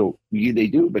also, they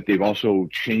do, but they've also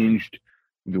changed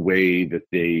the way that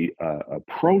they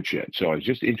approach it. So it's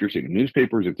just interesting.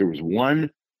 Newspapers, if there was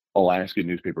one Alaska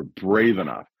newspaper brave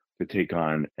enough to take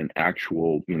on an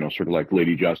actual, sort of like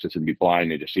Lady Justice and be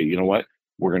blind and just say, you know what,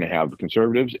 we're going to have the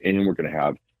conservatives and we're going to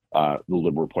have the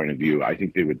liberal point of view, I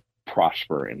think they would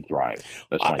prosper and thrive.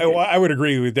 I would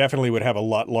agree. We definitely would have a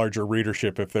lot larger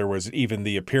readership if there was even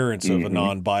the appearance of a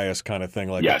non-biased kind of thing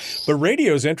like that. But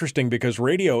radio is interesting because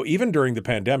radio, even during the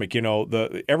pandemic,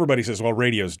 everybody says, well,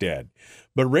 radio's dead.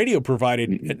 But radio provided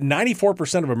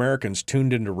 94% of Americans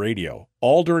tuned into radio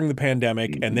all during the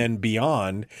pandemic and then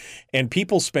beyond. And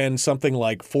people spend something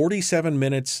like 47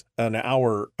 minutes an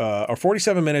hour or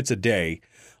 47 minutes a day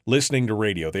listening to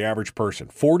radio, the average person.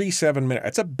 47 minutes.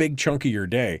 That's a big chunk of your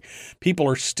day. People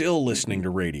are still listening to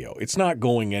radio. It's not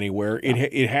going anywhere.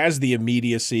 It has the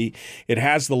immediacy. It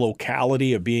has the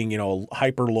locality of being,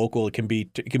 hyper local. It can be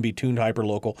tuned hyper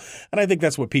local, and I think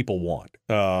that's what people want.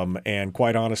 And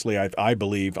quite honestly, I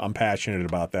believe, I'm passionate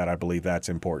about that. I believe that's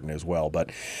important as well.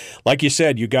 But like you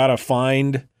said, you got to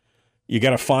find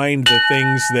the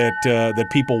things that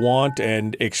people want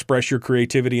and express your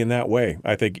creativity in that way.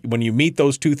 I think when you meet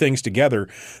those two things together,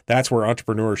 that's where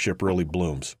entrepreneurship really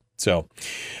blooms. So,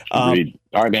 all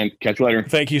right, man. Catch you later.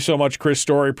 Thank you so much, Chris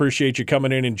Story. Appreciate you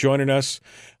coming in and joining us.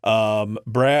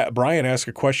 Brian asked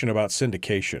a question about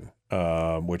syndication,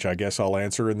 which I guess I'll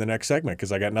answer in the next segment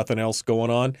because I got nothing else going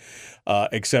on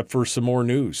except for some more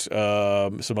news,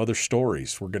 some other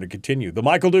stories. We're going to continue. The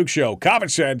Michael Duke Show, common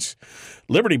sense,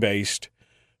 liberty-based,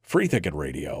 free thinking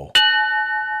radio.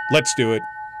 Let's do it.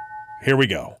 Here we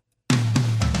go.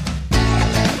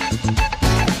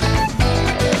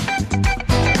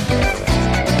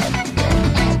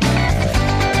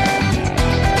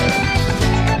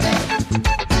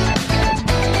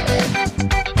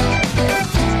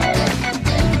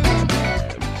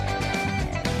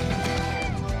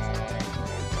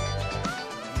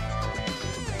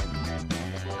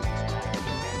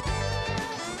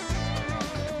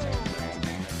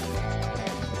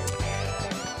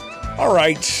 All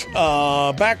right,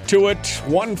 back to it.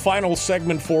 One final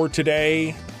segment for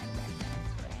today.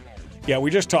 Yeah,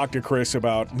 we just talked to Chris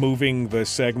about moving the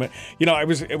segment. I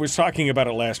was talking about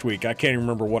it last week. I can't even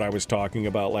remember what I was talking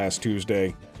about last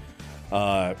Tuesday.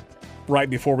 right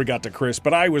before we got to Chris,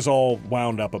 but I was all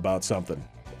wound up about something.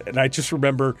 And I just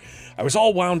remember I was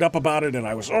all wound up about it, and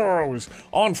I was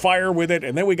on fire with it.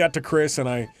 And then we got to Chris, and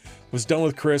I was done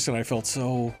with Chris, and I felt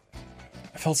so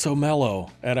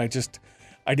mellow, and I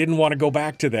didn't want to go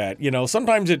back to that.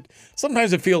 Sometimes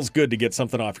it feels good to get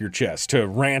something off your chest, to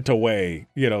rant away,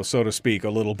 so to speak, a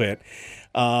little bit.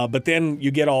 But then you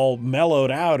get all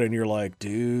mellowed out, and you're like,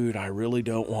 dude, I really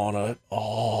don't want to.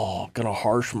 Gonna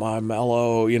harsh my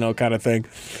mellow, kind of thing.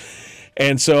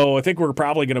 And so I think we're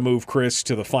probably going to move Chris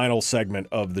to the final segment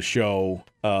of the show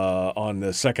on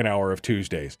the second hour of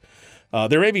Tuesdays.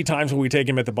 There may be times when we take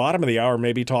him at the bottom of the hour,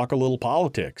 maybe talk a little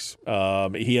politics.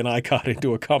 He and I got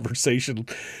into a conversation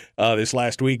this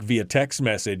last week via text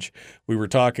message. We were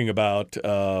talking about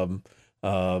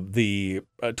the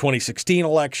 2016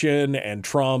 election and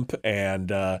Trump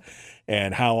and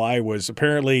how I was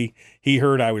apparently he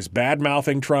heard I was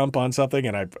bad-mouthing Trump on something,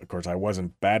 and of course I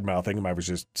wasn't bad-mouthing him. I was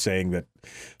just saying that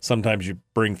sometimes you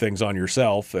bring things on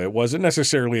yourself. It wasn't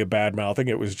necessarily a bad-mouthing.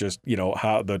 It was just,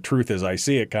 how the truth is I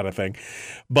see it kind of thing.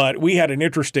 But we had an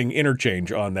interesting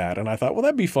interchange on that, and I thought, well,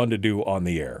 that'd be fun to do on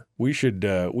the air. We should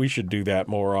do that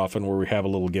more often where we have a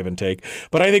little give and take.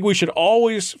 But I think we should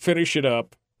always finish it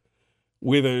up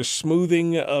with a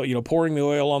smoothing, pouring the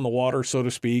oil on the water, so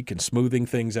to speak, and smoothing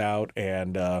things out.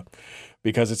 And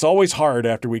because it's always hard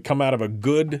after we come out of a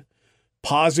good,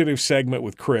 positive segment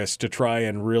with Chris to try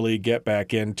and really get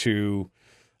back into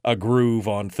a groove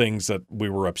on things that we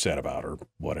were upset about or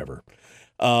whatever.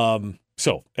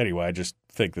 So anyway, I just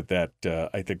think that's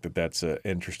an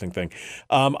interesting thing.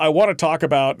 I want to talk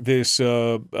about this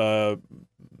the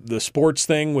sports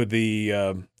thing with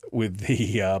the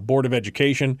Board of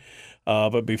Education.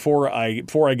 But before I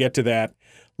get to that,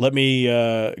 let me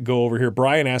go over here.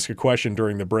 Brian asked a question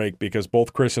during the break because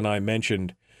both Chris and I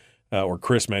mentioned, or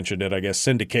Chris mentioned it, I guess,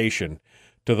 syndication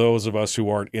to those of us who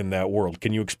aren't in that world.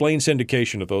 Can you explain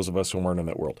syndication to those of us who aren't in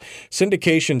that world?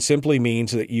 Syndication simply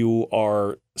means that you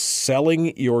are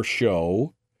selling your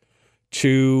show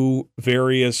to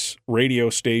various radio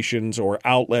stations or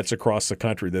outlets across the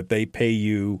country, that they pay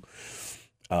you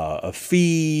a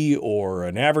fee or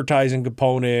an advertising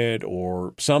component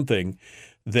or something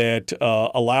that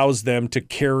allows them to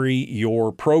carry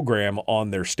your program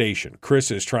on their station. Chris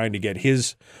is trying to get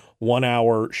his 1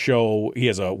 hour show. He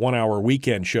has a 1 hour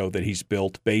weekend show that he's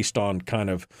built based on kind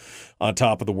of on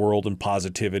top of the world and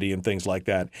positivity and things like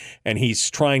that. And he's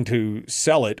trying to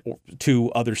sell it to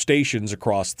other stations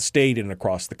across the state and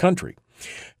across the country.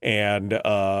 And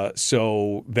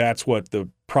so that's what the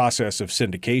process of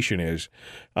syndication is.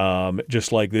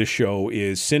 Just like this show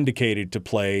is syndicated to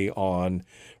play on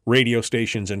radio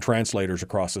stations and translators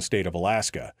across the state of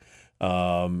Alaska,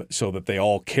 so that they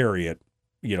all carry it,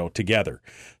 together.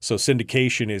 So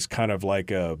syndication is kind of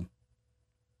like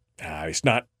it's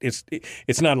not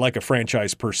like a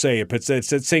franchise per se. It's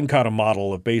the same kind of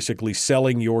model of basically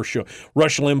selling your show.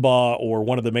 Rush Limbaugh or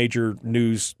one of the major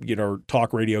news,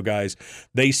 talk radio guys,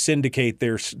 they syndicate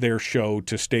their show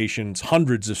to stations,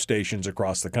 hundreds of stations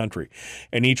across the country.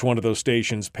 And each one of those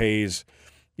stations pays,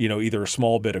 either a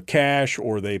small bit of cash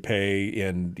or they pay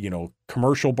in,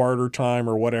 commercial barter time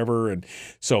or whatever. And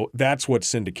so that's what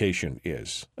syndication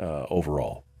is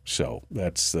overall. So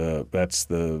that's the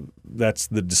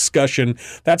discussion.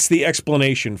 That's the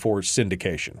explanation for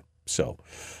syndication. So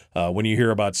when you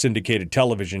hear about syndicated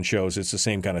television shows, it's the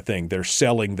same kind of thing. They're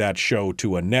selling that show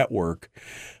to a network,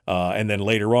 and then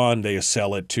later on they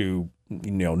sell it to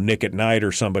Nick at Night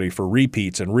or somebody for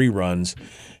repeats and reruns,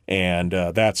 and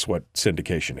that's what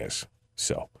syndication is.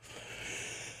 So.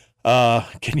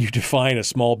 Can you define a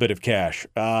small bit of cash?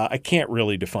 I can't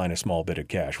really define a small bit of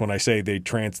cash. When I say they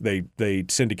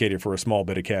syndicate it for a small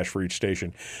bit of cash for each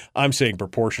station, I'm saying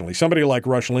proportionally. Somebody like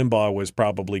Rush Limbaugh was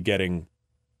probably getting,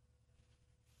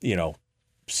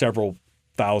 several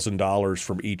 $1,000s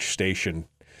from each station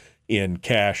in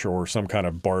cash or some kind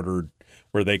of bartered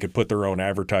where they could put their own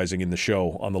advertising in the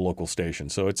show on the local station.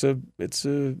 So it's good.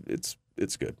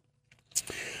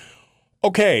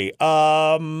 Okay,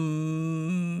 what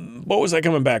was I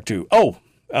coming back to?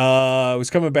 I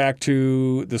was coming back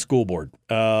to the school board.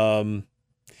 So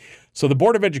the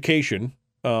Board of Education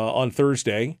on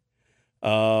Thursday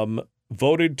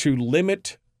voted to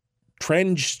limit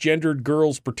transgendered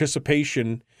girls'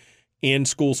 participation in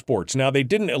school sports. Now, they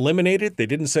didn't eliminate it. They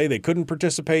didn't say they couldn't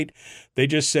participate. They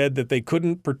just said that they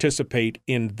couldn't participate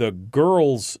in the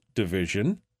girls'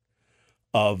 division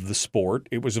of the sport.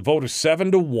 It was a vote of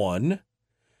 7-1.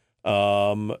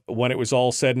 When it was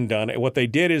all said and done. And what they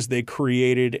did is they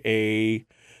created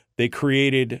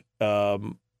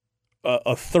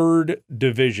a third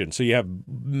division. So you have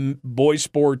boys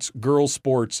sports, girls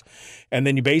sports, and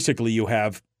then you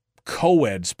have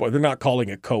co-ed sport. They're not calling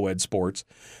it co-ed sports,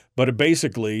 but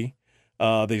the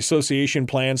association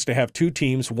plans to have 2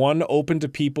 teams, one open to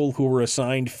people who were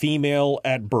assigned female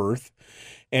at birth,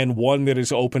 and one that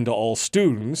is open to all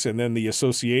students. And then the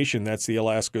association, that's the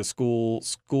Alaska School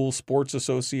Sports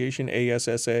Association,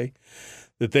 ASSA,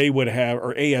 that they would have,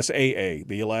 or ASAA,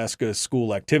 the Alaska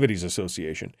School Activities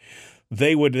Association.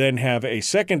 They would then have a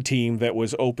second team that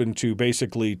was open to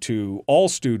basically to all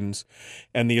students,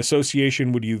 and the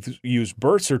association would use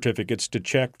birth certificates to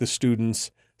check the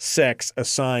student's sex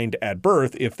assigned at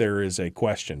birth if there is a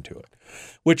question to it,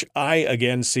 which I,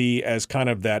 again, see as kind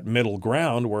of that middle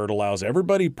ground where it allows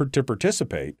everybody to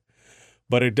participate,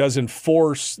 but it doesn't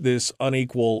force this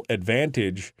unequal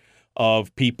advantage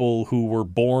of people who were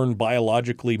born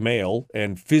biologically male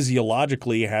and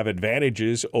physiologically have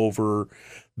advantages over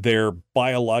their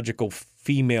biological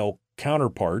female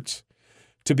counterparts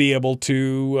to be able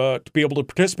to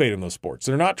participate in those sports.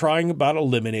 They're not trying about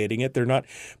eliminating it. They're not,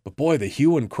 but boy, the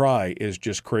hue and cry is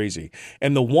just crazy.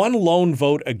 And the one lone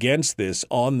vote against this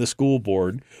on the school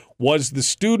board was the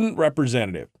student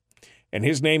representative, and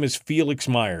his name is Felix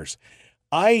Myers.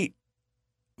 I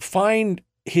find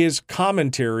his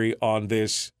commentary on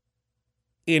this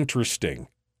interesting.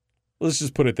 Let's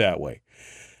just put it that way.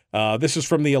 This is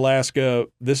from the Alaska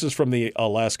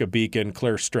Beacon.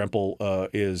 Claire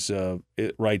Strempel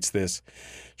writes this.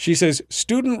 She says,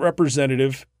 student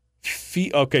representative.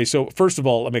 Okay, so first of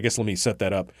all, let me set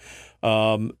that up.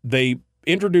 They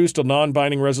introduced a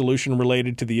non-binding resolution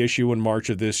related to the issue in March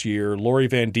of this year. Lori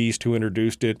Van Diest, who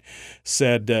introduced it,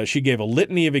 said she gave a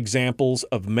litany of examples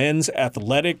of men's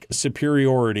athletic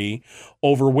superiority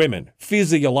over women,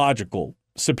 physiological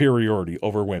superiority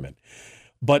over women.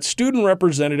 But student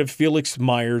representative Felix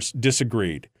Myers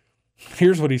disagreed.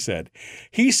 Here's what he said.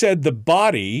 He said the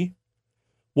body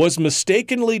was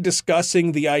mistakenly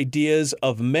discussing the ideas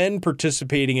of men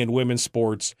participating in women's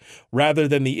sports rather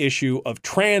than the issue of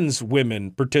trans women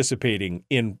participating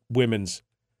in women's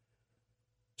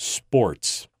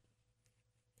sports.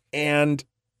 And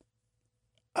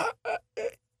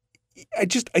I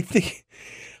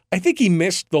think he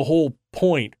missed the whole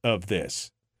point of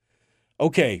this.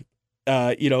 Okay.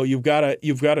 You've got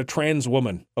a trans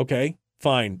woman. Okay,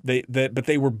 fine. But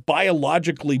they were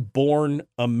biologically born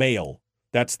a male.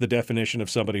 That's the definition of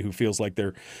somebody who feels like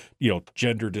they're,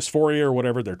 gender dysphoria or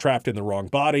whatever. They're trapped in the wrong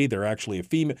body. They're actually a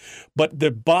female. But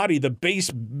the body, the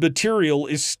base material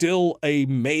is still a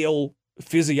male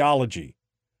physiology.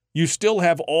 You still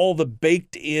have all the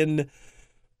baked in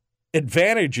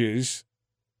advantages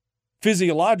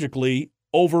physiologically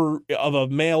of a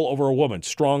male over a woman.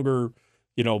 Stronger,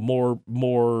 more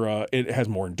it has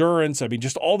more endurance. I mean,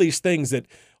 just all these things that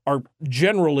are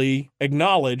generally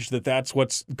acknowledged that that's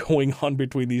what's going on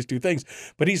between these two things.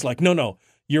 But he's like, no,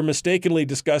 you're mistakenly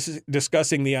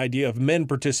discussing the idea of men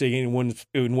participating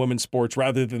in women's sports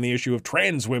rather than the issue of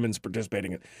trans women's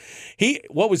participating in.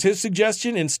 What was his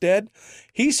suggestion instead?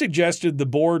 He suggested the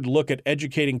board look at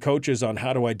educating coaches on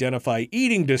how to identify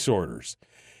eating disorders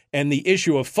and the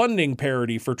issue of funding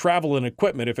parity for travel and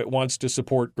equipment if it wants to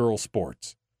support girls'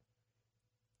 sports.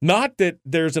 Not that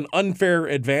there's an unfair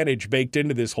advantage baked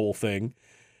into this whole thing.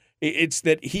 It's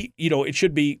that it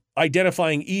should be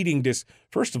identifying eating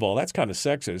First of all, that's kind of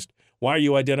sexist. Why are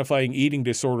you identifying eating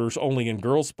disorders only in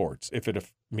girls' sports? And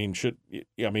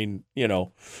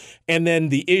then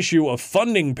the issue of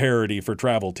funding parity for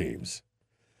travel teams.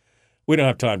 We don't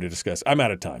have time to discuss. I'm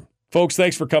out of time. Folks,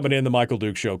 thanks for coming in. The Michael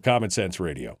Duke Show, Common Sense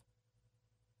Radio.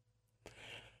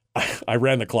 I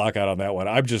ran the clock out on that one.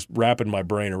 I'm just wrapping my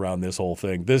brain around this whole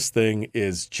thing. This thing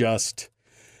is just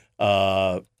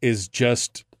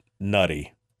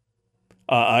nutty.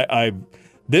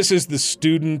 This is the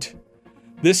student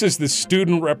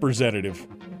representative.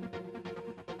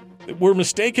 We're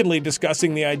mistakenly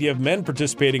discussing the idea of men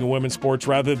participating in women's sports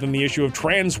rather than the issue of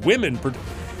trans women. But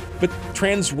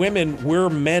trans women, we're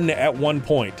men at one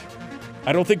point.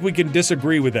 I don't think we can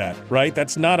disagree with that, right?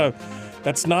 That's not a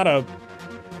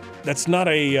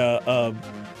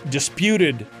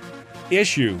disputed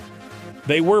issue.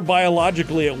 They were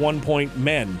biologically at one point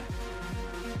men.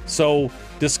 So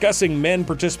discussing men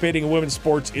participating in women's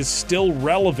sports is still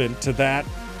relevant to that.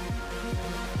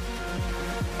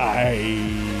 I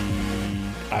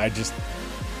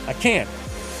can't.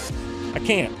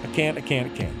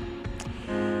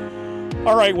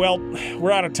 All right, well,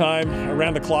 we're out of time. I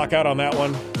ran the clock out on that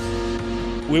one.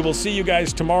 We will see you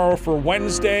guys tomorrow for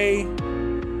Wednesday.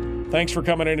 Thanks for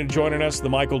coming in and joining us. The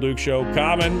Michael Duke Show,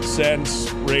 Common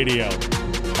Sense Radio.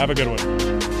 Have a good one.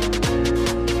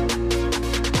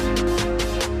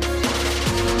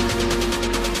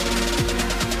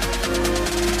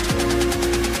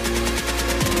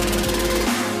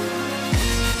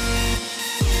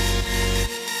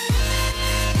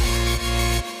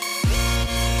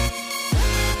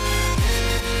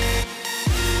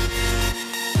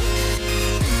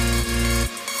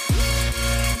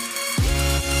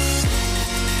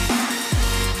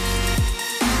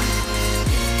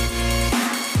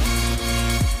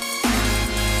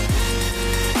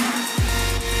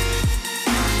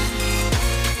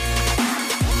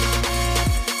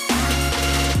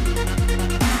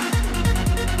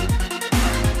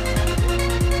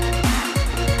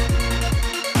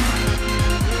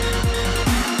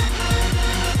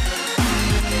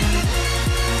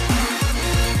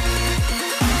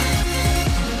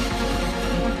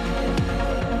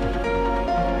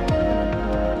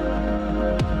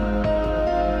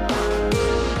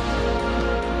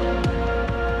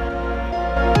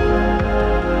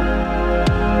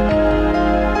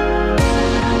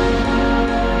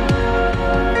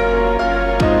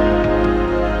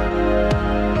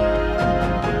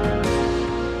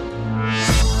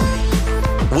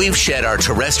 We've shed our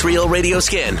terrestrial radio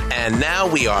skin, and now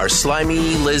we are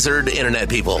slimy lizard internet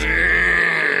people.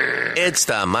 It's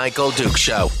the Michael Duke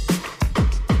Show.